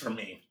 at least for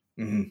me,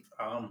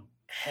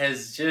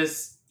 has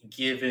just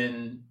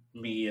given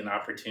me an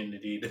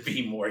opportunity to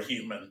be more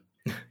human.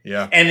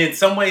 Yeah. And in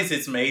some ways,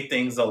 it's made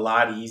things a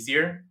lot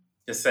easier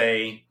to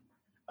say,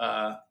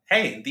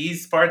 hey,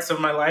 these parts of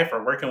my life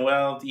are working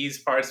well. These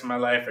parts of my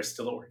life are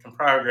still a work in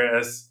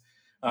progress.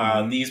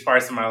 These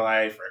parts of my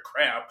life are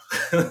crap.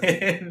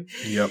 and,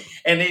 Yep.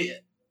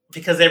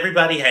 because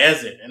everybody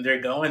has it and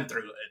they're going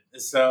through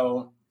it.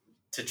 So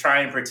to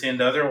try and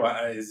pretend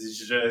otherwise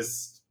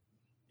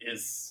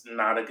is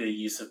not a good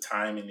use of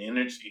time and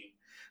energy.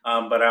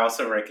 But I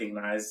also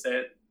recognize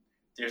that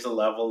there's a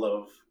level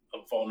of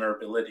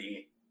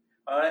vulnerability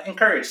and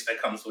courage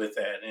that comes with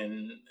that.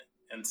 And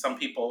some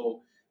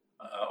people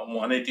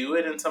want to do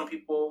it and some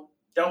people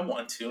don't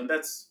want to. And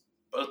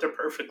both are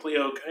perfectly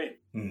okay.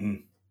 Mm-hmm.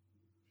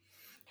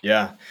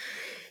 Yeah.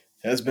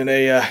 It has been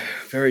a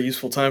very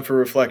useful time for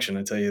reflection,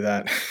 I tell you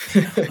that.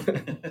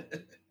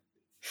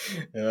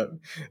 Yeah.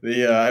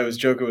 I was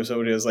joking with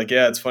somebody. I was like,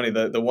 yeah, it's funny.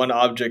 The one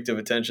object of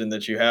attention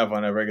that you have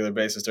on a regular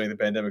basis during the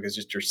pandemic is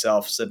just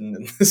yourself sitting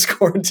in this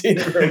quarantine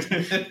room.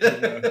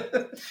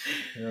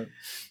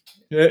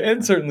 Yeah,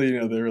 and certainly,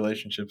 the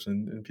relationships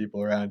and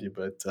people around you.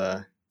 But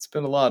it's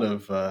been a lot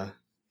of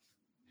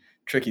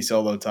tricky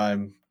solo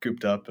time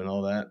cooped up and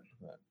all that.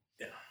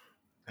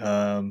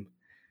 Yeah.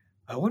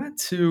 I wanted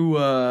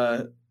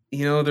to,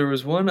 there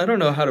was one, I don't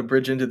know how to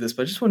bridge into this,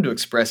 but I just wanted to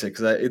express it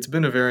because it's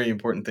been a very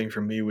important thing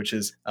for me, which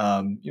is,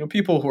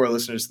 people who are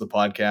listeners to the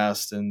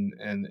podcast and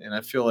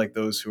I feel like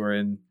those who are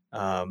in,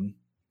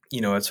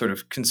 a sort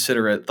of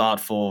considerate,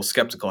 thoughtful,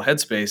 skeptical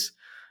headspace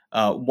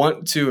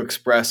want to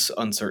express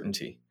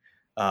uncertainty.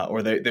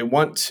 Or they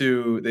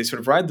sort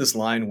of ride this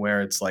line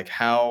where it's like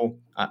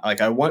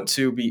I want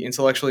to be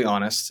intellectually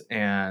honest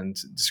and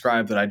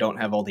describe that I don't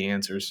have all the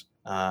answers.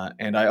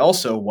 And I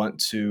also want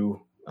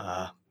to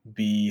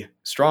be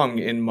strong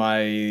in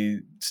my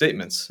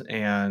statements,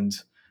 and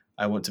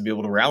I want to be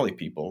able to rally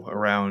people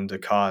around a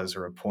cause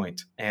or a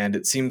point. And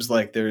it seems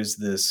like there's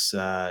this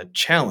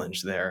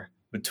challenge there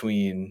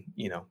between,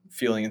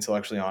 feeling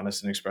intellectually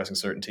honest and expressing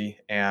certainty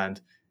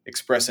and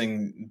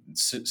expressing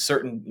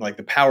certain, like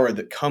the power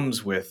that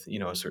comes with,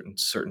 a certain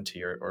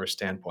certainty or a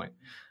standpoint.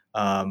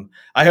 I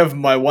have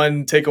my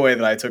one takeaway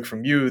that I took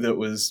from you that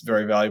was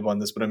very valuable on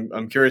this, but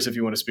I'm curious if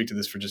you want to speak to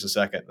this for just a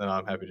second, then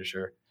I'm happy to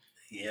share.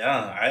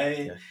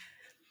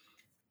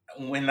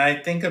 When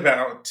I think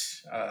about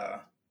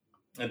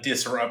a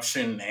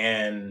disruption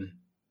and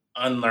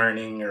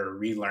unlearning or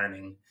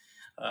relearning,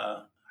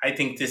 I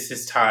think this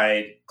is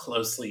tied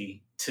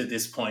closely to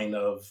this point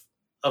of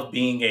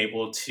being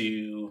able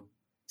to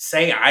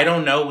say I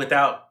don't know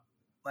without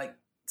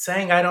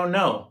saying I don't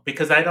know,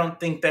 because I don't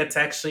think that's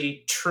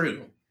actually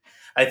true.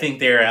 I think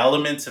there are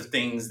elements of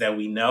things that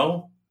we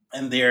know,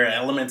 and there are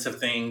elements of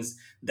things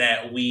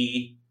that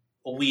we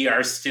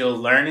are still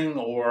learning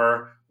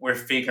or we're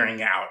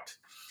figuring out.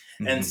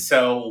 Mm-hmm. And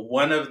so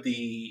one of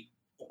the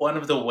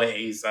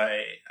ways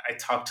I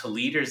talk to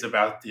leaders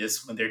about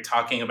this when they're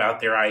talking about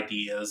their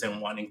ideas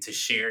and wanting to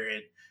share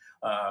it,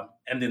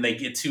 and then they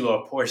get to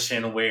a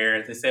portion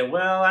where they say,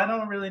 well, I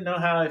don't really know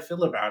how I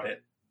feel about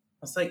it.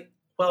 I was like,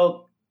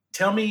 well,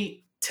 tell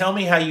me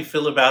how you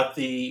feel about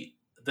the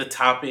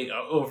topic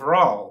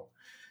overall.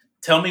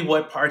 Tell me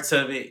what parts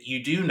of it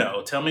you do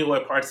know. Tell me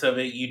what parts of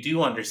it you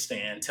do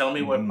understand. Tell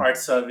me what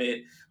parts of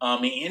it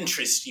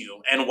interest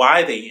you and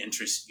why they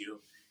interest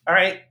you. All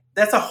right,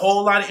 that's a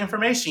whole lot of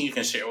information you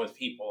can share with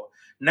people.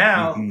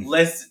 Now,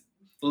 let's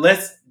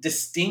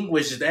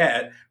distinguish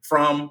that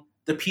from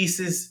the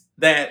pieces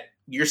that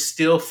you're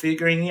still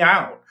figuring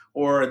out,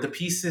 or the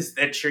pieces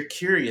that you're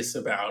curious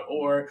about,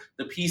 or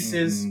the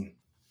pieces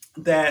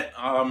that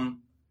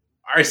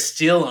are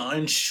still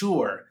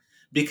unsure,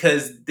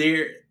 because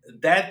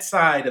that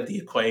side of the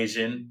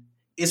equation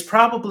is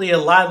probably a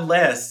lot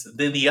less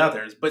than the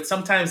others, but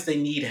sometimes they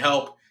need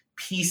help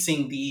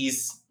piecing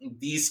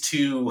these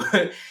two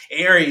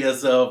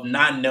areas of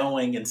not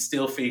knowing and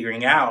still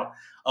figuring out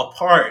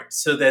apart,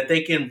 so that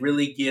they can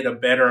really get a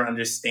better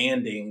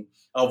understanding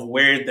of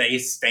where they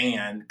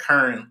stand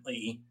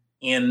currently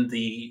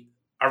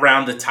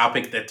around the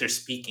topic that they're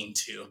speaking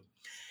to.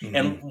 Mm-hmm.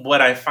 And what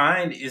I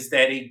find is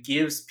that it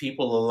gives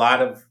people a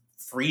lot of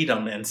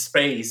freedom and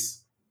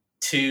space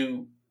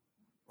to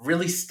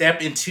really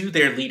step into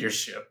their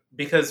leadership.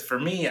 Because for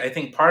me, I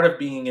think part of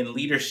being in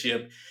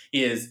leadership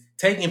is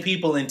taking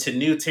people into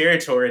new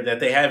territory that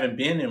they haven't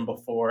been in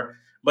before,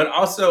 but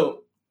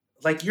also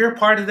you're a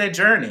part of that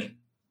journey.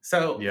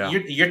 So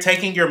you're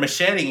taking your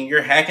machete and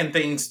you're hacking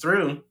things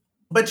through,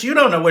 but you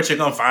don't know what you're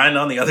going to find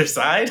on the other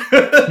side.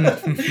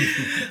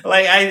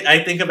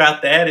 I think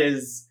about that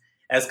as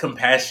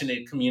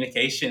compassionate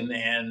communication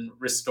and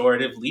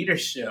restorative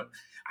leadership.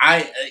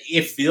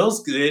 It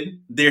feels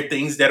good. There are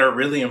things that are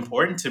really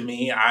important to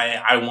me.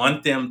 I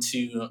want them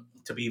to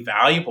be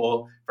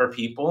valuable for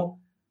people.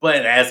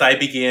 But as I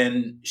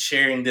begin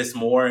sharing this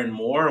more and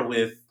more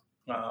with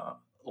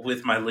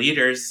my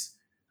leaders,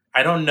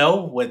 I don't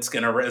know what's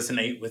going to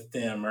resonate with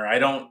them, or I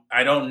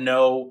don't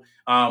know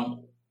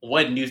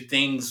what new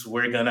things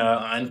we're going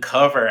to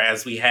uncover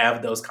as we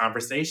have those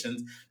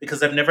conversations,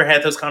 because I've never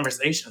had those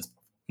conversations.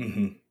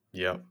 Mm-hmm.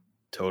 Yeah,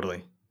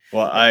 totally.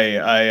 Well, I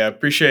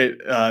appreciate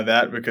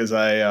that, because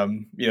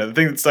the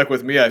thing that stuck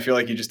with me, I feel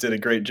like you just did a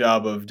great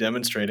job of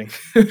demonstrating,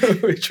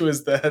 which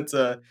was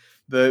that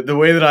the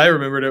way that I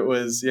remembered it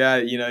was,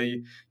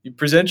 you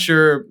present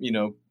your,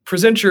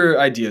 present your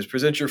ideas,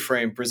 present your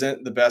frame,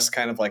 present the best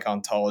kind of like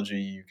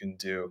ontology you can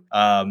do.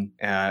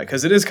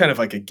 Because it is kind of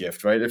like a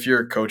gift, right? If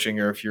you're coaching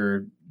or if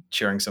you're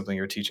sharing something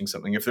or teaching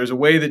something, if there's a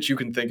way that you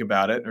can think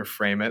about it or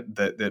frame it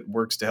that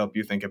works to help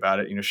you think about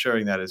it,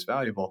 sharing that is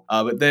valuable.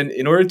 But then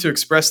in order to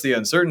express the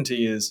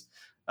uncertainty is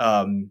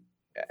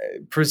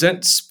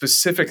present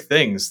specific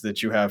things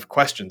that you have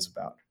questions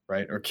about,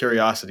 right? Or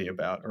curiosity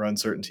about or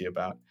uncertainty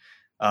about.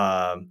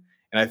 And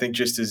I think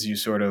just as you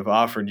sort of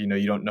offered,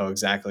 you don't know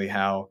exactly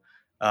how,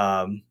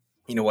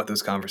 what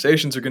those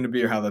conversations are going to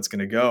be or how that's going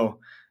to go.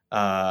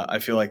 I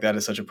feel like that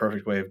is such a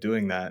perfect way of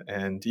doing that.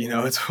 And,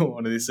 it's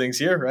one of these things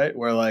here, right?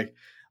 Where like,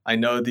 I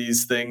know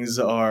these things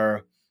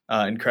are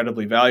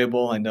incredibly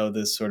valuable. I know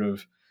this sort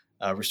of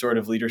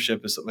restorative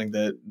leadership is something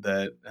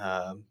that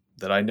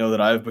I know that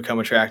I've become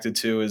attracted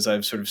to as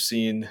I've sort of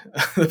seen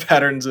the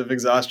patterns of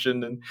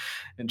exhaustion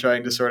and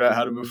trying to sort out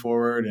how to move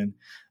forward. And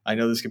I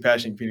know this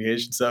compassionate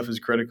communication stuff is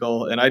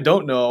critical. And I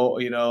don't know,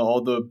 all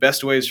the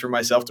best ways for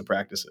myself to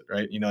practice it,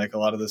 right? Like a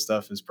lot of this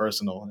stuff is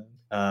personal.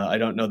 I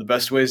don't know the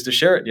best ways to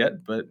share it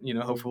yet, but,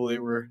 hopefully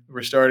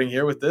we're starting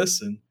here with this.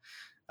 And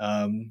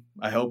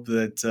I hope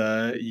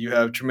that you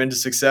have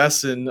tremendous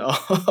success in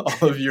all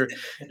of your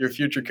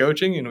future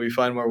coaching, and we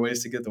find more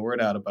ways to get the word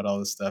out about all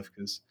this stuff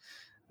because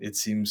it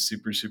seems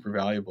super, super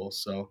valuable.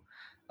 So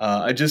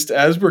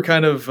as we're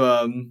kind of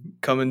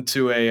coming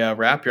to a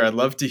wrap here, I'd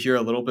love to hear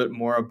a little bit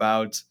more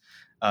about,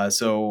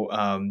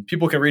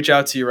 people can reach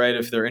out to you, right?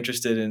 If they're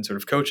interested in sort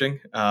of coaching.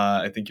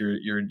 I think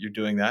you're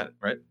doing that,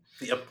 right?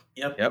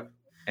 Yep.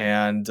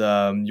 And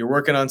you're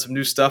working on some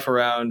new stuff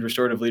around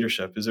restorative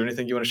leadership. Is there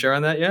anything you want to share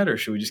on that yet, or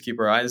should we just keep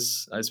our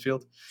eyes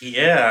peeled?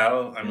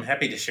 Yeah, I'm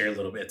happy to share a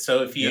little bit.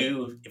 So if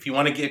you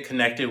want to get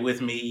connected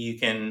with me, you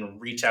can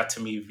reach out to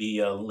me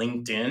via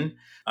LinkedIn.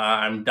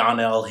 I'm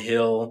Donnell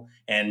Hill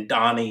and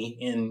Donnie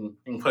in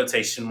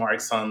quotation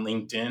marks on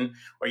LinkedIn,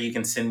 or you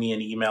can send me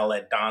an email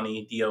at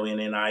Donnie,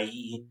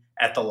 DONNIE,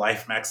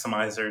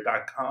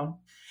 @thelifemaximizer.com.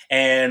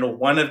 And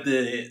one of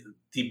the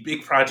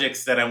big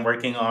projects that I'm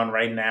working on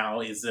right now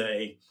is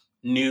a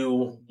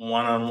new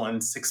one-on-one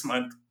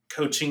 6-month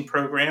coaching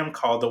program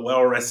called the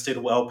Well-Rested,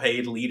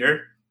 Well-Paid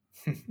Leader,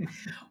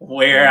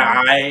 where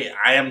I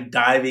am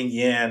diving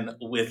in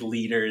with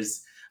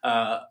leaders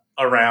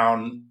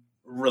around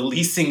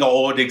releasing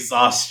old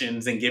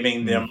exhaustions and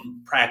giving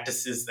them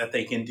practices that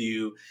they can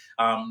do,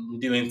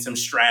 doing some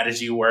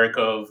strategy work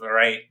of, all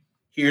right,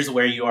 here's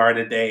where you are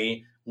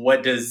today.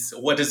 What does a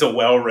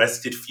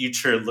well-rested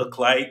future look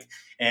like?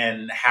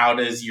 And how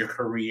does your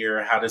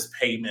career, how does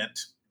payment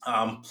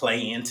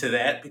play into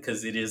that?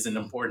 Because it is an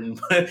important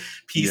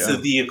piece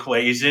of the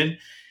equation.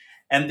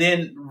 And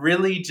then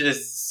really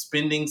just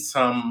spending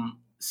some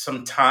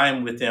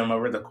time with them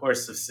over the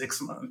course of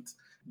 6 months,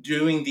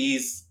 doing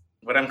these,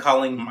 what I'm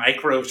calling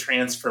micro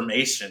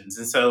transformations.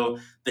 And so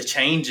the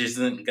change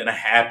isn't going to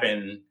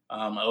happen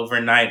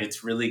overnight.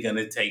 It's really going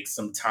to take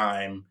some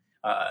time.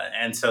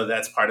 And so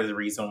that's part of the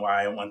reason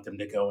why I want them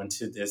to go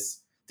into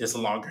this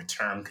longer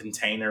term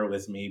container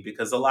with me,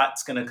 because a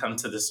lot's going to come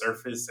to the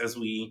surface as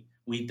we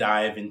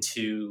dive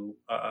into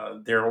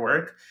their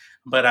work.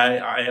 But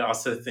I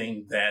also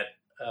think that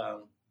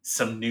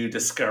some new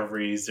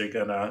discoveries are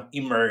going to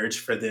emerge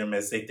for them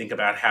as they think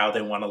about how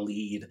they want to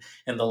lead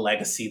and the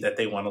legacy that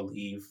they want to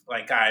leave.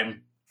 Like I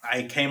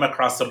came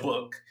across a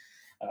book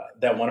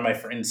that one of my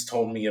friends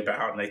told me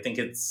about, and I think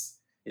it's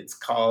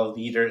called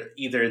either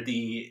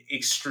the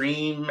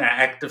extreme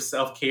act of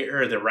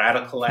self-care or the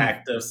radical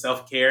act of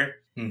self-care.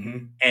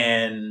 Mm-hmm.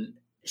 And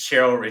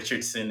Cheryl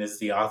Richardson is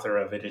the author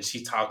of it, and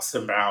she talks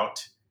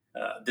about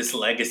this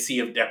legacy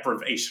of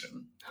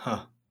deprivation.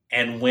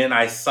 And when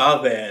I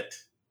saw that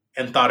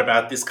and thought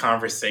about this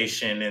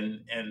conversation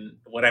and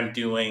what I'm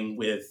doing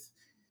with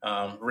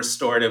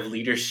restorative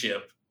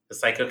leadership,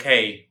 it's like,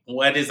 okay,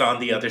 what is on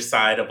the other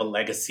side of a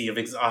legacy of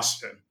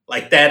exhaustion?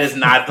 Like, that is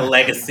not the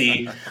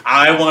legacy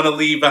I want to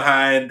leave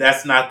behind.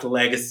 That's not the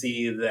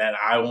legacy that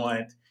I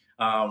want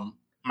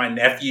my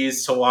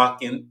nephews to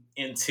walk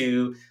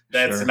into.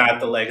 That's not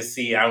the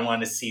legacy I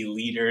want to see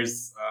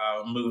leaders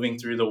moving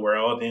through the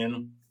world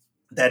in.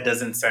 That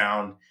doesn't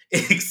sound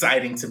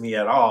exciting to me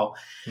at all.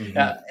 Mm-hmm.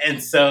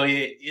 And so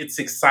it's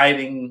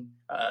exciting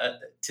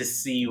to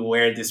see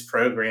where this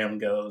program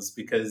goes,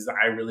 because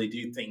I really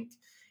do think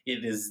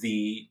it is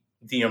the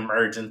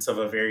emergence of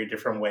a very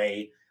different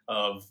way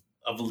of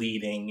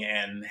leading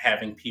and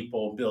having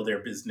people build their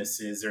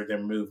businesses or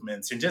their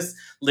movements and just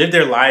live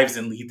their lives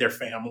and lead their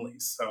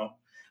families. So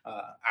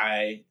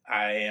I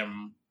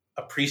am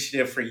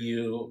appreciative for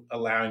you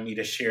allowing me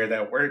to share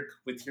that work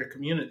with your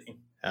community.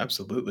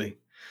 Absolutely.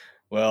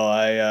 Well,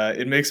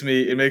 it brings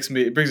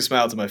a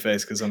smile to my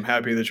face because I'm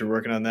happy that you're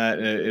working on that.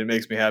 It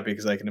makes me happy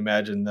because I can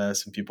imagine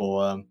some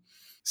people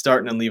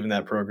starting and leaving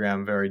that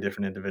program, very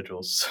different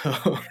individuals.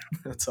 So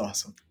that's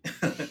awesome.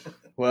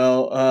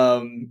 Well,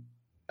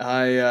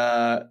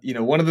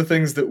 One of the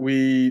things that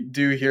we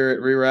do here at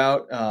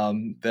Reroute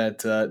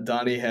that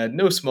Donnie had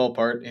no small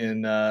part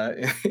in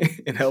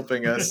in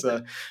helping us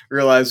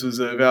realize was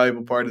a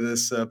valuable part of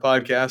this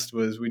podcast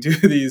was we do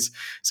these.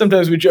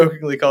 Sometimes we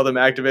jokingly call them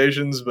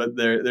activations, but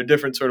they're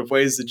different sort of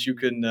ways that you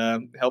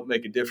can help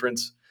make a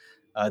difference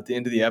at the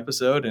end of the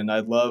episode. And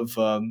I'd love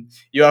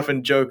you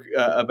often joke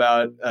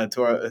about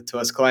to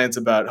us clients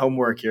about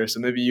homework here, so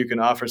maybe you can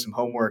offer some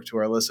homework to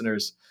our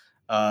listeners.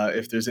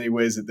 If there's any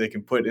ways that they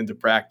can put into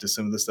practice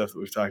some of the stuff that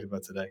we've talked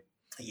about today.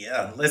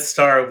 Yeah, let's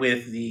start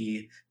with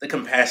the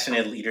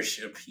compassionate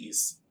leadership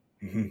piece.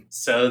 Mm-hmm.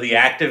 So the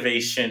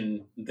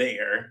activation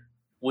there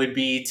would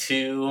be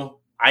to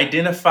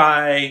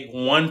identify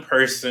one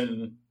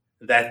person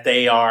that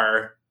they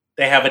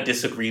have a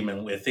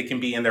disagreement with. It can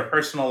be in their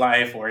personal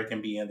life or it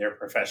can be in their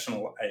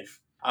professional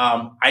life.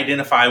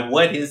 Identify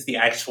what is the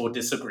actual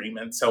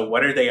disagreement. So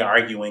what are they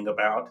arguing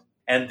about?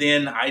 And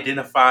then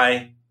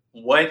identify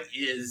what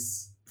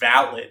is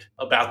valid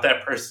about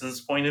that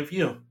person's point of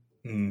view.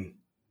 And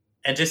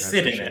just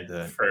sit in it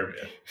for a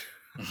bit.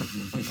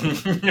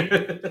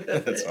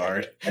 That's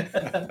hard.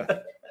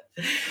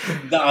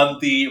 On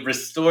the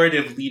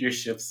restorative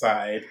leadership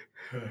side,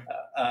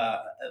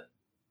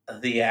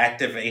 the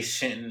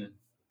activation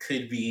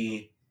could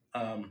be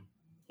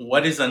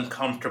what is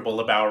uncomfortable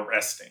about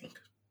resting,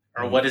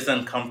 or what is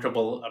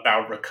uncomfortable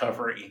about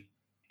recovery,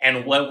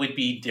 and what would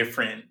be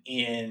different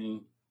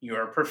in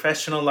your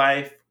professional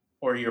life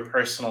or your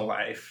personal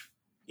life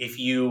if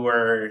you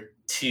were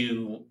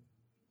to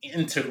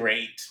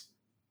integrate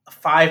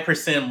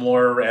 5%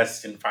 more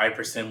rest and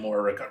 5%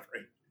 more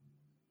recovery.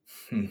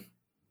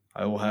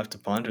 I will have to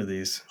ponder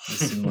these.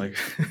 These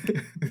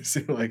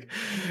seem like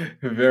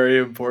very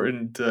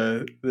important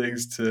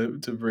things to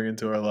bring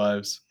into our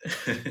lives.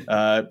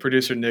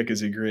 Producer Nick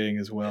is agreeing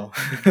as well.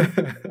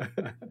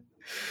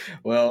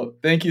 Well,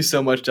 thank you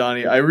so much,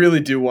 Donnie. I really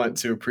do want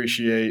to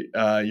appreciate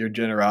your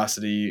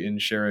generosity in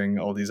sharing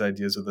all these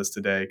ideas with us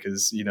today,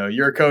 because,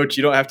 you're a coach.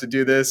 You don't have to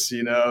do this.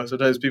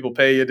 Sometimes people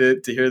pay you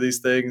to hear these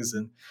things.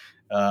 And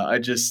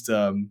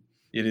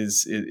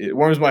it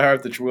warms my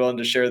heart that you're willing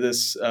to share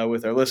this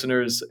with our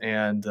listeners.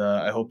 And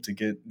I hope to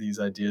get these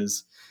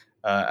ideas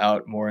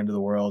out more into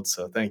the world.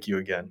 So thank you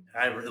again.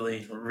 I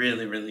really,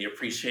 really, really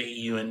appreciate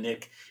you and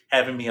Nick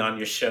having me on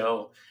your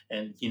show.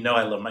 And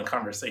I love my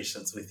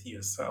conversations with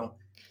you. So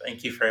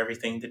thank you for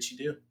everything that you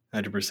do.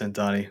 100%,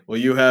 Donnie. Well,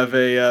 you have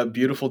a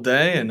beautiful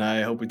day, and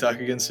I hope we talk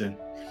again soon.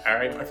 All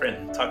right, my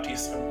friend. Talk to you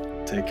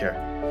soon. Take care.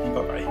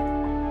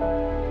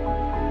 Bye-bye.